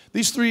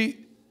 These 3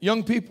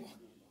 young people,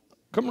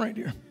 come right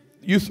here.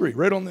 You 3,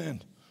 right on the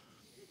end.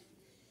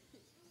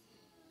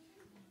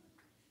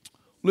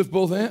 Lift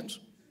both hands.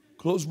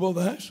 Close both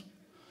eyes.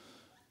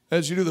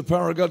 As you do, the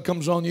power of God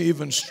comes on you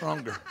even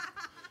stronger.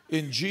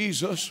 In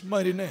Jesus'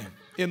 mighty name.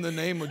 In the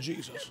name of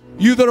Jesus.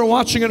 You that are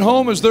watching at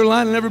home as they're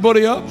lining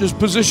everybody up, just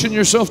position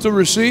yourself to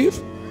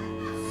receive.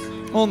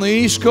 On the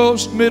East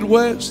Coast,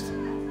 Midwest,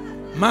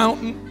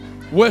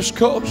 Mountain, West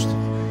Coast.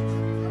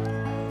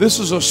 This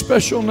is a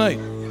special night.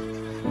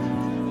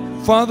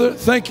 Father,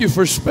 thank you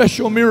for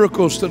special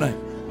miracles tonight.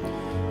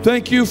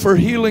 Thank you for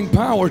healing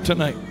power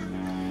tonight.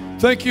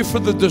 Thank you for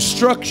the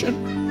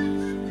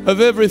destruction of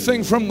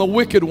everything from the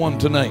wicked one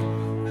tonight.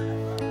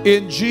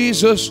 In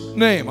Jesus'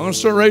 name. I'm going to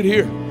start right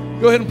here.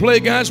 Go ahead and play,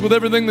 guys, with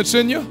everything that's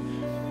in you.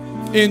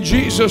 In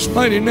Jesus'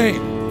 mighty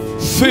name.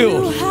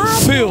 Filled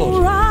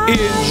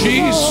in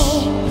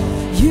Jesus.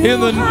 In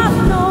the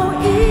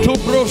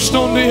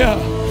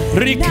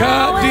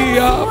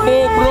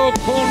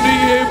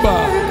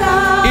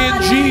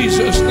in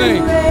Jesus'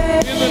 name.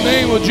 In the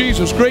name of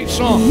Jesus. Great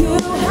song.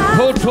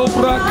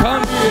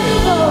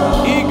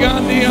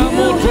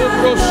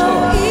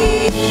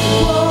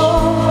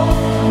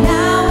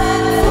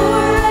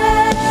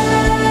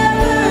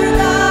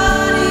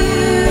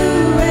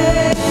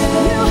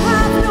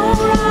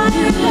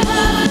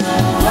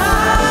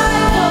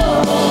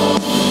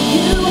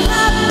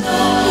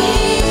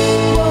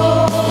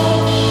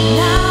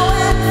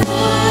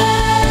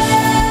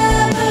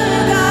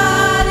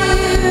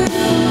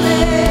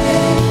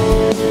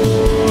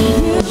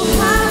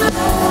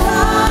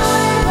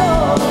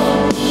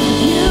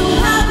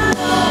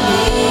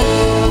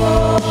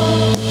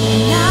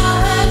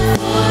 Now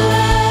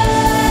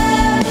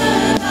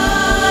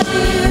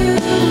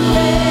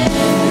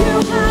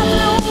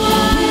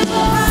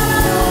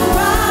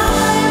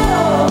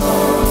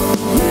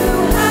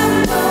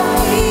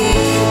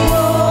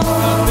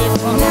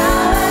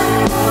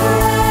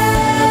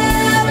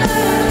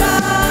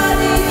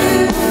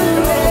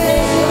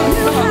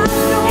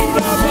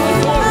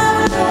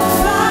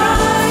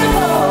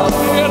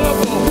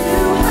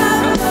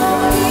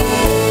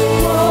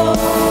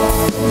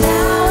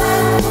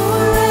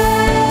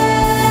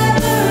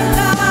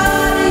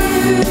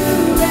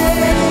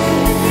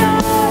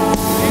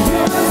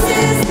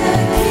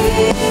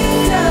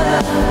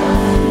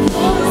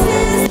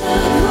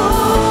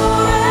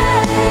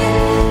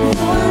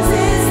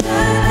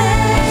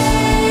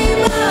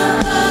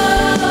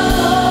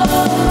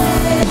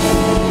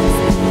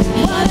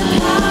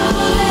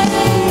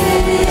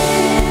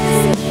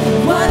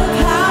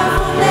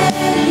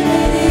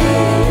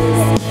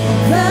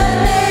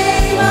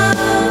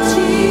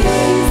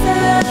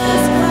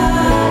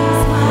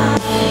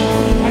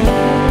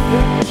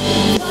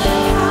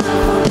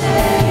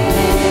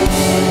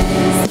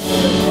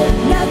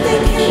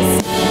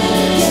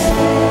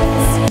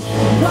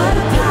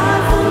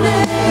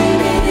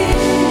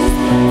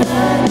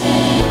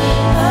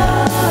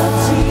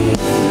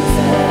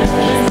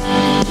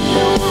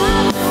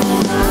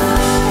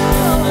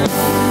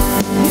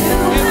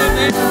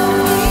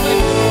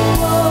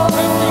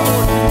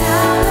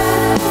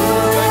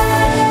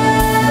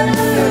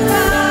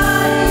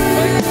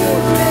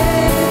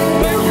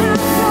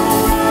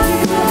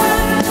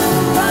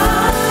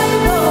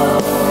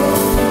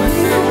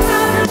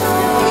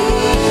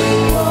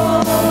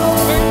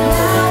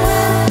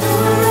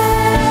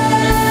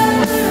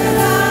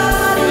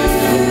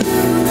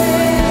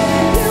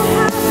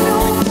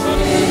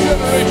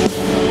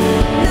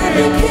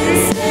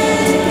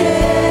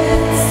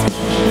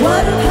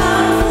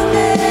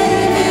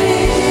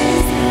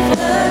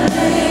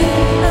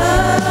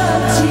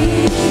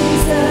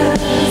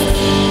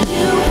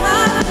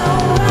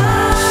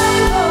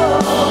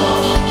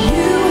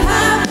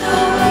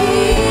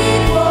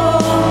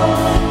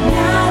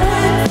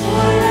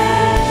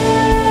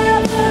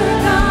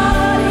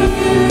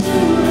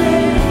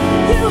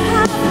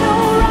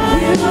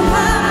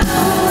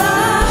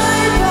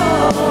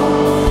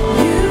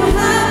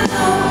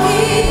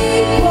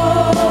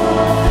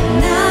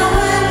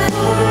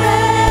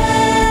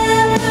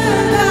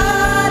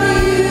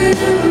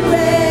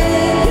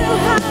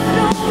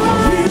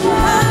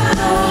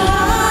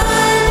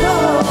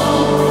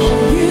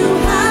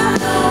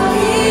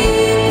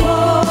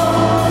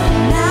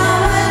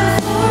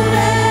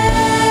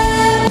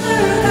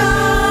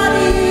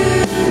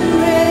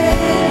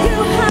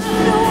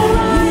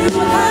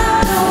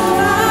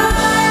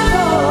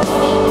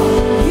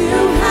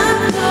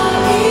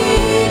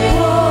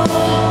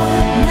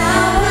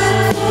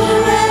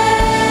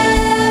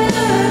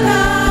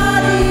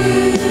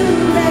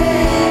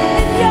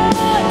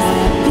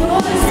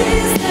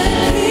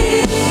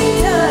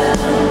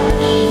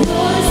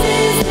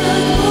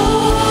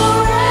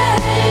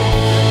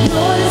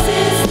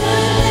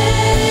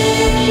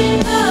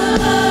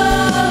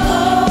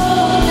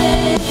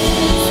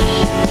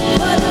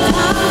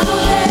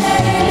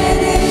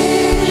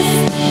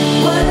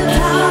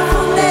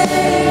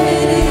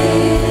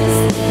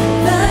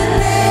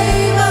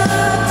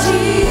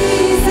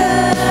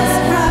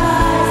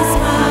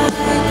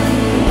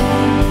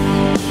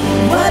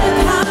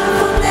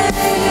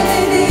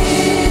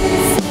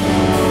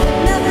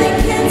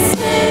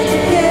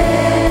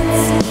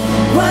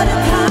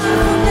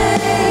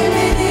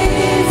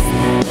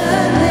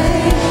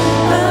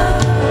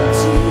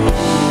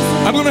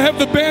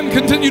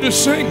to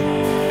sing,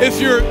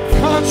 if you're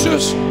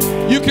conscious,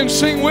 you can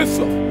sing with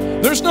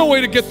them. There's no way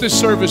to get this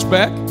service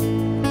back.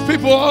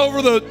 People all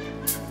over the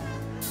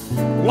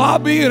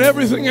lobby and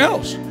everything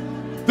else.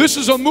 This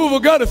is a move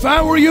of God. If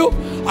I were you,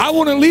 I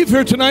wouldn't leave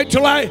here tonight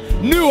till I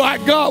knew I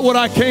got what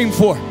I came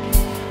for.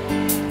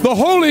 The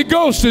Holy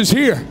Ghost is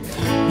here.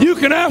 You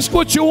can ask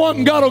what you want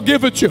and God will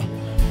give it you.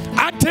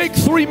 I'd take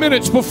 3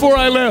 minutes before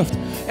I left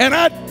and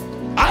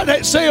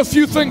I'd say a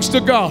few things to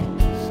God.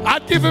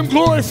 I'd give Him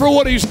glory for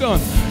what He's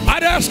done.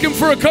 I'd ask Him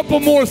for a couple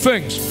more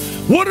things.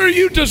 What are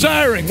you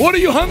desiring? What are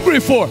you hungry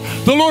for?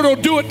 The Lord will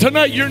do it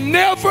tonight. You're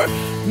never,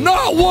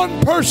 not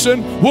one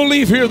person will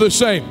leave here the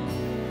same.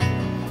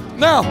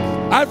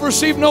 Now, I've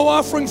received no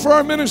offering for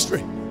our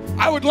ministry.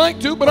 I would like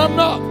to, but I'm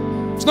not.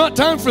 It's not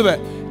time for that.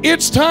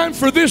 It's time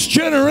for this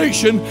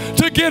generation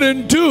to get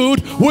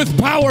endued with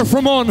power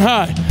from on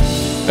high.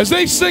 As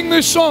they sing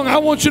this song, I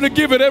want you to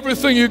give it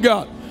everything you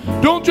got.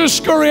 Don't just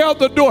scurry out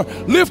the door.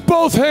 Lift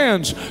both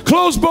hands.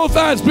 Close both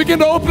eyes. Begin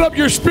to open up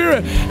your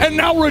spirit. And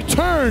now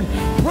return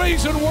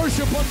praise and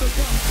worship unto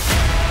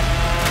God.